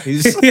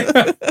size?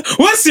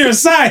 What's your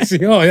size?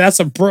 Oh, that's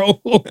a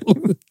pro.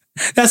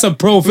 That's a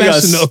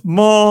professional.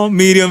 Small,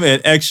 medium,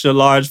 and extra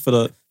large for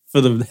the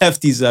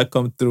hefties that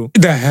come through.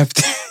 The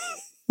hefty.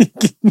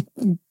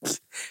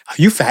 Are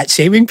you fat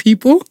shaming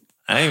people?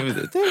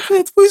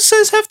 Who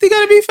says hefty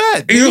gotta be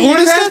fat? What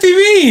does hefty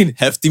mean?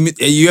 Hefty.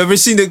 You ever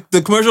seen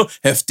the commercial?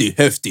 Hefty.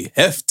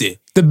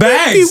 The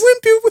bags.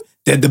 Wimpy.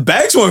 The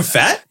bags weren't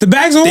fat. The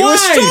bags were wide.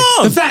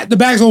 Were strong. The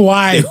bags were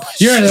wide.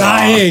 You're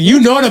lying. You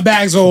know the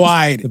bags were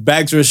wide. The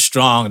bags were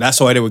strong. That's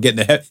why they were getting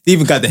the hefty. They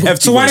even got the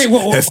hefty. So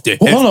hefty.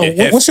 Hold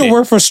on. What's your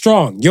word for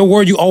strong? Your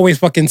word you always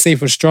fucking say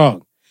for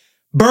strong.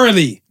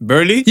 Burly.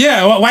 Burly?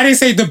 Yeah. Why they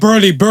say the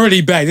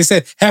burly bag? They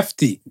said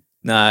hefty.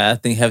 Nah, I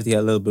think hefty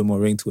had a little bit more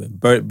ring to it.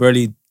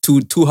 Burly,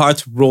 too hard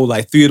to roll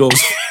like 3 or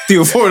 4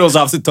 of those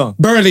off the tongue.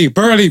 Burly.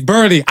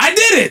 I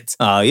did it.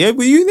 Oh, yeah,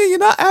 but you're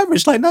not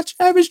average, like not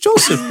your average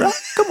Joseph, bro.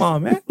 Come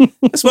on, man.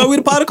 That's why we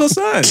the prodigal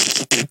son.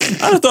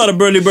 I'd have thought of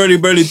burly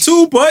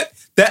too, but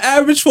the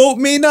average folk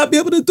may not be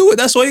able to do it.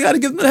 That's why you got to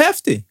give them the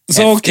hefty.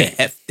 So, okay.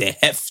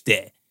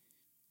 Hefty.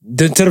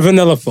 To the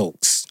vanilla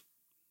folks,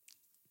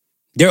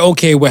 they're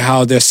okay with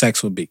how their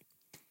sex will be.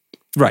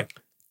 Right.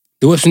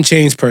 The whips and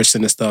chains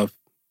person and stuff,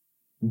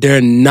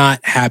 they're not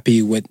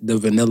happy with the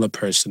vanilla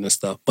person and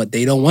stuff, but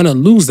they don't want to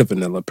lose the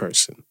vanilla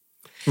person.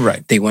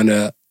 Right. They want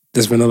to,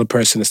 this vanilla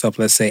person and stuff,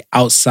 let's say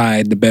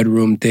outside the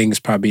bedroom thing is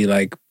probably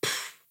like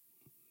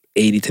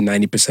 80 to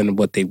 90% of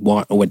what they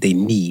want or what they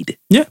need.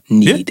 Yeah.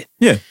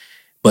 Yeah.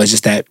 But it's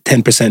just that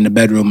 10% in the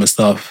bedroom and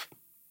stuff,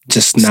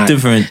 just not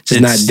different.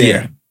 Just not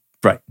there. Yeah.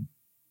 Right.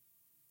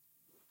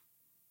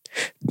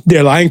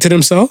 They're lying to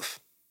themselves?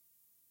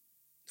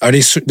 Are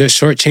they're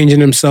shortchanging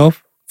themselves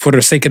for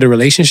the sake of the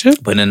relationship?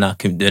 But they're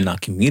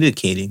not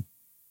communicating.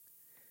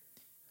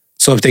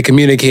 So if they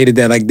communicated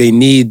that like they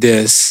need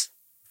this,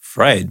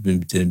 right?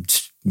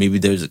 Maybe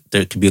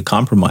there could be a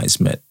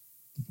compromise met.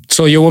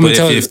 So your woman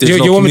tells you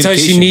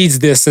she needs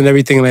this and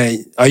everything. Like,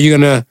 are you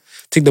gonna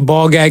take the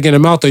ball gag in her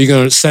mouth, or you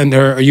gonna send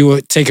her, or you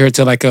would take her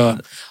to like a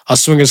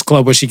swingers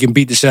club where she can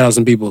beat the shit out of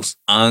some people?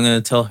 I'm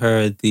gonna tell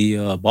her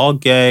the ball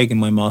gag in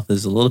my mouth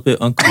is a little bit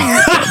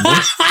uncomfortable.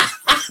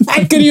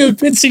 I couldn't even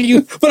picture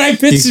you, but I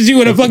pictured you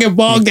with a fucking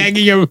ball gag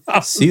in your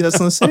mouth. See, that's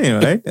what I'm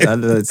saying, right?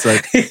 It's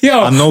like,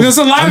 yo, the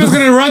saliva's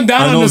gonna run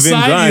down on the Vin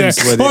side.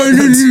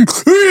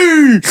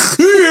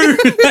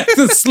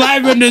 The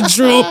saliva and the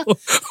drool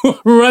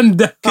run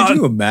down. Could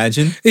you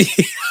imagine?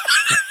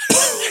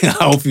 I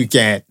hope you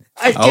can't.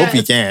 I hope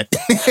you can't.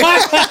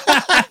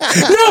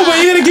 No, but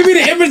you're gonna give me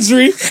the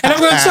imagery, and I'm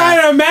gonna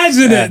try to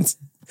imagine it.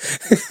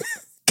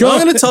 I'm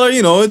gonna tell her,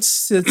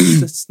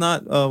 it's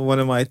not one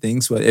of my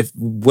things. But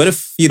what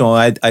if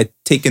I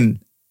take an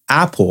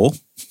apple?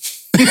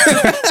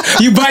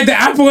 You bite the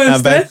apple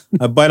instead?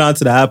 I bite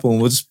onto the apple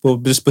and we'll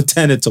just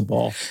pretend it's a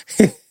ball.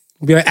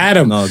 Be like,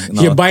 Adam, no.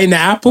 You're biting the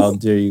apple? How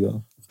dare you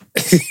go?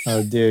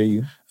 How dare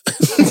you?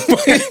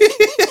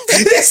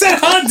 They said,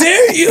 how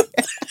dare you?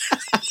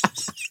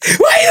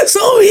 Why are you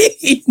so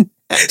mean?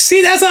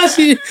 See, that's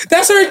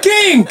her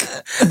kink.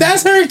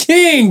 That's her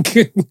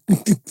kink.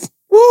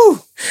 Woo!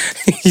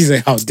 He's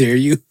like, how dare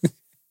you?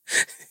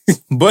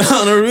 But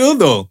on the real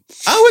though,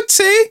 I would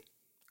say,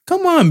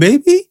 come on,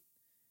 baby.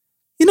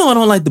 I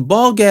don't like the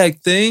ball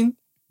gag thing,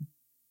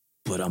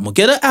 but I'm gonna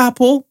get an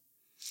apple.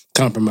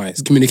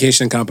 Compromise.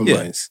 Communication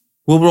compromise. Yeah.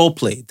 We'll role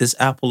play. This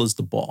apple is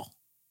the ball.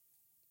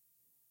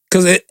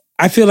 Because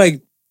I feel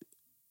like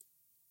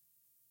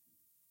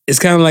it's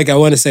kind of like, I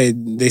want to say,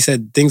 they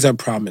said things are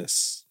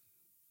promised.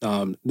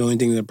 The only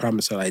things that are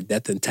promised are like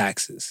death and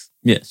taxes.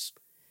 Yes.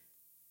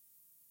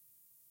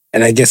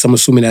 And I guess I'm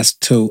assuming that's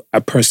to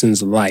a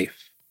person's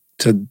life,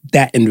 to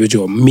that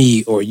individual,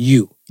 me or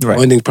you. Right.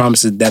 The only thing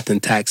promised is death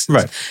and taxes.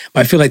 Right. But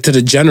I feel like to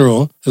the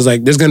general, it's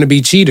like, there's going to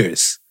be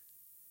cheaters.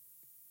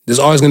 There's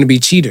always going to be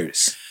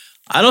cheaters.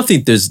 I don't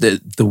think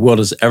the world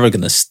is ever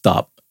going to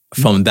stop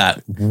from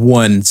that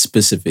one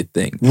specific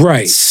thing.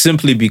 Right.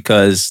 Simply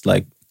because,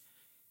 like,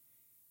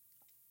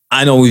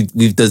 I know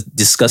we've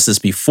discussed this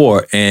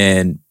before,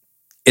 and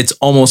it's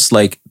almost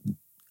like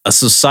a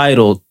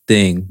societal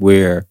thing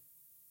where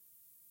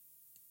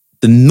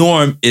the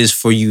norm is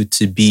for you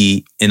to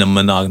be in a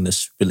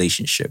monogamous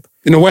relationship.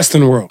 In the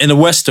Western world. In the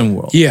Western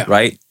world. Yeah.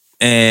 Right?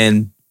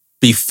 And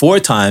before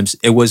times,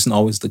 it wasn't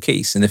always the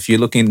case. And if you're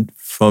looking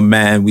for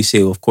man, we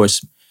say, of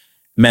course,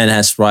 man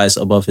has to rise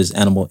above his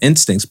animal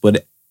instincts.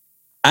 But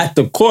at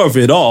the core of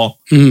it all,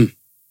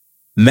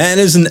 man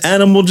is an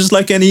animal just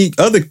like any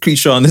other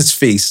creature on this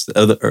face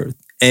of the earth.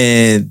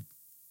 And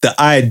the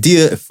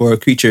idea for a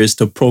creature is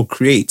to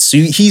procreate. So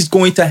he's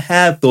going to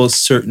have those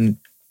certain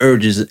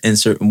urges and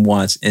certain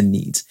wants and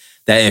needs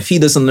that if he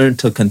doesn't learn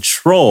to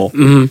control,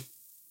 due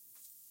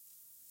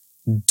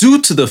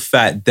to the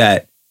fact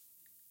that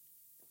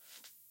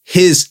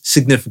his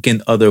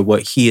significant other,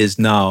 what he is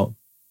now,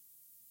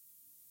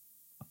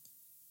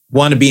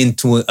 want to be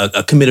into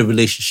a committed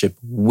relationship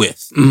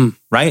with,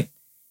 right?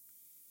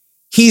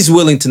 He's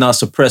willing to now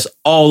suppress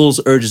all those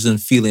urges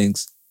and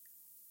feelings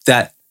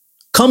that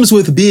comes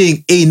with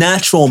being a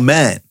natural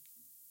man.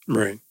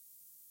 Right.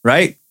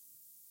 Right?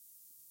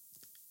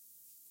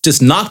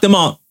 Just knock them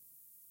out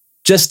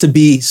just to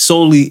be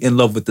solely in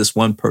love with this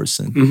one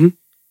person.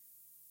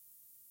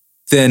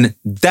 Then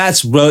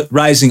that's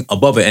rising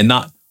above it. And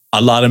not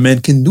a lot of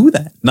men can do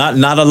that. Not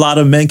a lot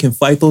of men can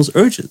fight those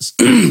urges.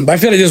 But I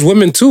feel like there's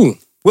women too.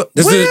 I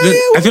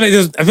feel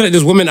like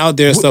there's women out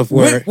there and stuff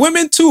where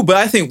women too, but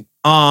I think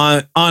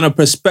on a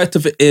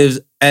perspective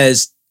is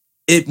as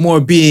it more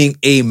being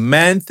a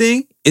man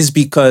thing is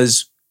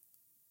because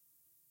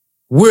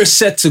we're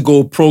set to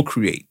go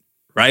procreate,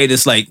 right?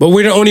 It's like, but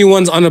we're the only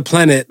ones on the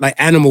planet, like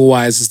animal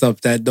wise and stuff,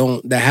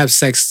 that have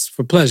sex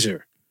for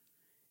pleasure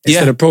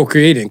instead of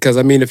procreating. Because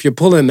I mean, if you're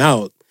pulling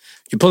out.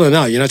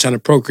 You're not trying to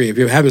procreate. If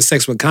you're having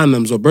sex with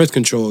condoms or birth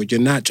control, you're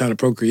not trying to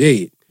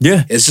procreate.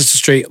 Yeah. It's just a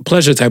straight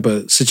pleasure type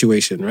of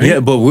situation, right? Yeah,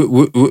 but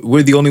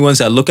we're the only ones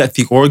that look at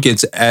the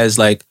organs as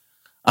like,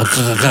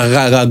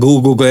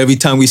 go every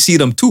time we see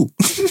them too.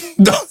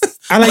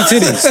 I like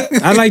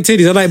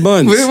titties. I like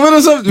buns. This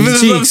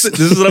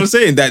is what I'm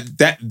saying.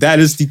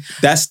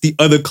 That's the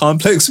other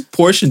complex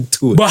portion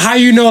to it. But how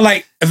you know,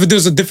 like, if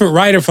there's a different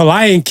writer for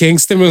Lion King,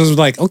 Stimulus was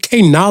like,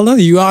 okay, Nala,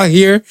 you out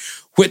here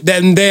with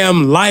them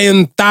damn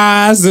lion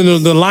thighs and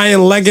the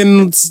lion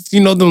leggings,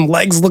 them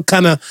legs look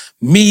kind of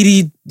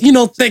meaty,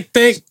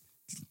 thick.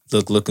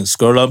 Looking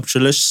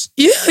scrumptious.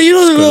 Yeah,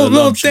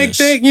 little thick.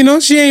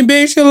 She ain't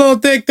big, she a little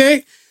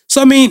thick.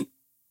 So, I mean,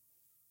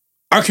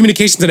 our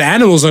communication to the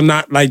animals are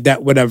not like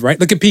that, whatever, right?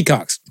 Look at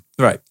peacocks.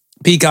 Right.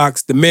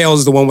 Peacocks, the male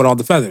is the one with all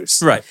the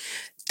feathers. Right.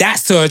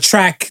 That's to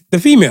attract the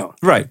female.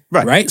 Right.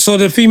 So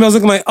the female's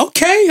looking like,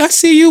 okay, I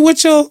see you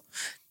with your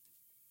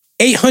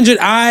 800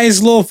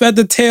 eyes, little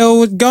feather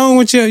tail going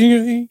with your,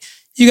 you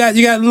got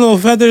a little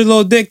feather,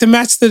 little dick to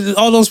match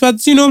all those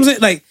feathers. You know what I'm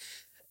saying? Like,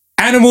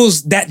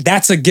 animals,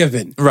 that's a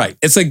given. Right.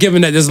 It's a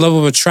given that there's a level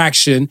of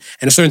attraction and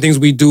there's certain things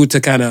we do to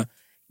kind of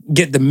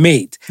get the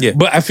mate. Yeah.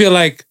 But I feel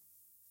like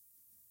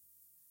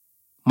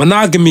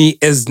monogamy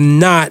is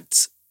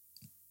not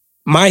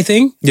my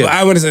thing. Yeah.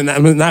 I would say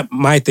not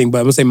my thing, but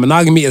I'm gonna say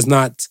monogamy is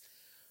not,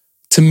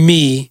 to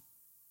me,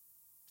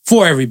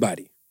 for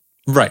everybody.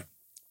 Right.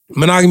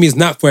 Monogamy is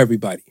not for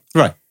everybody.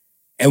 Right.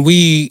 And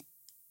we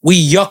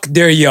yuck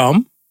their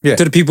yum to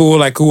the people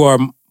who are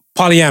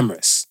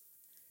polyamorous.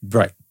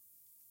 Right.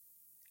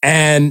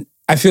 And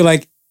I feel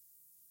like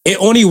it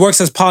only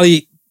works as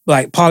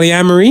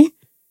polyamory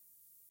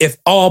if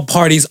all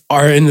parties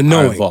are in the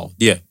knowing. Involved.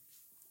 Yeah.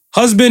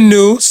 Husband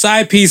knew,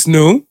 side piece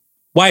knew,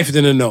 wife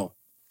didn't know.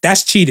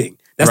 That's cheating.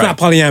 That's not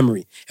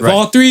polyamory. If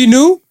all three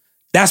knew,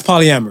 that's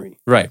polyamory.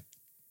 Right.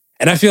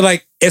 And I feel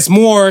like it's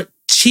more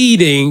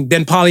cheating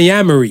than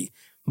polyamory.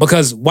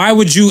 Because why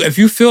would you, if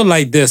you feel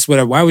like this,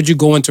 whatever, why would you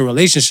go into a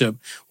relationship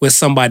with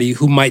somebody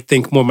who might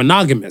think more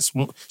monogamous?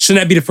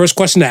 Shouldn't that be the first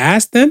question to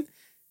ask then?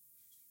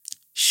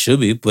 Should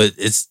be, but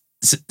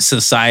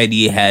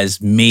society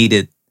has made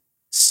it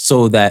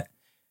so that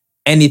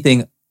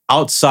anything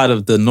outside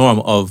of the norm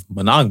of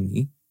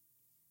monogamy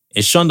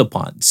is shunned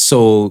upon.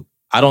 So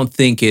I don't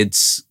think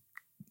it's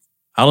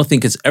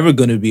ever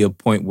going to be a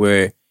point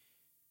where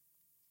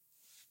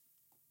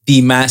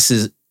the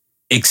masses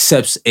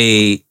accepts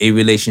a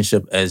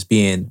relationship as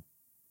being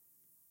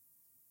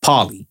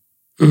poly.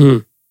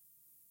 Mm-hmm.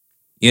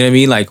 You know what I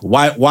mean? Like,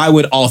 why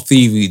would all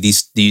three of you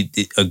these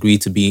agree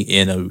to be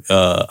in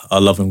a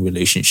loving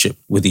relationship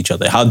with each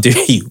other? How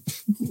dare you?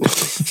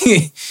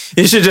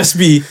 It should just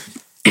be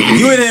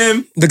you and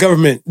him, the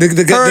government,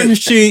 her and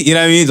she. You know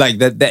what I mean? Like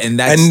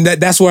that,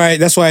 that's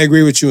why I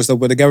agree with you and stuff.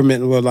 But the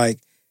government will, like,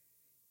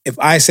 if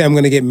I say I'm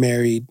going to get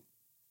married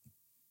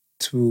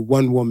to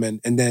one woman,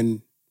 and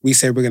then we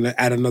say we're going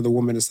to add another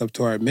woman and stuff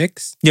to our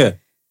mix,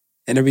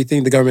 and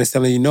everything, the government's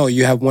telling you, no,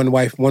 you have one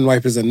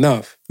wife is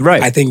enough.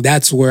 Right. I think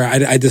that's where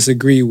I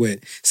disagree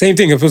with. Same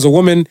thing, if it's a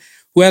woman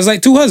who has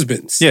like two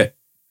husbands. Yeah.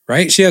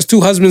 Right? She has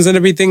two husbands and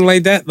everything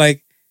like that.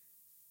 Like,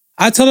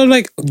 I tell her,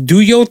 like, do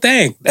your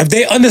thing. If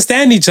they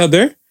understand each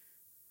other,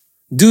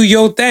 do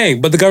your thing.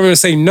 But the government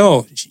say,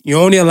 no, you're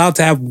only allowed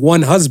to have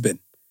one husband.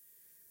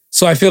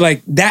 So I feel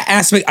like that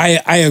aspect,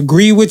 I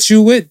agree with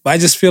you with, but I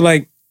just feel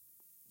like,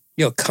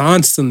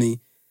 constantly,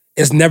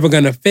 it's never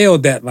going to fail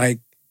that, like,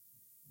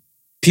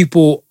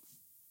 people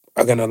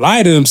are going to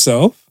lie to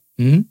themselves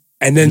and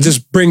then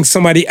just bring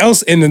somebody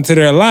else into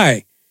their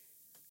lie.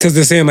 Because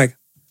they're saying, like,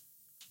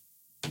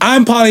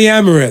 I'm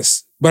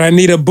polyamorous, but I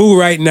need a boo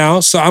right now,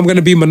 so I'm going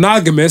to be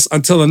monogamous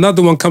until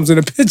another one comes in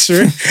the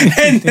picture,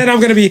 and then I'm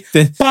going to be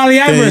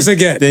polyamorous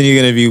again. Then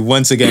you're going to be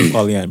once again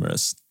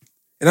polyamorous.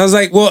 And I was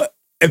like, well,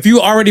 if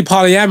you already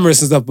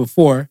polyamorous and stuff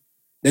before,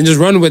 then just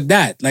run with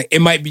that. Like,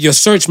 it might be, your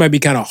search might be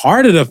kind of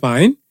harder to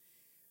find,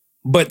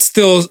 but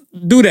still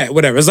do that,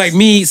 whatever. It's like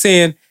me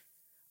saying,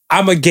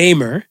 I'm a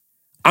gamer.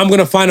 I'm going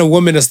to find a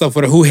woman and stuff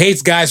with her who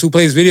hates guys who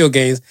plays video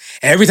games.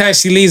 And every time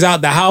she leaves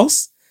out the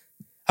house,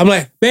 I'm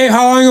like, babe,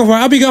 how long are you going for?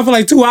 I'll be gone for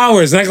like 2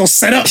 hours. And I go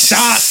set up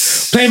shop,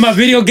 play my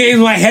video games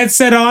with my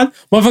headset on.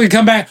 Motherfucker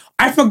come back.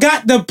 I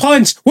forgot the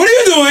punch. What are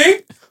you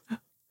doing?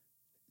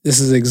 This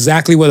is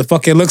exactly what the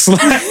fuck it looks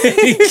like.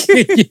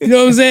 You know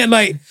what I'm saying?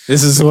 Like,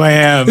 this is who I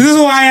am. This is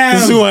who I am.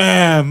 This is who I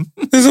am.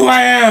 This is who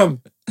I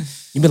am.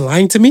 You been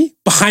lying to me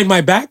behind my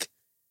back?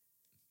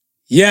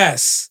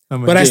 Yes, but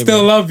gamer. I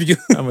still love you.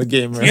 I'm a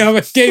gamer. Yeah, I'm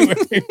a gamer.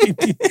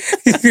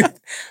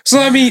 So,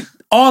 I mean,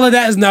 all of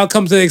that is now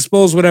come to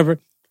expose whatever.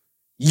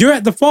 You're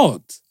at the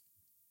fault.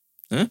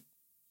 Huh?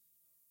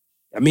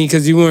 I mean,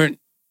 because you weren't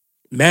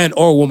man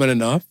or woman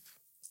enough,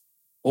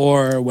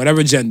 or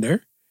whatever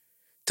gender,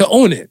 to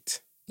own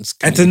it.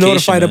 And to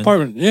notify the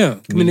partner. Yeah,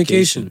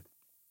 communication.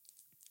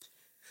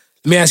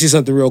 Let me ask you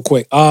something real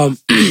quick. What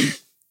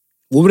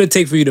would it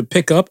take for you to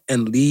pick up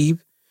and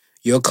leave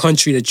your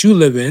country that you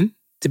live in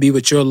to be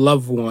with your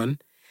loved one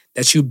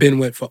that you've been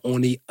with for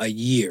only a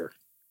year?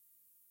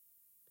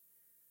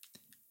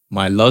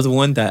 My loved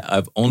one that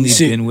I've only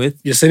been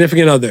with? Your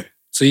significant other.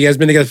 So you guys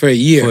been together for a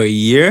year. For a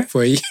year?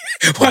 For a year.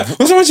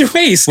 What's wrong with your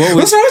face?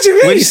 What's wrong with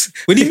your face?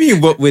 What do you mean,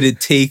 what would it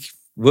take?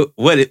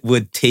 What it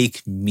would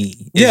take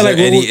me?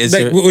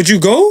 Would you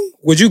go?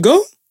 Would you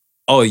go?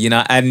 Oh, you're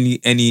not adding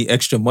any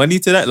extra money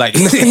to that? Like,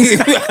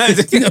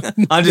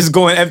 I'm just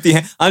going empty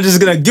handed. I'm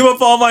just going to give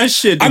up all my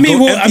shit.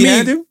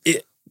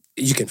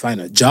 You can find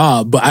a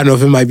job, but I don't know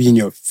if it might be in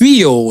your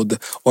field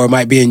or it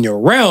might be in your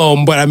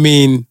realm. But I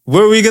mean,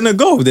 where are we going to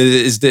go?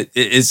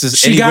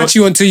 She got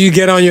you until you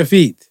get on your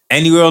feet.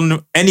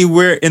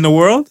 Anywhere in the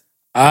world?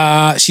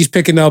 She's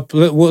picking up,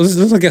 let's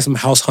look at some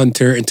House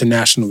Hunter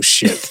International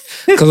shit.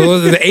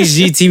 Because the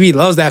HGTV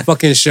loves that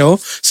fucking show.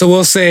 So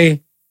we'll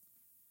say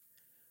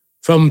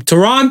from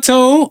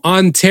Toronto,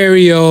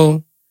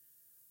 Ontario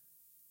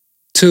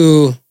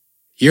to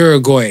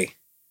Uruguay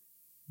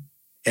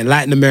in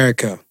Latin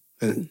America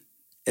and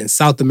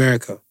South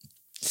America.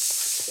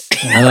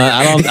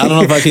 I don't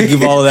know if I can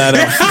give all of that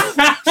up.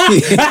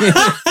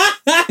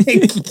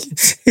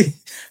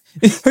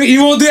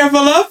 You won't do that for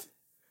love?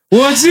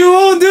 What you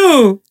won't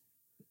do,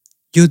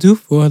 you do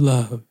for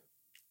love.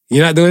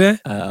 You're not doing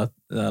that? I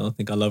don't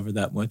think I love her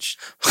that much.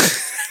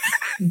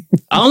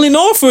 I only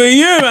know it for a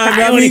year, man.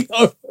 I only know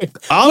it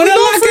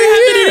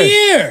for a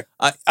year.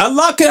 A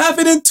lot could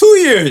happen in 2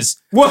 years.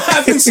 What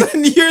happens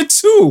in year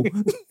 2?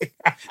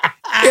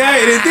 Yeah,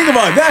 you didn't think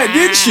about that,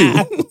 didn't you?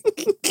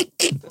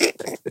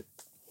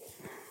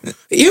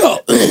 Yo,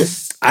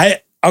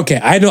 I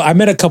know. I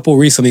met a couple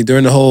recently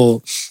during the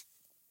whole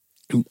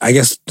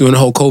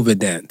COVID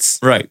dance.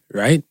 Right.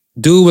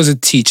 Dude was a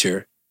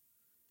teacher.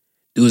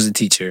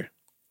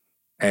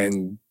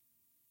 And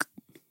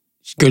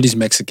girlie's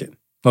Mexican.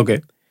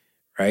 Okay.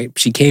 Right?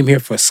 She came here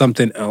for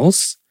something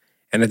else.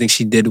 And I think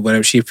she did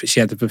whatever she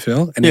had to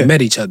fulfill. And they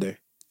met each other.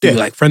 They were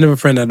like friend of a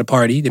friend at a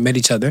party. They met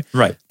each other.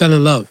 Right. Fell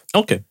in love.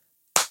 Okay.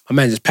 My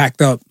man just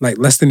packed up like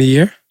less than a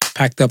year.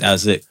 Packed up.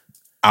 That's it.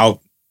 Out.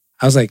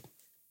 I was like,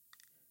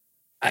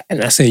 I'm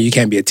not saying you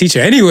can't be a teacher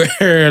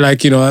anywhere.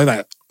 Like,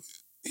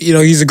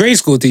 he's a grade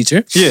school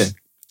teacher. Yeah.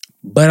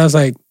 But I was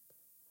like,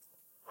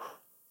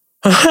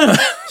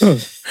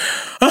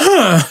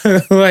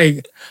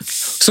 like,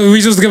 so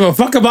we just give a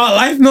fuck about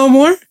life no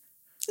more?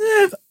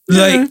 Yeah.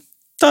 Like,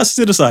 toss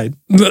it aside.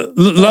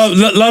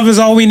 Love is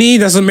all we need.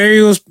 That's what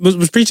Mary was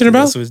preaching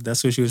about?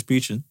 That's what she was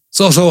preaching.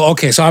 So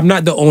I'm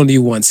not the only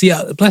one. See,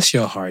 bless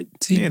your heart.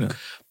 See,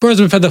 birds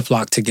of a feather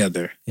flock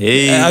together.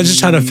 Hey. I was just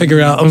trying to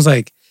figure out. I was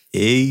like,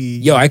 hey.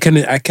 Yo, I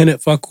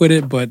couldn't fuck with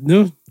it, but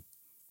no,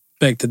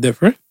 beg to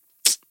differ.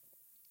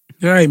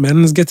 All right,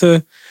 man. Let's get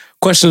to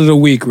question of the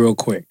week real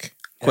quick.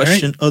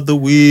 Question of the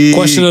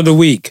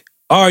week.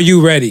 Are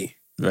you ready?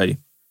 Ready.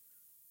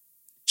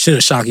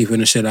 Shouldn't shock you from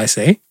the shit I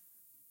say.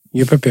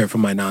 You're prepared for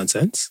my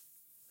nonsense.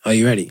 Are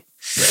you ready?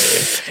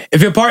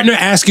 If your partner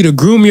asks you to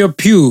groom your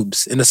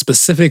pubes in a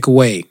specific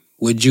way,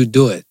 would you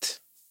do it?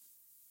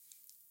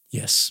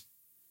 Yes.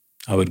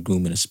 I would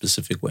groom in a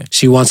specific way.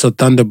 She wants a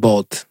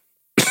thunderbolt.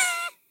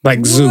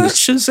 Like Zeus.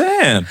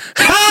 Shazam.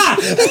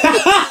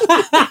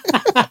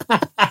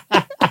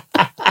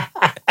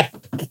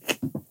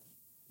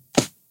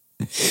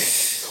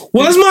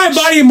 Well, it's my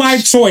body, my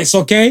choice,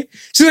 okay?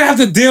 She's gonna have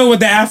to deal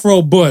with the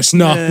Afro bush.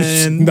 No.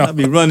 I'll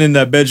be running in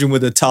that bedroom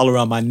with a towel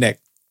around my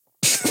neck.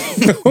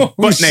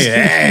 But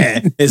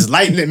it's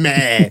lightning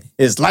man.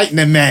 It's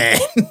lightning man.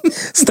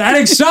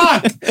 Static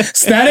shock.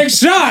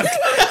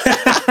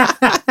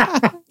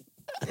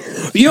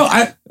 Yo,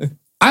 I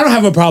don't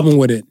have a problem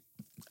with it.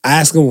 I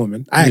ask a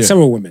woman. I ask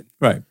several women.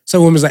 Right.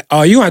 Some women's like,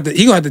 oh, he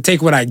gonna have to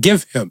take what I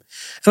give him. And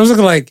I was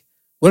looking like,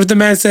 what if the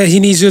man said he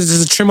needs you to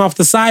just trim off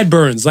the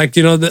sideburns, like,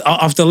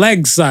 off the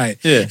leg side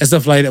and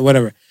stuff like that,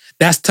 whatever.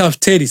 That's tough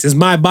titties. It's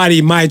my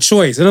body, my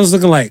choice. And I was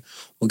looking like,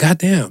 well,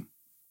 goddamn.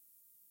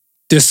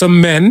 There's some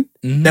men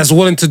that's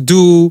willing to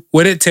do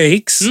what it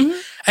takes. Mm-hmm.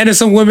 And there's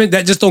some women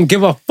that just don't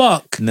give a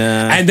fuck.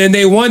 Nah. And then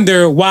they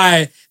wonder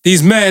why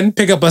these men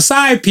pick up a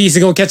side piece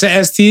and go catch an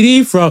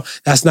STD from.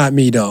 That's not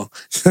me, though.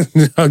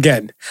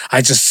 Again,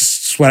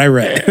 it's what I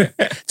read.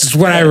 Just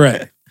what I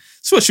read.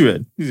 It's what you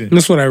read.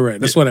 That's what I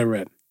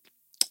read.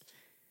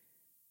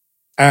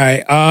 All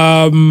right.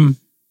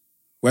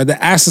 We're at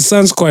the Ask the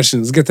Sons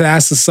questions. Let's get to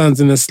Ask the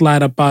Sons and then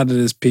slide up out of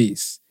this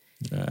piece.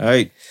 All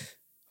right.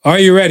 Are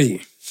you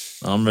ready?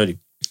 I'm ready.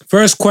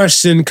 First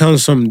question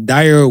comes from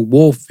Dire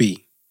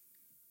Wolfie.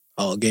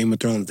 Oh, Game of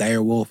Thrones,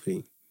 Dire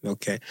Wolfie.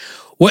 Okay.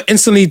 What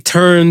instantly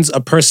turns a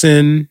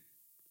person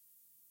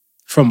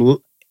from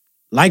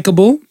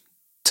likable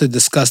to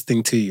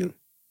disgusting to you?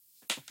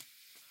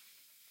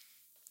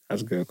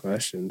 That's a good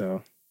question,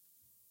 though.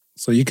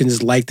 So you can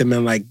just like them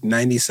in like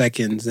 90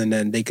 seconds and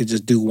then they could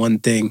just do one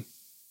thing.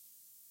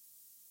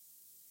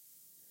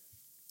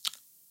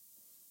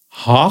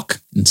 Hawk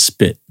and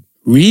spit.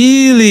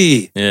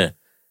 Really? Yeah.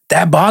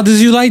 That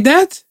bothers you like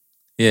that?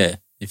 Yeah.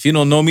 If you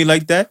don't know me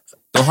like that,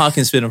 don't hawk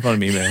and spit in front of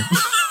me, man.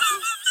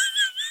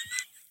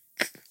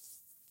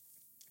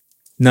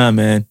 Nah,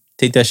 man.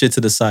 Take that shit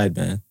to the side,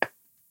 man.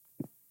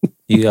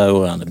 You gotta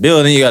go around the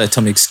building. You gotta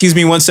tell me, excuse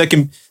me 1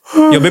 second.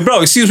 Yo, big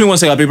bro, excuse me 1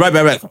 second. I'll be right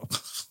back.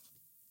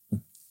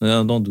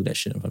 No, don't do that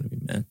shit in front of me,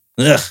 man.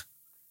 Ugh.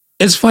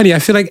 It's funny. I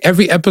feel like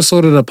every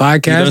episode of the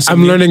podcast,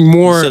 I'm learning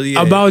more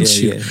about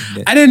you.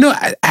 Yeah. I didn't know.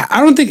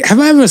 I don't think. Have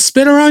I ever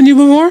spit around you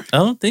before? I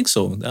don't think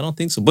so.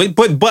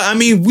 But I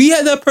mean, we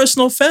had that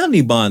personal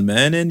family bond,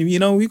 man, and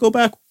we go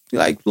back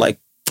like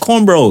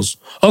corn bros.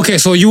 Okay,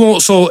 so you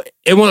won't. So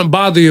it wouldn't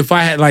bother you if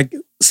I had like,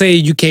 say,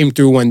 you came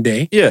through one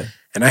day, yeah,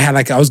 and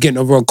I was getting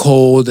over a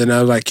cold, and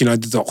I was like, I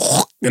did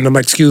the, and I'm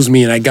like, excuse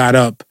me, and I got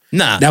up.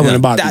 Nah, that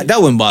wouldn't bother me.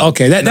 That wouldn't bother.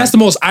 Okay, that's the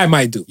most I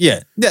might do.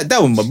 Yeah,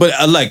 that wouldn't. But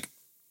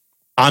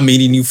I'm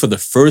meeting you for the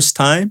first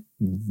time.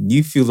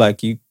 You feel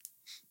like you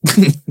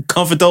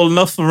comfortable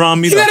enough around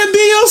me. You gotta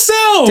be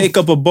yourself. Take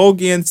up a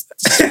bogey and.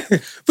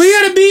 But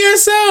you gotta be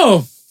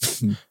yourself.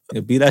 Yeah,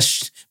 be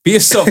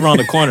yourself around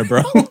the corner,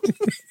 bro.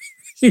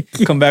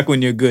 Come back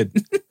when you're good.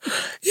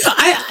 Yeah,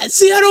 I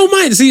don't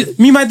mind. See,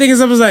 my thing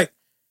is, I was like,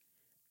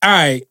 all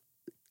right,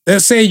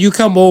 let's say you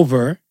come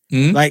over,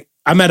 like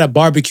I'm at a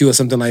barbecue or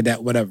something like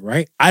that, whatever,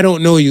 right? I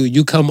don't know you.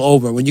 You come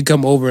over. When you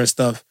come over and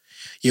stuff,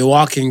 you're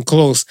walking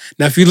close.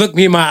 Now, if you look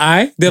me in my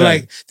eye, they're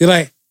like,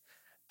 hey,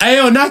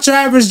 yo, not your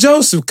average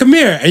Joseph. Come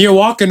here. And you're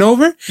walking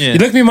over. Yeah. You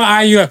look me in my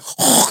eye, you're like,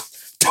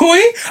 Toy,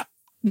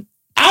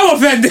 I'm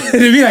offended to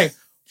be like,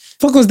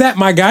 fuck was that,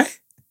 my guy?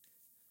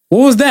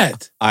 What was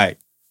that? All right.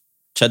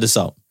 Check this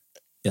out.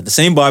 You have the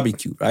same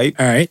barbecue, right?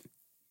 All right.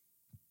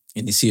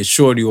 And you see a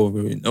shorty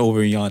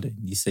over yonder.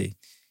 And you say,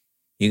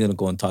 you're going to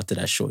go and talk to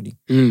that shorty.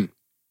 Mm.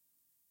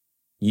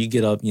 You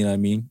get up, you know what I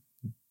mean?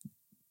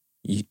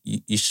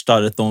 You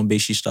started throwing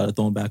base. She started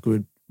throwing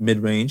backward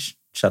mid-range.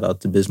 Shout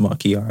out to Biz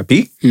Markie, RIP.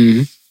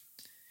 Mm-hmm.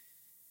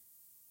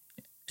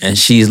 And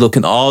she's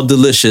looking all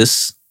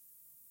delicious.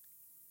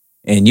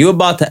 And you're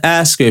about to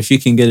ask her if you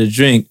can get a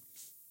drink.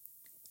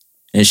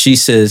 And she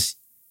says,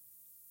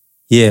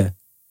 yeah,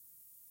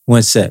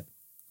 1 sec.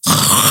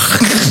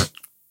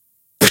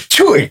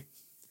 Chewy.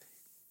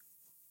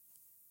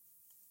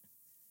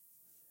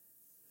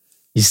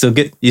 You still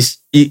get you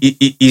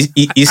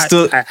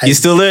still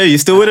there? You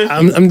still with it?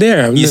 I'm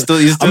there. You still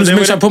I'm just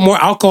making sure I put more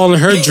alcohol in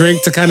her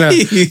drink to kind of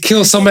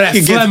kill some of that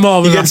phlegm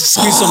off. You get to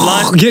squeeze some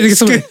lime.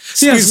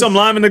 Squeeze some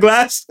lime in the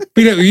glass.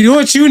 You know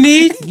what you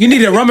need? You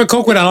need a rum and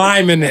coke with a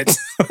lime in it.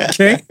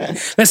 Okay,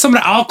 let some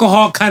of the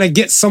alcohol kind of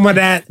get some of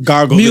that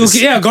gargle. Milk.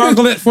 Yeah,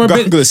 gargle it for a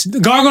bit.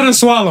 Gargle and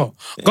swallow.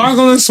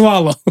 Gargle and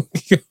swallow.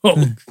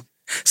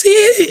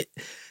 See,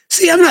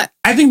 I'm not.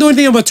 I think the only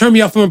thing that would turn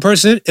me off from a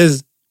person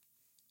is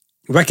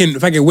if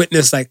I can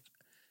witness like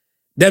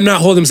them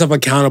not holding themselves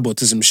accountable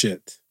to some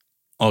shit.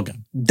 Okay,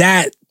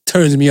 that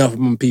turns me off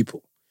from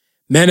people,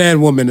 men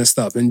and women and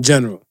stuff in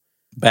general.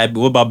 What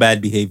about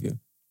bad behavior?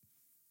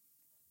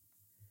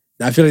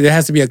 I feel like there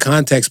has to be a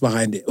context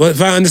behind it. Well,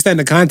 if I understand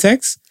the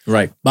context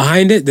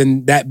behind it,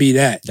 then that be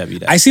that.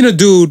 I seen a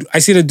dude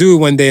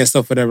one day and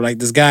stuff, whatever. Like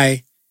this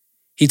guy,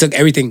 he took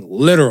everything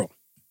literal,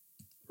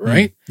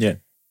 right? Yeah.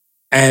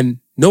 And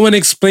no one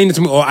explained it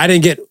to me, or I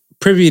didn't get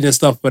privy and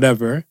stuff,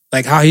 whatever.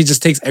 Like how he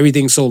just takes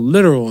everything so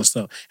literal and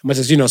stuff. As much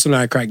as, sometimes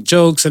I crack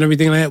jokes and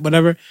everything like that,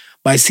 whatever.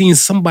 But I seen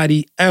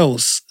somebody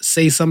else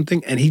say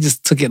something and he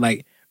just took it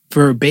like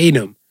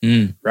verbatim,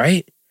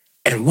 right?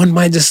 And one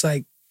mind just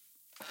like,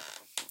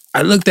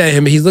 I looked at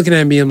him and he's looking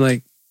at me. I'm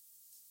like,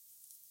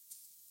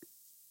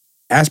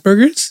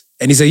 Asperger's?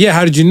 And he said, yeah,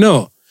 how did you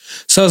know?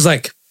 So I was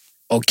like,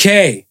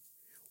 okay.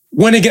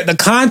 When you get the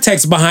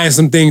context behind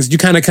some things, you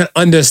kind of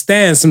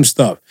understand some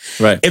stuff.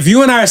 Right. If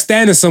you and I are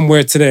standing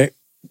somewhere today,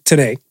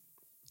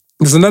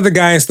 there's another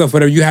guy and stuff,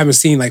 whatever you haven't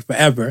seen like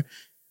forever.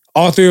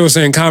 All three of us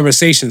are in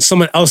conversation.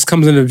 Someone else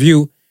comes into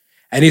view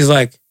and he's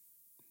like,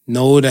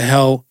 no the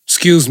hell,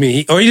 excuse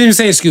me. Or he didn't even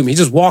say excuse me. He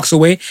just walks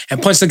away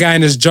and punched the guy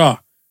in his jaw.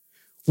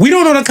 We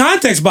don't know the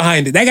context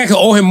behind it. That guy could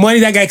owe him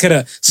money. That guy could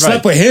have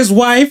slept with his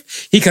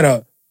wife. He could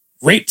have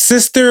raped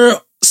sister.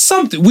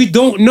 Something. We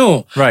don't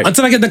know. Right.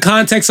 Until I get the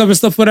context of it,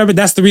 stuff, whatever.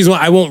 That's the reason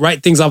why I won't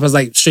write things off as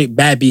like straight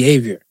bad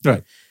behavior.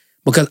 Right.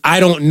 Because I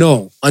don't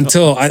know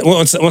until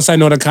once I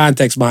know the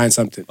context behind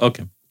something.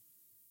 Okay.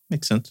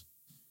 Makes sense.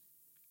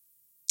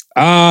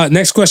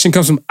 Next question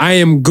comes from I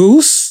Am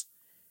Goose.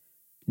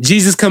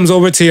 Jesus comes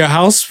over to your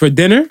house for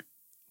dinner.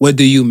 What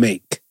do you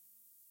make?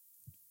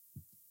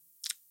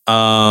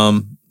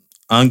 I'm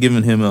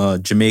giving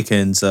him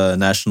Jamaican's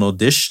national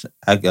dish,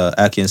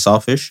 ackee and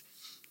saltfish.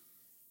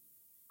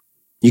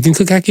 You can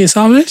cook ackee and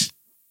saltfish?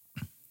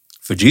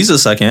 For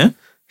Jesus, I can.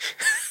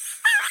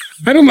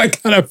 I don't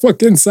like how that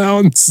fucking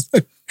sounds.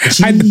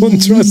 I don't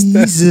trust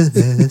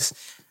that.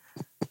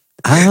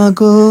 I'm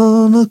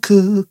gonna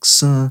cook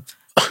some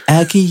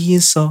ackee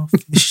and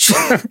saltfish.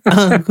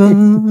 I'm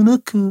gonna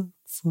cook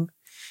for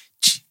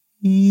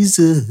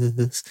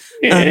Jesus.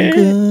 I'm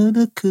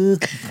gonna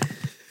cook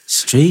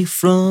straight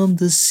from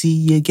the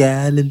Sea of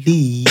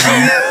Galilee.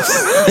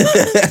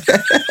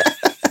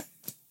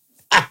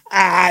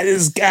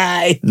 This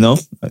guy. No?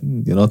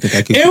 You don't think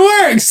I could? It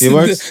works. It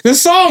works? The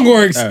song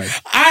works. Right.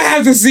 I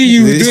have to see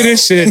you do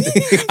this shit.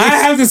 I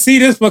have to see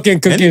this fucking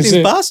cooking Anything's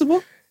shit.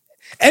 possible.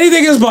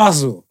 Anything is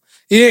possible.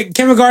 Yeah,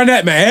 Kevin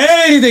Garnett, man.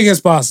 Anything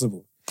is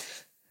possible.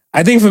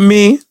 I think for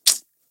me,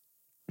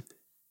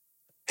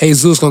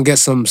 Jesus gonna get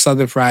some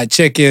Southern fried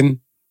chicken,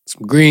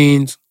 some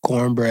greens,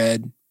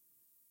 cornbread,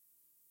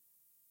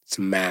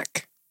 some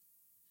mac.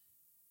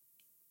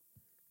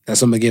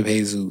 That's what I'm gonna give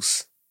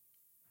Jesus.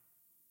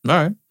 All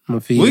right. I'm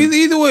gonna feed Well, him.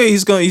 either way,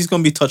 he's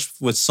gonna be touched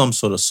with some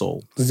sort of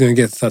soul. He's gonna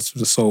get touched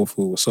with the soul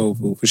food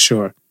for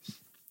sure.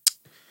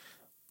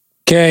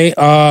 Okay,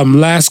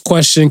 last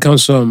question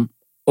comes from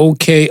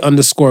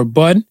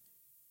OK_Bud.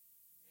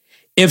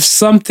 If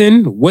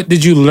something, what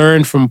did you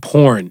learn from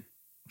porn?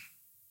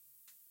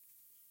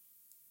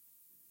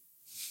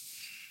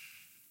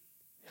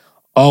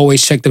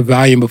 Always check the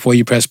volume before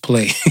you press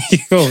play.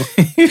 Yo.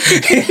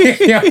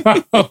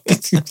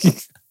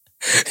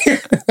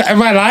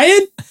 Am I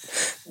lying?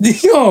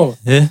 Yo.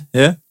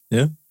 Yeah.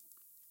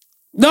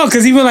 No,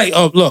 because even like,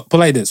 look, put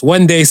like this.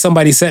 One day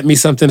somebody sent me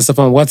something and stuff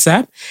on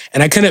WhatsApp,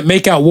 and I couldn't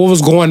make out what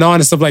was going on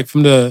and stuff like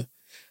from the,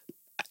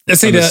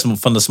 let's say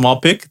from the small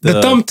pic?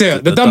 The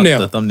thumbnail.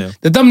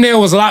 The thumbnail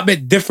was a lot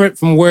bit different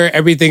from where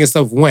everything and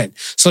stuff went.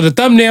 So the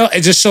thumbnail,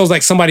 it just shows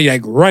like somebody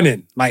like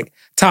running, like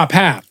top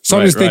half. So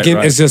I'm just thinking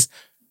it's just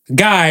a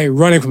guy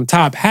running from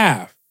top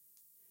half.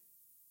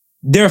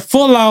 They're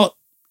full out,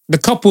 the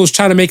couple's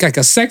trying to make like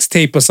a sex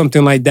tape or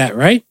something like that,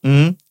 right?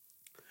 Mm-hmm.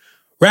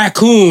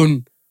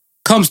 raccoon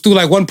comes through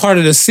like one part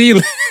of the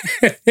ceiling.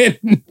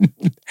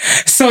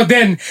 So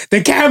then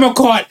the camera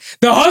caught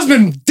the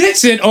husband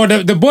ditching, or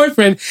the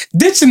boyfriend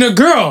ditching the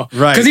girl.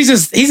 Right.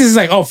 Because he's just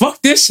like, oh,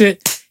 fuck this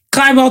shit.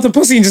 Climbed out the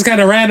pussy and just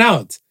kind of ran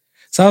out.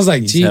 So I was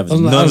like, gee. None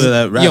of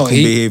that raccoon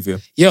behavior.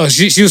 Yo,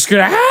 she was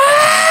screaming,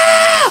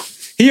 ah!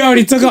 He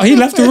already took off. He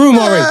left the room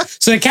already.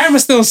 So the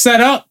camera's still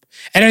set up.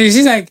 And then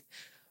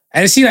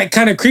she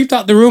kind of creeped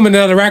out the room, and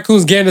then the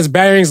raccoon's getting his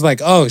bearings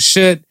like, oh,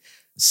 shit.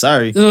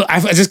 Sorry. I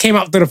just came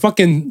out through the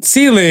fucking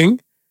ceiling.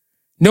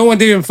 No one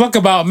didn't fuck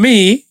about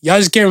me. Y'all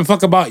just can't even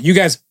fuck about you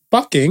guys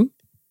fucking.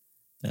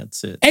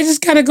 That's it. And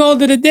just kind of go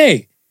to the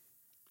day.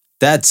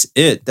 That's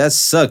it. That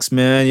sucks,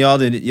 man. Y'all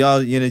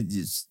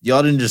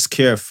didn't just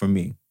care for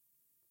me.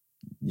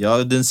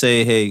 Y'all didn't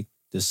say, hey,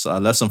 I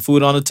left some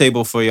food on the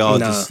table for y'all.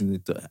 Nah. Just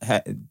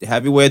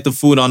have your way at the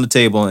food on the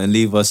table and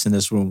leave us in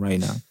this room right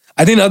now.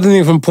 I think the other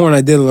thing from porn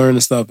I did learn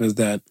and stuff is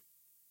that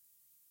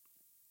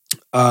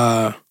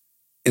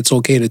it's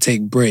okay to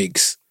take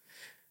breaks.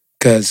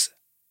 Because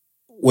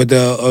with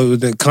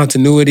the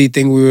continuity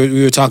thing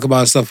we were talking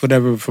about, stuff,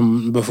 whatever,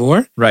 from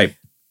before. Right.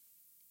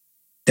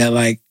 That,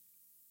 like,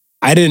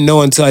 I didn't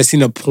know until I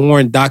seen a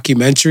porn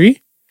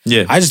documentary.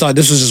 Yeah. I just thought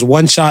this was just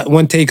one shot,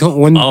 one take.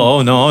 One.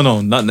 Oh,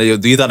 no.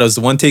 Do you thought it was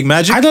the one take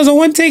magic? I thought it was a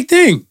one take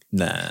thing.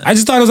 Nah. I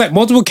just thought it was like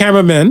multiple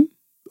cameramen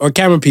or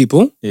camera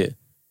people. Yeah.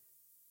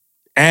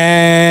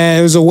 And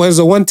it was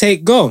a one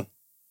take go.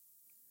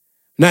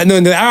 Not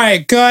knowing that, all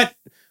right, cut.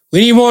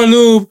 We need more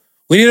lube.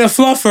 We need a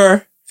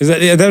fluffer. Is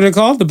that what they're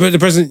called? The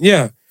person,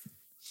 yeah.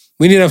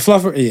 We need a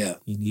fluffer. Yeah.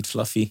 You need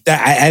fluffy.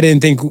 I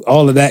didn't think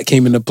all of that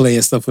came into play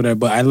and stuff with that,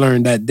 but I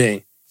learned that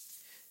day.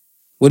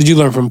 What did you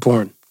learn from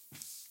porn?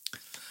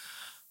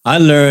 I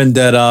learned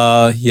that,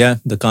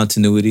 the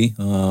continuity.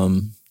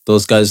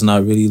 Those guys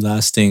not really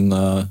lasting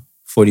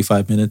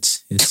 45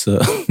 minutes. It's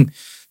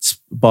it's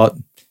about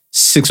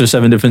 6 or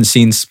 7 different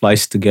scenes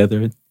spliced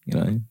together. You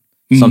know,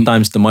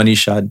 sometimes the money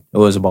shot, it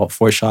was about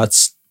 4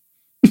 shots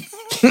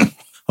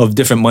of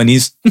different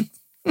monies.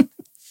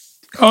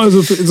 Oh,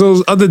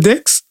 those other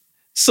dicks?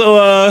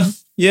 So,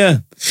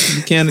 you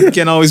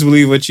can't always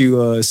believe what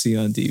you see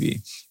on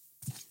TV.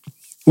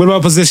 What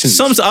about positions?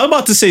 I was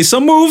about to say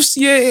some moves.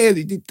 Yeah,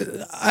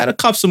 I had a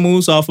cop some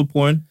moves off of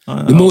porn.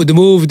 The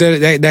move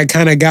that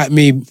kind of got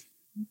me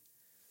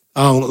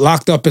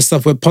locked up and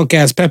stuff with punk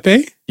ass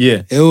Pepe.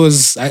 Yeah, it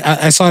was.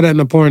 I saw that in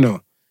the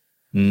porno.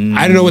 I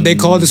didn't know what they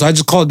called it, so I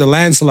just called it the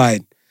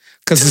landslide.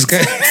 Cause it's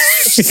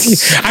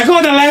I call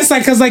it the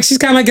landslide because like she's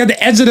kind of like at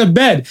the edge of the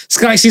bed. It's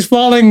kind of like she's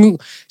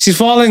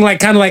falling like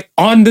kind of like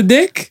on the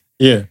dick.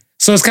 Yeah.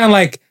 So it's kind of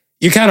like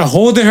you're kind of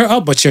holding her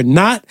up, but you're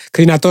not because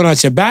you're not throwing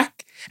out your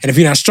back. And if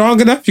you're not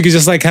strong enough, you could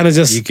just like kind of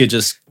just... You could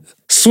just...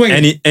 Swing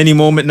it. Any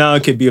moment now,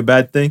 it could be a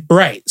bad thing.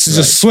 Right. So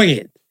just swing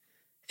it.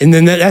 And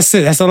then that's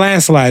it. That's a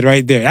landslide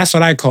right there. That's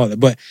what I call it.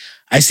 But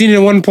I seen it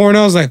in one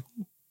porno. I was like,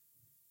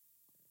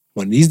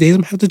 one of these days, I'm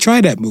going to have to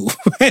try that move.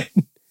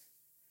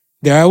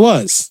 There I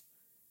was.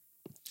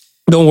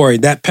 Don't worry.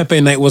 That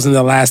Pepe night wasn't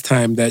the last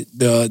time that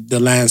the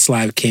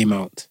landslide came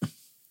out.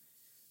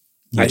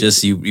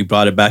 You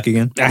brought it back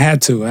again? I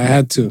had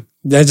to.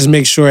 That just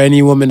makes sure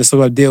any woman that's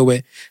supposed to deal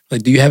with,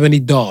 like, do you have any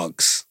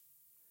dogs?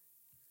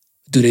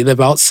 Do they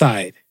live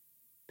outside?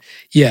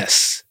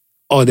 Yes.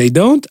 Oh, they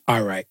don't?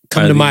 All right.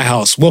 Come to my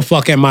house. We'll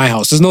fuck at my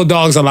house. There's no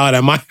dogs allowed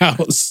at my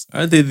house.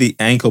 Are they the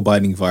ankle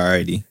biting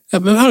variety? I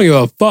don't give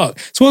a fuck.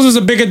 Suppose it was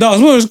a bigger dog.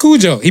 Suppose it was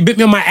Cujo. He bit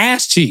me on my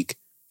ass cheek.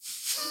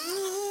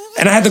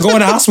 And I had to go in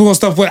the hospital and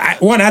stuff. I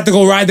had to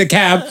go ride the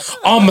cab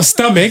on my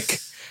stomach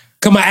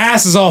because my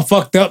ass is all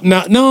fucked up. No.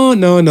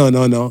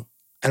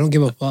 I don't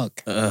give a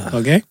fuck.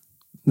 Okay?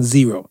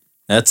 0.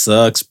 That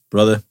sucks,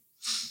 brother.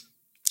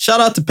 Shout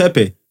out to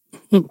Pepe.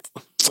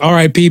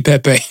 R.I.P.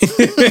 Pepe.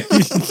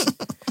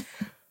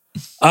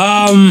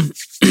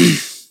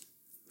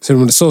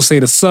 So say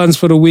the Suns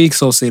for the week.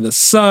 So say the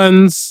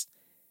Suns.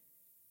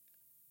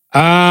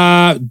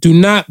 Do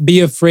not be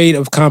afraid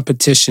of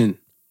competition.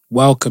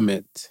 Welcome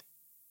it.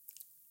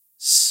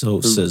 So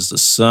says the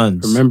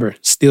Suns. Remember,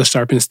 steel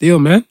sharpens steel,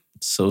 man.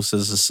 So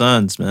says the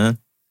Suns, man.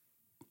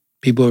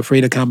 People are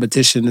afraid of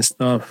competition and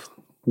stuff.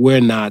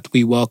 We're not.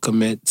 We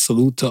welcome it.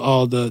 Salute to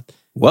all the...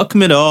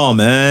 Welcome it all,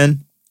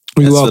 man.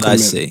 That's what I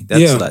say.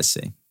 That's what I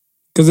say.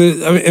 Because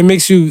it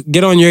makes you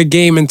get on your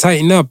game and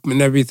tighten up and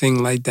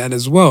everything like that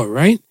as well,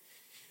 right?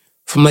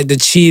 From like the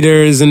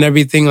cheaters and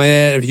everything like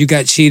that. If you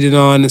got cheated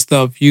on and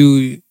stuff,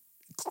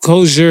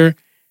 closure.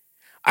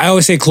 I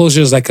always say closure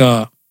is like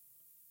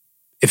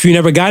if you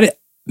never got it,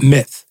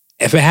 myth.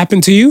 If it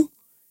happened to you,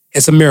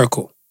 it's a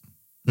miracle.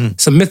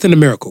 It's a myth and a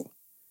miracle.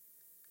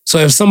 So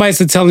if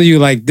somebody's telling you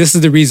like, this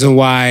is the reason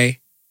why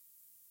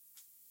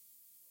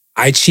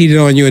I cheated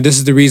on you and this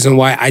is the reason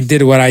why I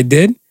did what I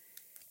did,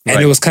 and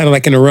it was kind of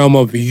like in the realm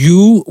of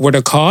you were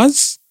the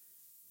cause,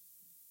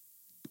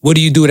 what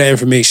do you do with that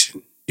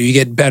information? Do you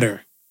get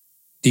better?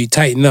 Do you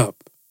tighten up?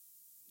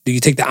 Do you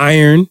take the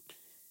iron,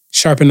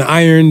 sharpen the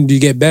iron? Do you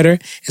get better?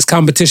 It's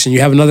competition.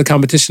 You have another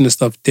competition and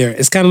stuff there.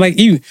 It's kind of like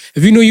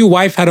if you know your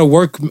wife had a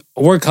work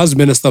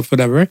husband and stuff,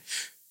 whatever,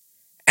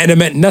 and it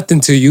meant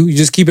nothing to you, you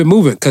just keep it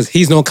moving because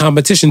he's no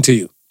competition to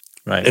you.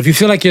 Right. If you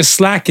feel like you're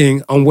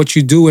slacking on what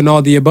you do and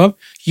all the above,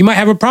 you might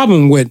have a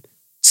problem with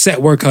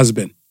set work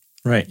husband.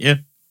 Right. Yeah.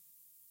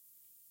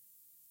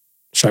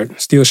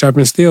 Steel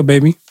sharpens steel,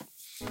 baby.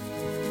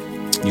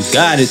 You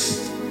got it.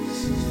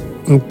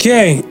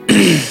 Okay.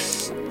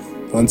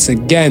 Once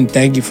again,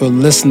 thank you for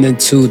listening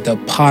to The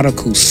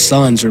Particle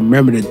Sons.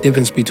 Remember, the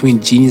difference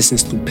between genius and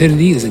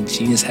stupidity is that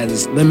genius has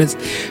its limits.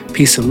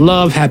 Peace and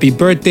love. Happy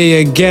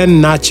birthday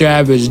again, not your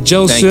average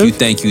Joseph.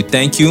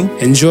 Thank you.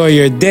 Enjoy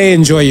your day.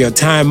 Enjoy your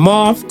time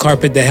off.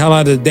 Carpet the hell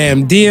out of the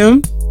damn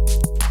DM.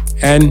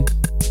 And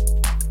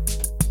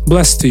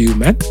bless to you,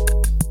 man.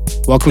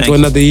 Welcome to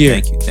another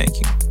year.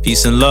 Thank you.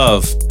 Peace and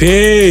love.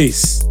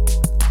 Peace.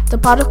 The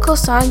Particle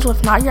Sons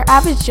with Not Your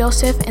Average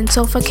Joseph and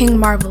Sofa King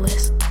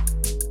Marvelous.